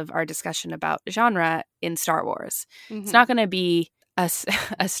because of our discussion about genre in Star Wars. Mm-hmm. It's not going to be a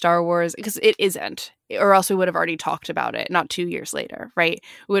Star Wars because it isn't, or else we would have already talked about it not 2 years later, right?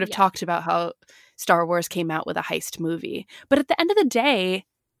 We would have talked about how Star Wars came out with a heist movie. But at the end of the day,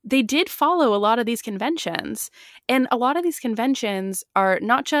 they did follow a lot of these conventions, and a lot of these conventions are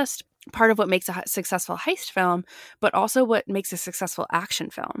not just part of what makes a successful heist film, but also what makes a successful action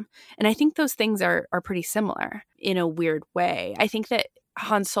film. And I think those things are pretty similar in a weird way. I think that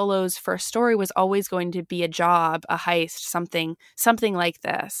Han Solo's first story was always going to be a job, a heist, something like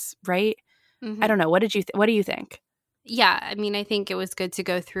this, right? Mm-hmm. I don't know. What do you think? Yeah, I mean, I think it was good to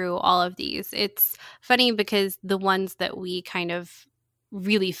go through all of these. It's funny because the ones that we kind of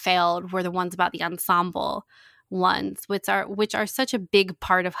really failed were the ones about the ensemble ones, which are such a big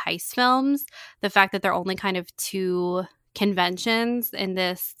part of heist films. The fact that there are only kind of 2 conventions in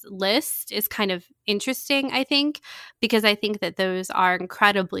this list is kind of interesting, I think, because I think that those are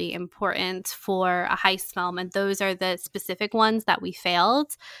incredibly important for a heist film, and those are the specific ones that we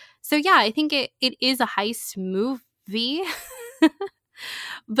failed. So yeah, I think it is a heist movie.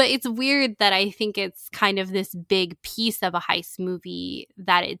 But it's weird that I think it's kind of this big piece of a heist movie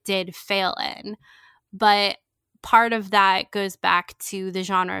that it did fail in. But part of that goes back to the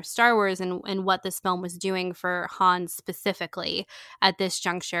genre of Star Wars and what this film was doing for Han specifically at this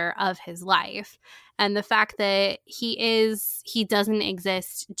juncture of his life. And the fact that he doesn't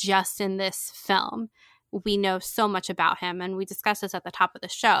exist just in this film. We know so much about him, and we discussed this at the top of the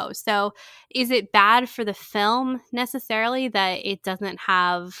show. So is it bad for the film necessarily that it doesn't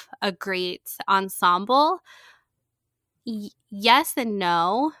have a great ensemble? Yes and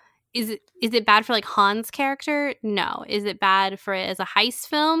no. Is it bad for like Han's character? No. Is it bad for it as a heist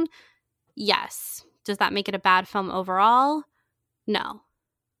film? Yes. Does that make it a bad film overall? No.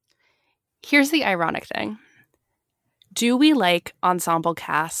 Here's the ironic thing. Do we like ensemble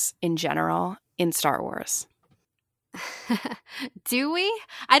casts in general in Star Wars? Do we?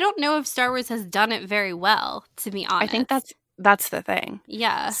 I don't know if Star Wars has done it very well, to be honest. I think that's the thing.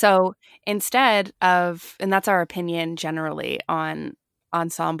 Yeah. So instead of, and that's our opinion generally on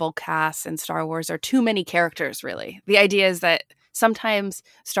ensemble casts in Star Wars, are too many characters, really. The idea is that sometimes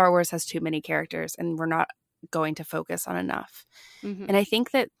Star Wars has too many characters and we're not going to focus on enough. Mm-hmm. And I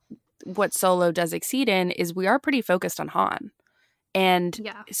think that what Solo does exceed in is we are pretty focused on Han. And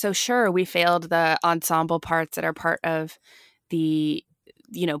so sure, we failed the ensemble parts that are part of the,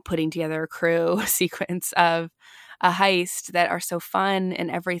 putting together a crew sequence of a heist that are so fun and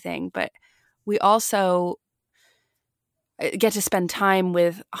everything. But we also get to spend time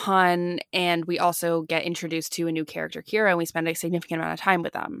with Han, and we also get introduced to a new character, Kira, and we spend a significant amount of time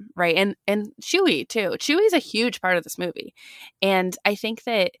with them, right? And Chewie too. Chewie's a huge part of this movie, and I think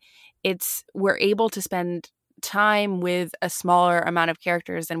that we're able to spend time with a smaller amount of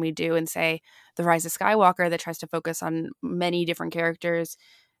characters than we do in, say, The Rise of Skywalker, that tries to focus on many different characters,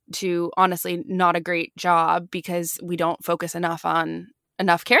 to honestly not a great job because we don't focus enough on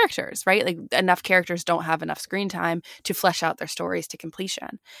enough characters, right? Like enough characters don't have enough screen time to flesh out their stories to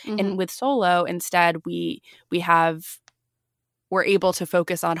completion. Mm-hmm. And with Solo, instead, we're able to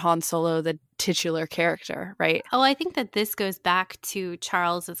focus on Han Solo, the titular character, right? Oh, I think that this goes back to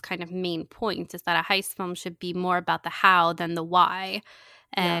Charles's kind of main point, is that a heist film should be more about the how than the why.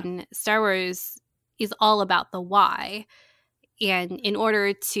 And Star Wars is all about the why. And in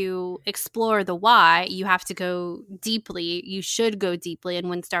order to explore the why, you have to go deeply. You should go deeply. And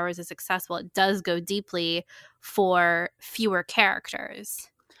when Star Wars is successful, it does go deeply for fewer characters.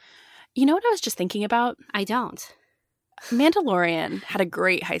 You know what I was just thinking about? I don't. Mandalorian had a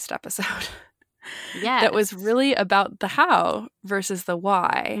great heist episode. Yeah. That was really about the how versus the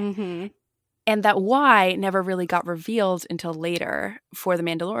why. Mm-hmm. And that why never really got revealed until later for The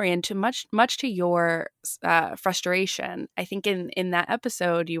Mandalorian, to much to your frustration. I think in that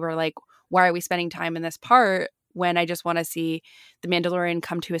episode, you were like, why are we spending time in this part when I just want to see The Mandalorian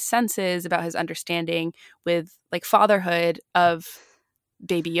come to his senses about his understanding with like fatherhood of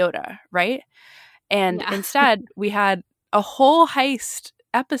Baby Yoda, right? And instead, we had a whole heist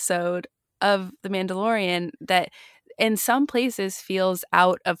episode of The Mandalorian that in some places feels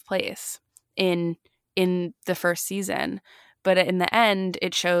out of place in the first season, but in the end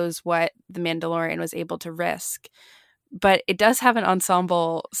it shows what the Mandalorian was able to risk. But it does have an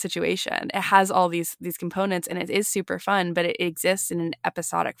ensemble situation. It has all these components, and it is super fun, but it exists in an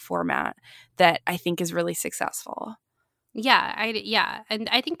episodic format that I think is really successful. Yeah, and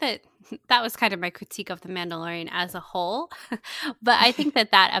I think that was kind of my critique of The Mandalorian as a whole. But I think that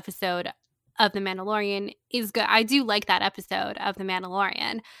episode of The Mandalorian is good. I do like that episode of The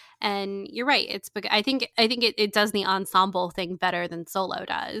Mandalorian. And you're right. I think it does the ensemble thing better than Solo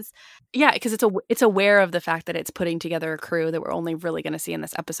does. Yeah, because it's aware of the fact that it's putting together a crew that we're only really going to see in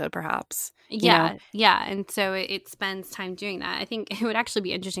this episode, perhaps. Yeah, and so it spends time doing that. I think it would actually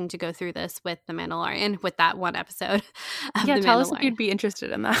be interesting to go through this with The Mandalorian, with that one episode. Tell us if you'd be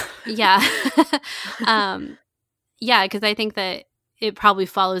interested in that. Yeah, because I think that it probably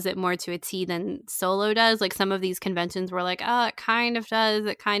follows it more to a T than Solo does. Like some of these conventions were like, oh, it kind of does.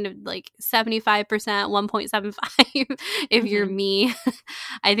 It kind of like 75%, 1.75 if you're me.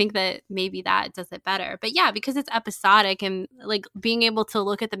 I think that maybe that does it better. But yeah, because it's episodic and like being able to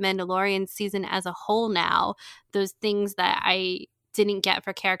look at the Mandalorian season as a whole now, those things that I didn't get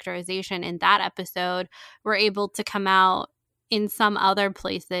for characterization in that episode were able to come out in some other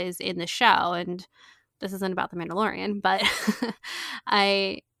places in the show. And this isn't about The Mandalorian, but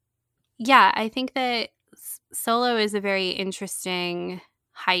I think that Solo is a very interesting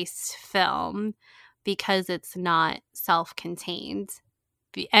heist film because it's not self-contained.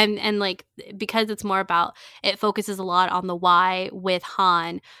 And like, because it's more about, it focuses a lot on the why with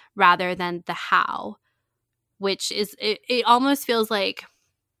Han rather than the how, which is, it almost feels like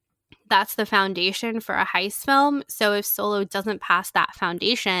that's the foundation for a heist film. So if Solo doesn't pass that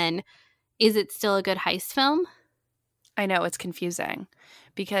foundation, is it still a good heist film? I know, it's confusing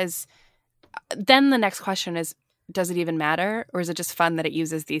because then the next question is, does it even matter? Or is it just fun that it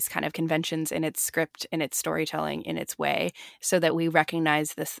uses these kind of conventions in its script, in its storytelling, in its way, so that we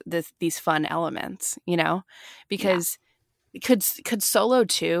recognize these fun elements, you know? Because could Solo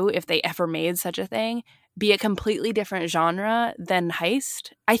 2, if they ever made such a thing, be a completely different genre than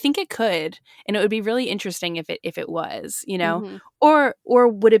heist? I think it could, and it would be really interesting if it was, you know, or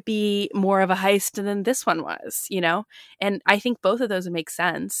would it be more of a heist than this one was, you know? And I think both of those would make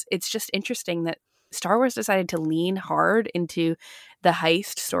sense. It's just interesting that Star Wars decided to lean hard into the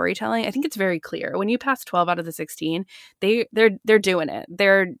heist storytelling. I think it's very clear when you pass 12 out of the 16, they're doing it.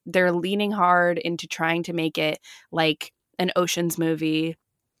 They're leaning hard into trying to make it like an Ocean's movie,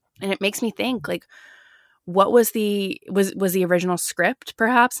 and it makes me think like, what was the original script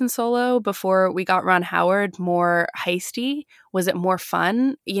perhaps in Solo before we got Ron Howard more heisty? Was it more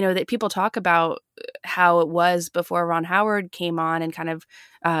fun? You know, that people talk about how it was before Ron Howard came on and kind of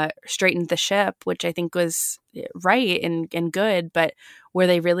straightened the ship, which I think was right and good. But were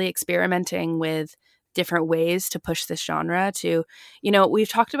they really experimenting with different ways to push this genre to, you know, we've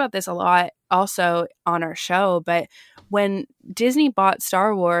talked about this a lot also on our show, but when Disney bought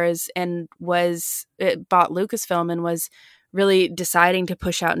Star Wars and bought Lucasfilm and was really deciding to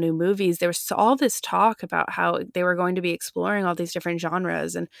push out new movies, there was all this talk about how they were going to be exploring all these different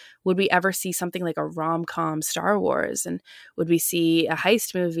genres, and would we ever see something like a rom-com Star Wars, and would we see a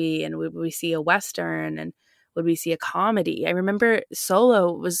heist movie, and would we see a Western, and would we see a comedy? I remember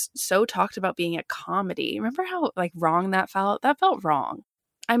Solo was so talked about being a comedy. Remember how like wrong that felt? That felt wrong.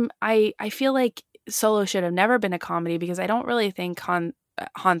 I feel like Solo should have never been a comedy, because I don't really think Han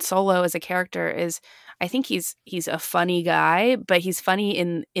Solo as a character is, I think he's a funny guy, but he's funny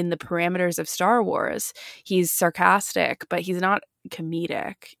in the parameters of Star Wars. He's sarcastic, but he's not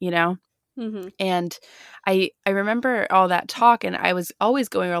comedic, you know? Mm-hmm. And I remember all that talk, and I was always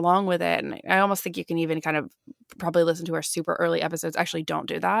going along with it. And I almost think you can even kind of probably listen to our super early episodes. Actually, don't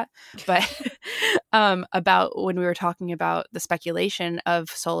do that. But about when we were talking about the speculation of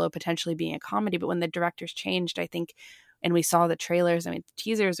Solo potentially being a comedy. But when the directors changed, I think and we saw the trailers, I mean, the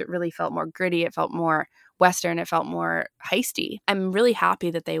teasers, it really felt more gritty. It felt more Western. It felt more heisty. I'm really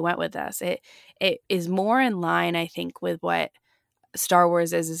happy that they went with this. It is more in line, I think, with what Star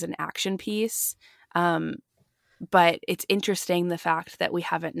Wars is as an action piece. But it's interesting the fact that we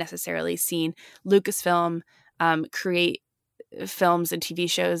haven't necessarily seen Lucasfilm create films and TV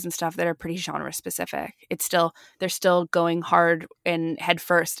shows and stuff that are pretty genre specific. They're still going hard and head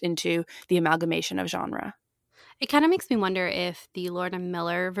first into the amalgamation of genre. It kind of makes me wonder if the Lord and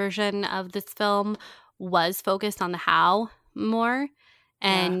Miller version of this film was focused on the how more,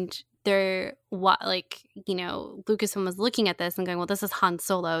 and Lucasfilm was looking at this and going, well, this is Han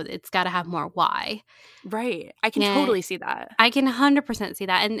Solo, it's got to have more why. Right. I can totally see that. I can 100% see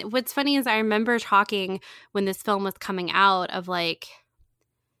that. And what's funny is I remember talking when this film was coming out of like,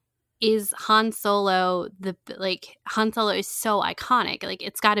 is Han Solo Han Solo is so iconic. Like,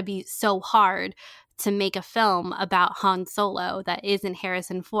 it's got to be so hard to make a film about Han Solo that isn't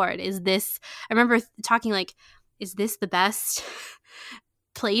Harrison Ford. I remember talking like, is this the best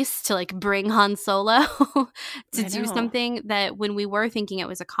place to like bring Han Solo to do something that when we were thinking it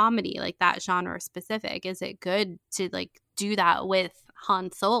was a comedy, like that genre specific, is it good to like do that with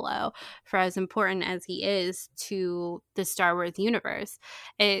Han Solo for as important as he is to the Star Wars universe?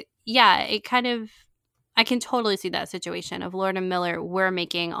 I can totally see that situation of Lord and Miller were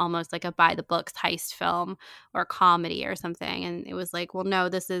making almost like a by the books heist film or comedy or something, and it was like, well, no,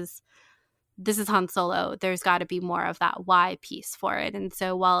 this is Han Solo. There's got to be more of that why piece for it. And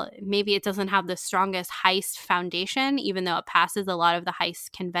so while maybe it doesn't have the strongest heist foundation, even though it passes a lot of the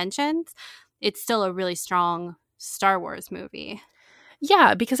heist conventions, it's still a really strong Star Wars movie.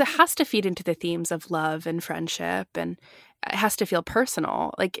 Yeah, because it has to feed into the themes of love and friendship, and it has to feel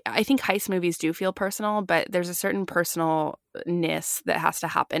personal. Like, I think heist movies do feel personal, but there's a certain personalness that has to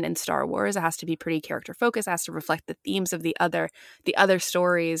happen in Star Wars. It has to be pretty character focused. It has to reflect the themes of the other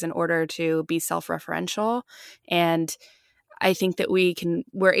stories in order to be self-referential. And I think that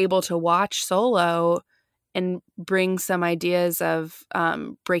we're able to watch Solo and bring some ideas of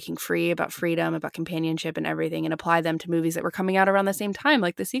breaking free, about freedom, about companionship and everything, and apply them to movies that were coming out around the same time,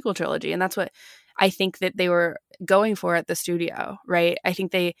 like the sequel trilogy. And that's what I think that they were going for at the studio, right? I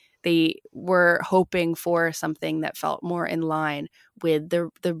think they were hoping for something that felt more in line with the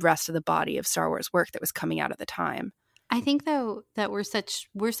rest of the body of Star Wars work that was coming out at the time. I think, though, that we're such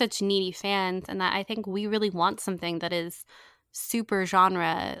needy fans, and that I think we really want something that is super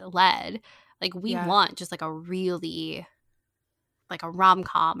genre led. Like, we want just like a really, like a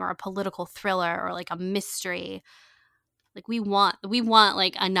rom-com or a political thriller or like a mystery. Like, we want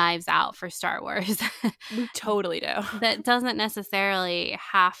like a Knives Out for Star Wars. We totally do. That doesn't necessarily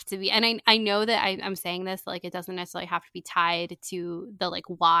have to be, and I know that I'm saying this, like, it doesn't necessarily have to be tied to the like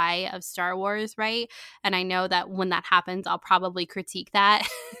why of Star Wars, right? And I know that when that happens, I'll probably critique that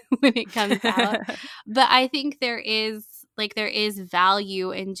when it comes out. But I think there is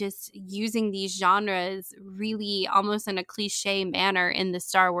value in just using these genres really almost in a cliche manner in the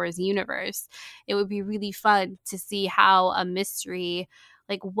Star Wars universe. It would be really fun to see how a mystery,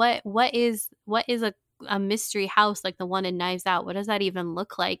 like what is a mystery house like the one in Knives Out, what does that even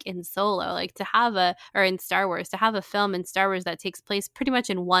look like in Solo? Like, in Star Wars, to have a film in Star Wars that takes place pretty much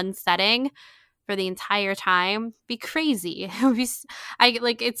in one setting for the entire time, be crazy.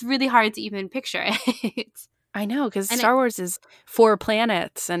 It's really hard to even picture it. I know, because Star Wars is 4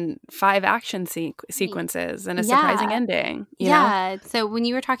 planets and 5 action sequences and a surprising ending. You know? So when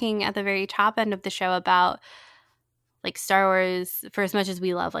you were talking at the very top end of the show about like Star Wars, for as much as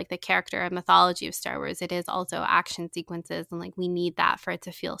we love like the character and mythology of Star Wars, it is also action sequences, and like we need that for it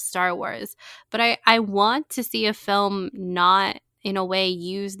to feel Star Wars. But I want to see a film not in a way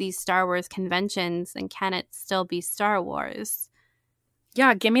use these Star Wars conventions, and can it still be Star Wars?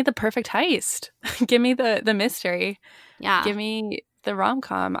 Yeah, give me the perfect heist. Give me the mystery. Yeah. Give me the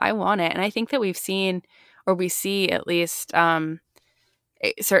rom-com. I want it. And I think that we see at least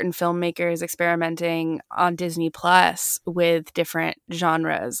certain filmmakers experimenting on Disney Plus with different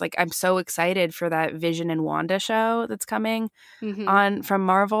genres. Like, I'm so excited for that Vision and Wanda show that's coming on from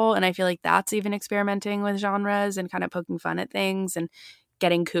Marvel. And I feel like that's even experimenting with genres and kind of poking fun at things and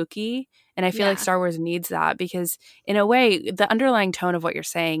getting kooky. And I feel like Star Wars needs that, because in a way, the underlying tone of what you're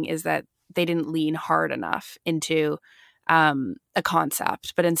saying is that they didn't lean hard enough into a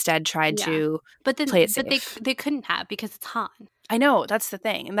concept, but instead tried to play it safe. But they couldn't have, because it's Han. I know, that's the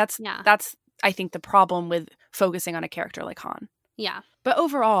thing. And that's I think the problem with focusing on a character like Han. Yeah. But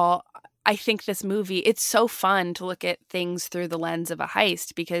overall, I think this movie, it's so fun to look at things through the lens of a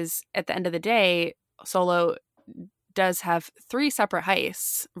heist, because at the end of the day, Solo does have 3 separate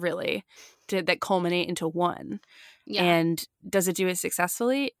heists, really, that culminate into one. Yeah. And does it do it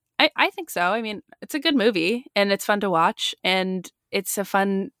successfully? I think so. I mean, it's a good movie and it's fun to watch, and it's a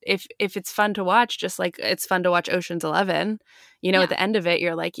fun if it's fun to watch, just like it's fun to watch Ocean's 11. You know, at the end of it,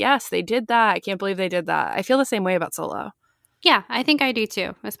 you're like, yes, they did that. I can't believe they did that. I feel the same way about Solo. Yeah, I think I do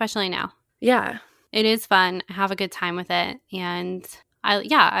too, especially now. Yeah. It is fun. I have a good time with it. And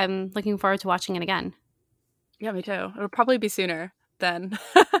I'm looking forward to watching it again. Yeah, me too. It'll probably be sooner than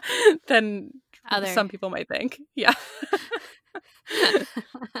some people might think. Yeah.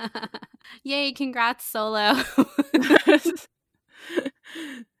 Yay, congrats, Solo.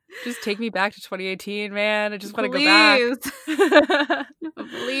 Just take me back to 2018, man. I just want to go back.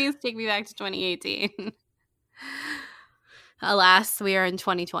 Please take me back to 2018. Alas, we are in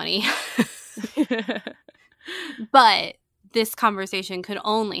 2020. But this conversation could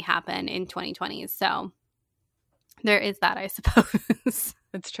only happen in 2020. So there is that, I suppose.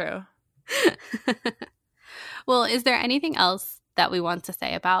 It's true. Well, is there anything else that we want to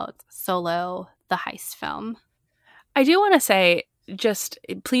say about Solo, the heist film? I do want to say, just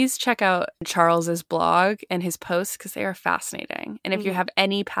please check out Charles's blog and his posts because they are fascinating. And if you have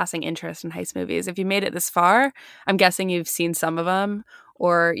any passing interest in heist movies, if you made it this far, I'm guessing you've seen some of them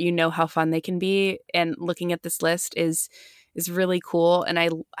or you know how fun they can be. And looking at this list is really cool. And I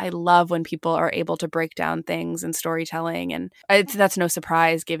love when people are able to break down things and storytelling. And that's no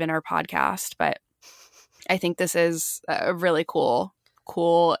surprise given our podcast, but I think this is a really cool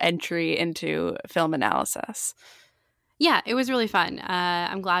entry into film analysis. Yeah, it was really fun.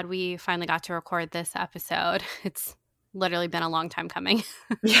 I'm glad we finally got to record this episode. It's literally been a long time coming.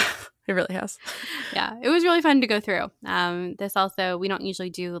 Yeah, it really has. Yeah, it was really fun to go through. This also, we don't usually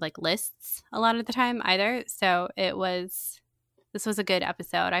do like lists a lot of the time either. So this was a good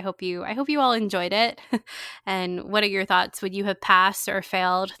episode. I hope you all enjoyed it. And what are your thoughts? Would you have passed or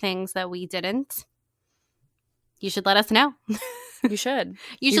failed things that we didn't? You should let us know. You should.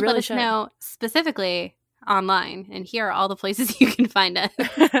 You should really let us know specifically online, and here are all the places you can find us.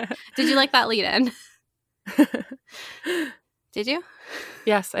 Did you like that lead-in? Did you?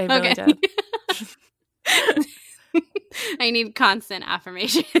 Yes, I really did. I need constant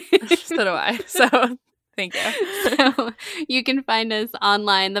affirmation. So do I. So thank you. So you can find us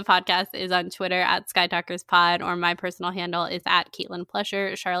online. The podcast is on Twitter at SkyTalkersPod, or my personal handle is at Caitlin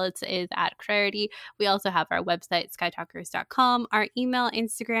Plusher. Charlotte's is at Clarity. We also have our website, skytalkers.com, our email,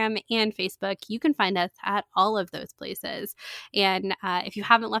 Instagram, and Facebook. You can find us at all of those places. And if you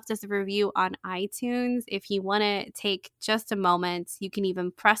haven't left us a review on iTunes, if you want to take just a moment, you can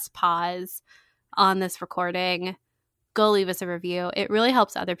even press pause on this recording. Go leave us a review. It really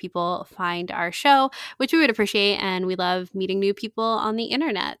helps other people find our show, which we would appreciate, and we love meeting new people on the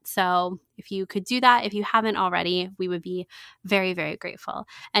internet. So if you could do that, if you haven't already, we would be very, very grateful.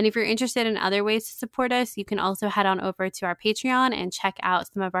 And if you're interested in other ways to support us, you can also head on over to our Patreon and check out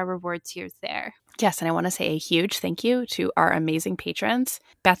some of our reward tiers there. Yes, and I want to say a huge thank you to our amazing patrons: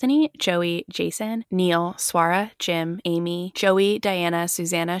 Bethany, Joey, Jason, Neil, Swara, Jim, Amy, Joey, Diana,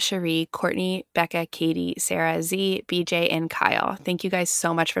 Susanna, Cherie, Courtney, Becca, Katie, Sarah, Z, BJ, and Kyle. Thank you guys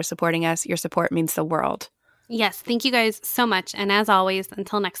so much for supporting us. Your support means the world. Yes, thank you guys so much. And as always,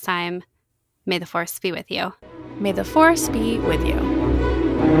 until next time, may the Force be with you. May the Force be with you.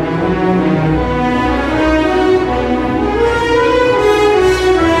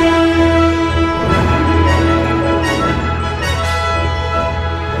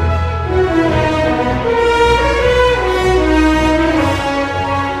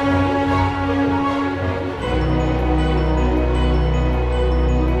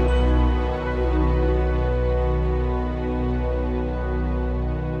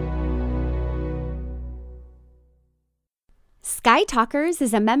 Sky Talkers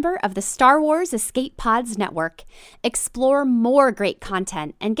is a member of the Star Wars Escape Pods Network. Explore more great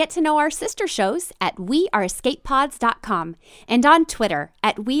content and get to know our sister shows at weareescapepods.com and on Twitter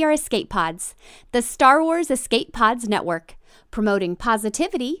at weareescapepods. The Star Wars Escape Pods Network, promoting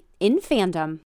positivity in fandom.